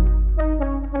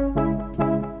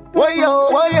 Wayo,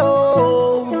 wayo,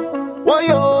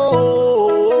 wayo.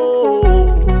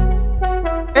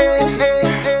 Hey, hey,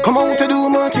 hey. Come on to do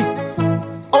my thing.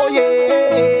 Oh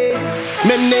yeah.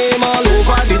 Me name all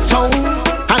over the town,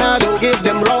 and I don't give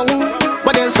them wrong.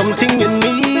 But there's something you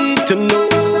need to know.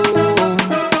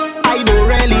 I don't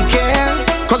really care,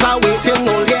 'cause I waiting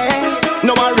all year.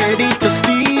 Now I'm ready to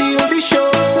steal the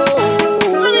show.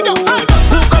 Let me go.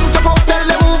 Who come to post? Tell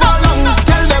them move along.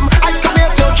 Tell them I come here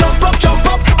to jump up, jump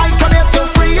up. I come here to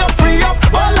free up,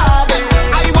 oh Lord.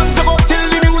 I want to go till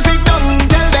the music done.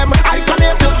 Tell them I come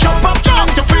here to jump up,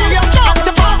 jump to free up, jump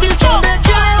to party so they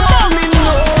can't tell me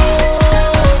no.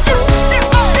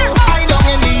 I don't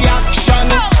in the action,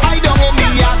 I don't in the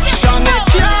action. They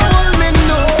can't hold me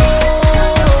no.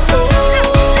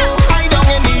 I don't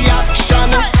in the action.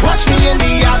 Watch me in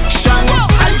the action.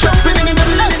 I jump in the middle,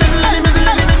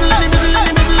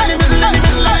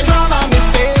 drama me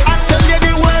say. I tell you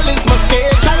the world is my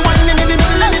stage. I whine in the middle,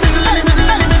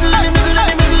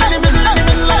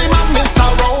 miss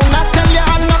around. I tell you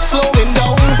I'm not slowing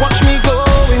down. Watch me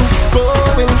going,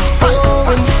 going,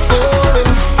 going, going,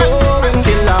 going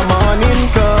till the morning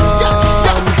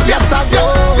come. Yes, I'm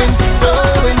going,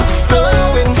 going,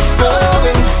 going,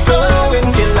 going, going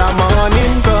till the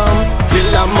morning come. Till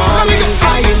the morning,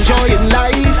 I enjoying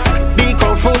life. Be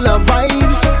full of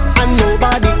vibes and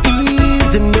nobody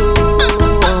easy no.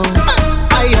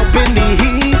 I up in the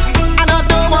heat and I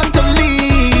don't want to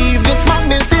leave. This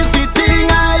madness is the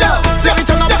thing I love. Let me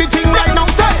turn up the thing right now.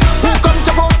 Say, who come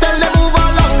to post? Tell them move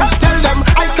along. Tell them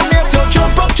I come here to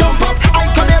jump up, jump up. I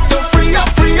come here to free up,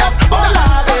 oh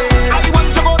Lord. I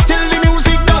want to go till the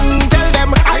music done. Tell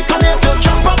them I come here to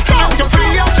jump up, to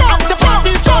free up, to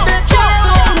party so they can't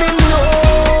hold me no.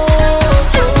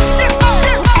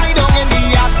 I don't in the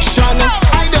action,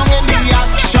 I don't in the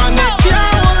action. They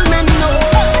can't hold me no.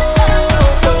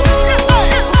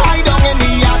 I don't in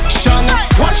the action.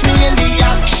 Watch me in the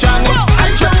action. I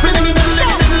jump in the middle,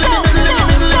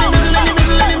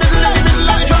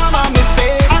 drama me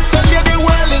say. I tell you the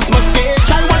world is my stage.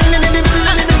 I whine in the middle,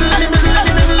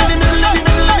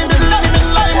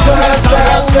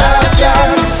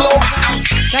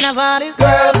 Carnival is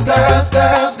girls, girls,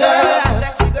 girls, girls.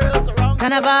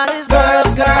 Carnival is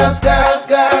girls, girls, girls,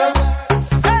 girls.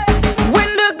 When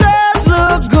the girls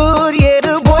look good, yeah,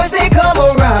 the boys they come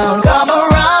around,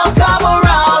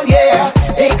 yeah,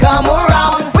 they come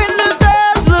around. When the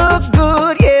girls look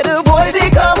good, yeah, the boys they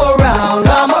come around,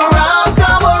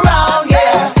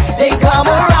 yeah, they come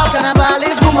around. Carnival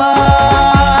is woman,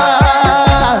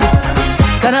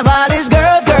 carnival is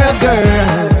girls, girls,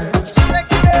 girls.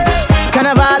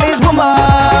 Carnival is woman,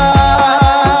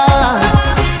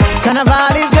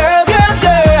 carnival is girls, girls,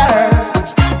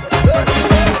 girls.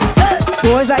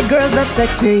 Boys like girls, that's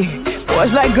sexy.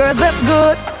 Boys like girls, that's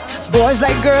good. Boys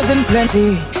like girls in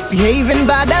plenty. Behaving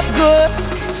bad, that's good.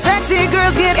 Sexy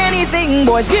girls get anything.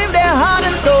 Boys give their heart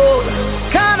and soul.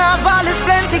 Carnival is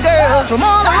plenty girls from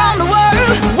all around the world.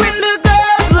 When the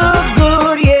girls look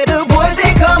good, yeah, the boys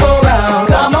they come around,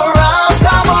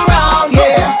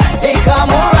 yeah, they come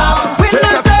around. When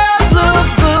the girls look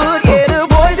good, yeah, the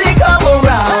boys they come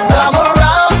around,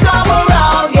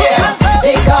 yeah,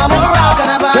 they come around.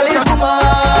 Carnival is woman,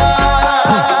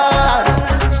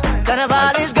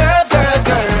 carnival is girls, girls,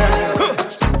 girls.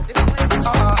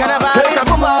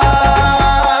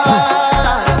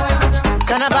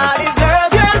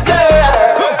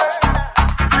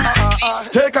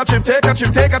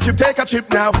 take a trip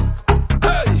now.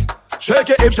 Hey, shake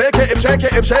it, hip, shake it, hip, shake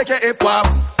it, hip, shake it, hip, wow.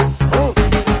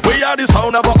 We are the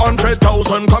sound of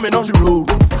 100,000 coming on the road.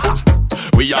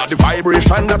 We are the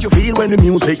vibration that you feel when the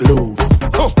music loads.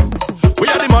 We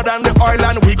are the mud and the oil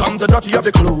and we come the dirty of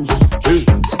the clothes.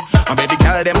 I made the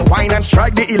girl them wine and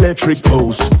strike the electric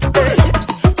pose. Hey,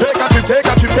 take a trip, take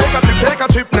a trip, take a trip, take a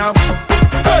trip now.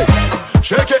 Hey,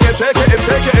 shake it, hip, shake it, hip,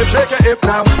 shake it, hip, shake it, hip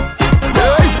now.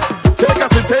 Hey, take a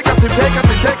sip, take a sip, take a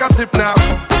sip, take a sip now.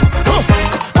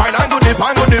 Wine and go dip,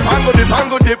 and go dip, and go dip, and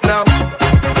go dip now.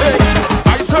 Hey,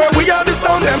 I swear we are the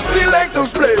sound them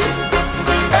selectors play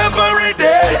every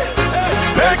day,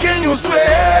 making you sway.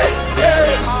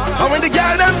 Yeah. And when the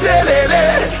girl them tell it,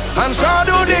 and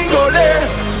shadow dingole,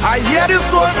 I hear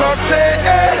this one God say,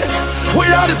 we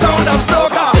are the sound of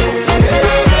soca.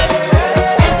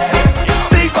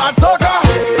 Big bad soca.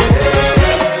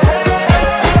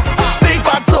 Big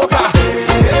bad soca.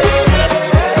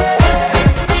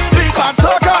 Big bad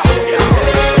soca.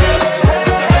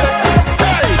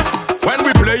 Hey. When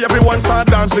we play, everyone start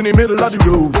dancing in the middle of the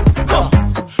road.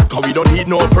 Cause we don't need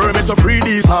no permits to free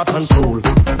these hearts and soul.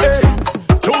 Hey,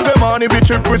 Juve money we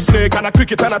trip with snake and a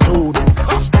cricket and a toad.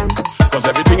 Cause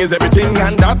everything is everything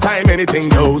and that time anything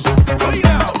goes.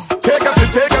 Take a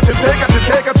trip, take a trip, take a trip,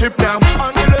 take a trip now.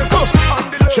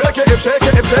 Shake it, hip, shake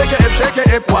it, hip, shake it, hip, shake it,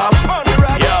 hip, wow.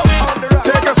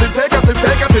 Take a sip, take a sip,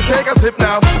 take a sip, take a sip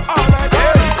now.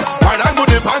 Wine and go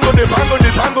dip, and go dip, and go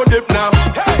dip, and go dip now.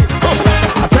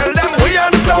 I tell them we are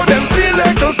the sound them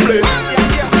selectors play.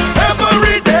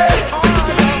 Every day,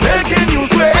 making you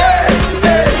sway.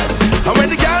 And when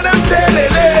the girl them tell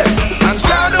it, and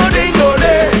shadow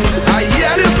dingole, I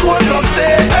hear this one come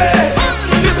say,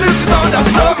 this is the sound of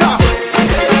soca.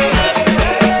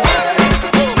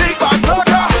 Big bad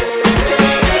soca.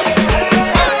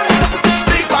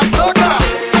 Big bad soca.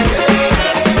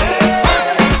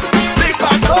 Big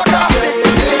bad soca.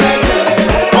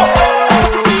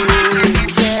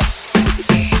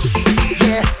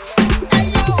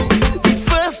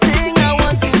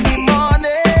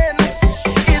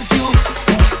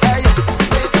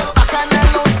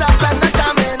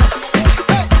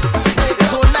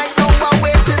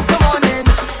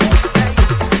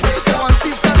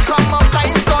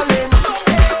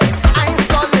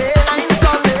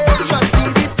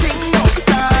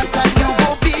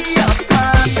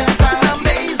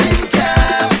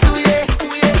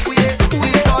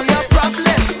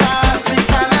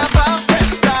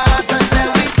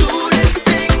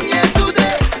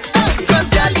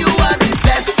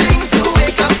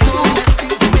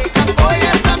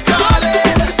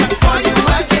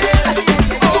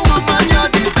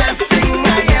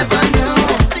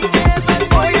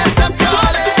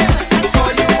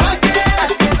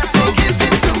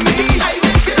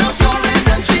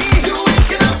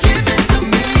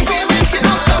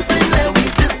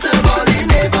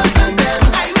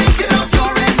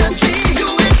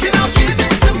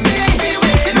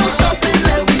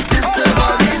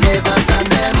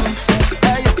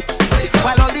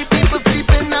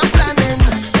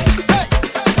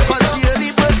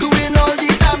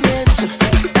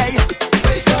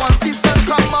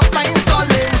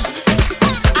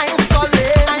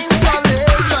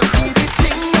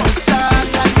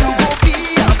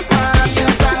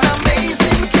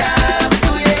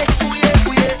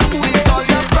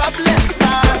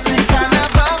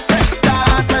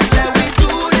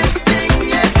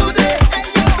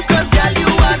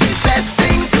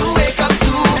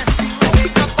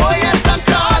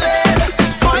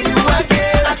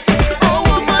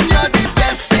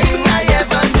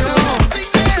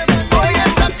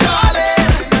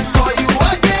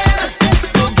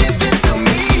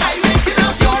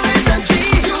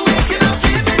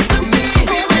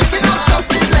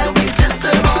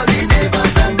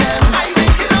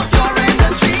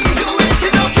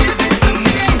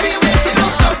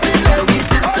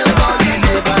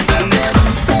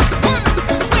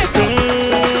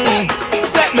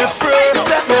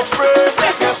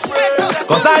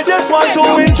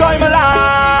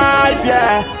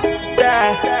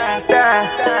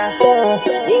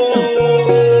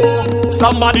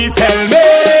 Somebody tell me,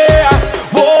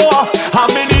 whoa, I'm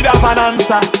in need of an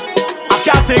answer. I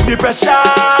can't take the pressure.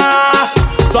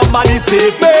 Somebody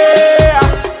save me,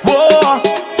 whoa,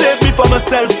 save me from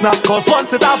myself now. Cause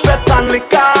once it I've fed and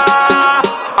liquor,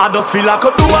 I just feel I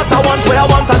could do what I want, where I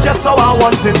want, and just how I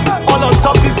want it. All on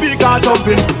top the speaker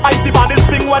jumping, I see by this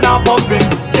thing when I'm bumping,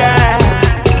 yeah.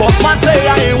 Boss man say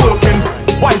I ain't working,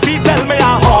 wifey tell me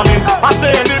I'm horning. I say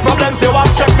any problem, say what,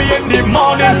 check me in the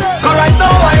morning. Cause right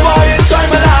now I want to enjoy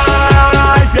my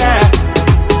life, yeah.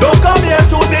 Don't come here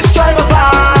to destroy my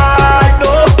vibe,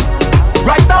 no.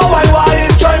 Right now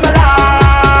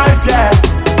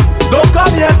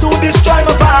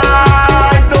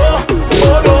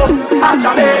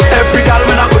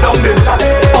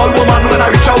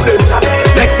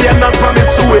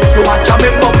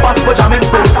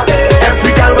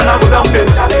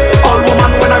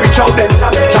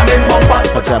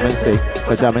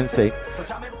for jamming sake.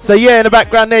 So yeah, in the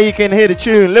background there you can hear the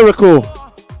tune, Lyrical.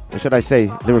 Or should I say,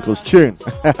 Lyrical's tune.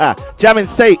 Jamming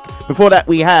sake. Before that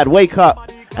we had Wake Up,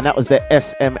 and that was the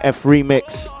SMF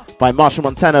remix by Marshall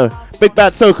Montano. Big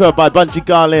Bad Soca by Bungie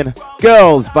Garlin.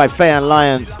 Girls by Faye and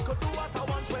Lyons.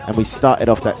 And we started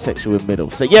off that section with Middle.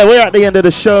 So yeah, we're at the end of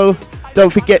the show.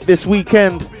 Don't forget this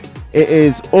weekend, it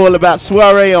is all about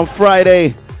soiree on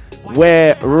Friday.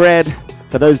 Wear red.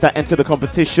 For those that enter the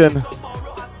competition,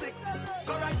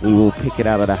 we will pick it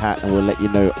out of the hat and we'll let you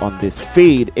know on this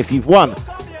feed if you've won.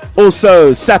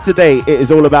 Also, Saturday, it is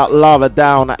all about Lava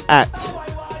down at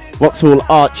Vauxhall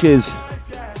Arches.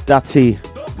 Dutty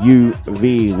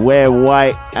UV. Wear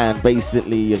white and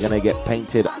basically you're going to get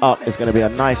painted up. It's going to be a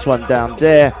nice one down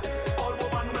there.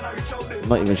 I'm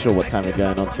not even sure what time we're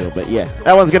going on till, but yeah,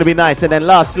 that one's going to be nice. And then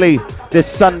lastly, this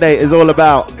Sunday is all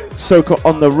about Soca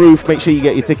on the Roof. Make sure you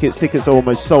get your tickets. Tickets are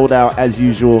almost sold out as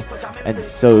usual, and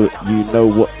so you know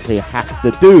what you have to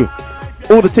do.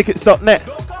 Allthetickets.net,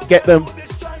 get them.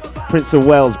 Prince of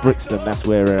Wales, Brixton, that's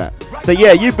where we're at. So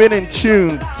yeah, you've been in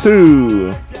tune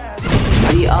to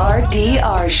The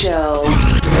RDR Show.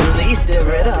 Release the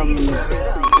rhythm.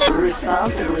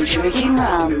 Responsibly drinking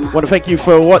rum. Want to thank you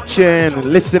for watching,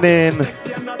 listening,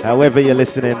 however you're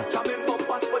listening.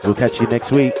 We'll catch you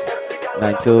next week,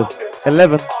 9 till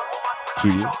 11,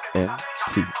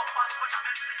 GMT.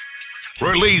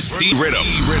 Release the rhythm,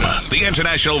 the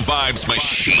international vibes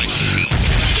machine.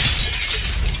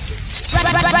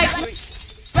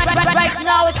 Right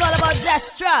now it's all about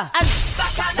Destra and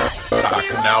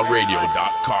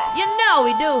BacchanalRadio.com. You know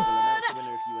we do.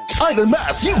 Island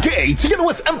Mass UK together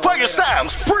with Empire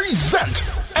Sounds present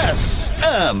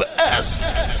SMS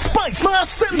Spice Mass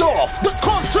Send Off, the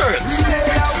concert.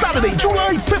 Saturday,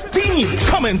 July 15th.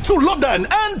 Coming to London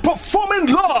and performing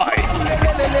live.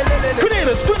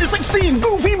 Grenada's 2016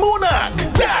 Groovy Monarch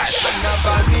Dash.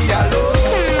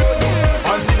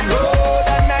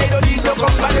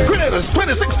 Grenada's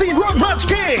 2016 Road March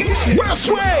Kings.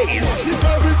 Westways.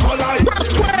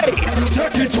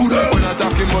 Take it to them. When I'm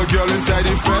talking my girl inside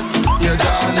the fence, you're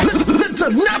done.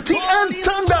 Little Natty and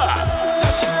Thunder.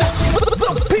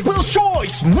 The People's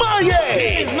Choice,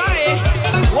 Maye.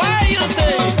 Why you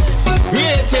say?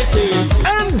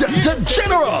 And the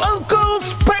General, Uncle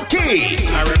Specky.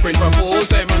 I represent for full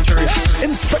Simon Church.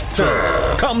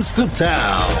 Inspector comes to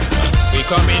town. We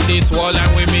come in this wall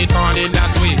and we meet on in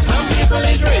that way. Some people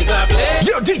is razor blade.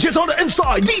 Your DJs on the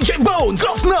inside, DJ Bones,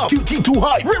 Governor, QT2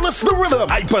 High, Realist the Rhythm,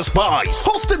 Hyper Spice.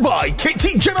 Hosted by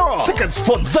KT General. Tickets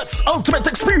for this ultimate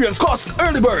experience cost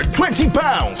early bird £20.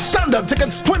 Standard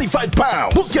tickets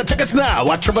 £25. Book your tickets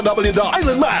now at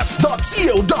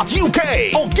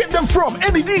www.islandmass.co.uk or get them from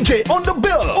any DJ on the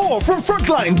bill or from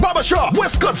Frontline Barbershop,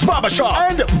 Westcott's Barbershop,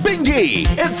 and Bingy.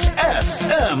 It's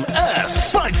SMS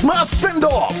Spice Mass Send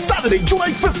Off. Saturday,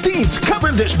 July 15th,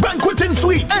 Cavendish Banqueting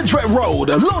Suite, Edgware Road,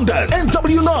 London,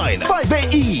 NW9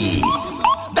 5AE.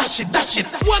 Dash it.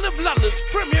 One of London's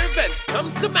premier events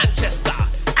comes to Manchester.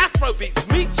 Afrobeats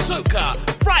meets Soca.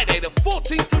 Friday the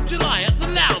 14th of July at the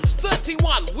Lounge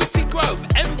 31 Whitty Grove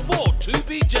M4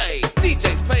 2BJ.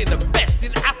 DJs playing the best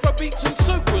in Afrobeats and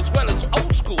Soca as well as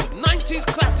old school 90s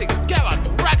classics, garage,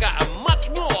 ragga and much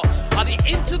more are the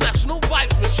international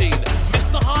vibes machine.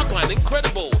 Mr. Hardline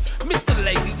Incredible, Mr.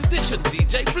 Ladies Edition,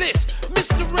 DJ Bliss,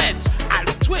 Mr. Reds,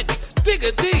 Ali Twitch,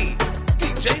 Digger D,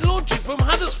 DJ Laundry from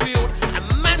Huddersfield,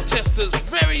 and Manchester's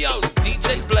very own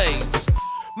DJ Blaze.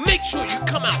 Make sure you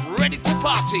come out ready to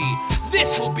party.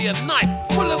 This will be a night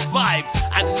full of vibes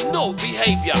and no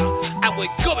behavior. And we're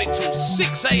going till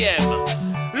 6 a.m.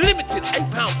 Limited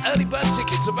 £8 early bird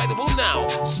tickets available now.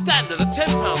 Standard at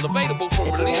 £10 available from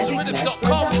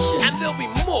releaserhythm.com. And there'll be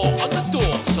more on the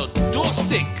door, so door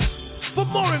stick. For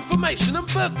more information and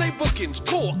birthday bookings,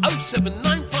 call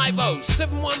 07950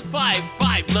 715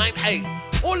 598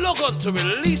 or log on to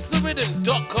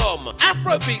releasetherhythm.com.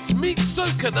 Afrobeats meets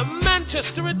Soca, the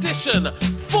Manchester edition,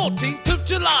 14th of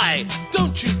July.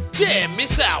 Don't you dare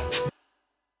miss out.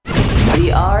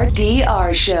 The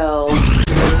RDR Show.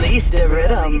 Release the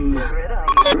rhythm.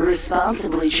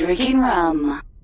 Responsibly drinking rum.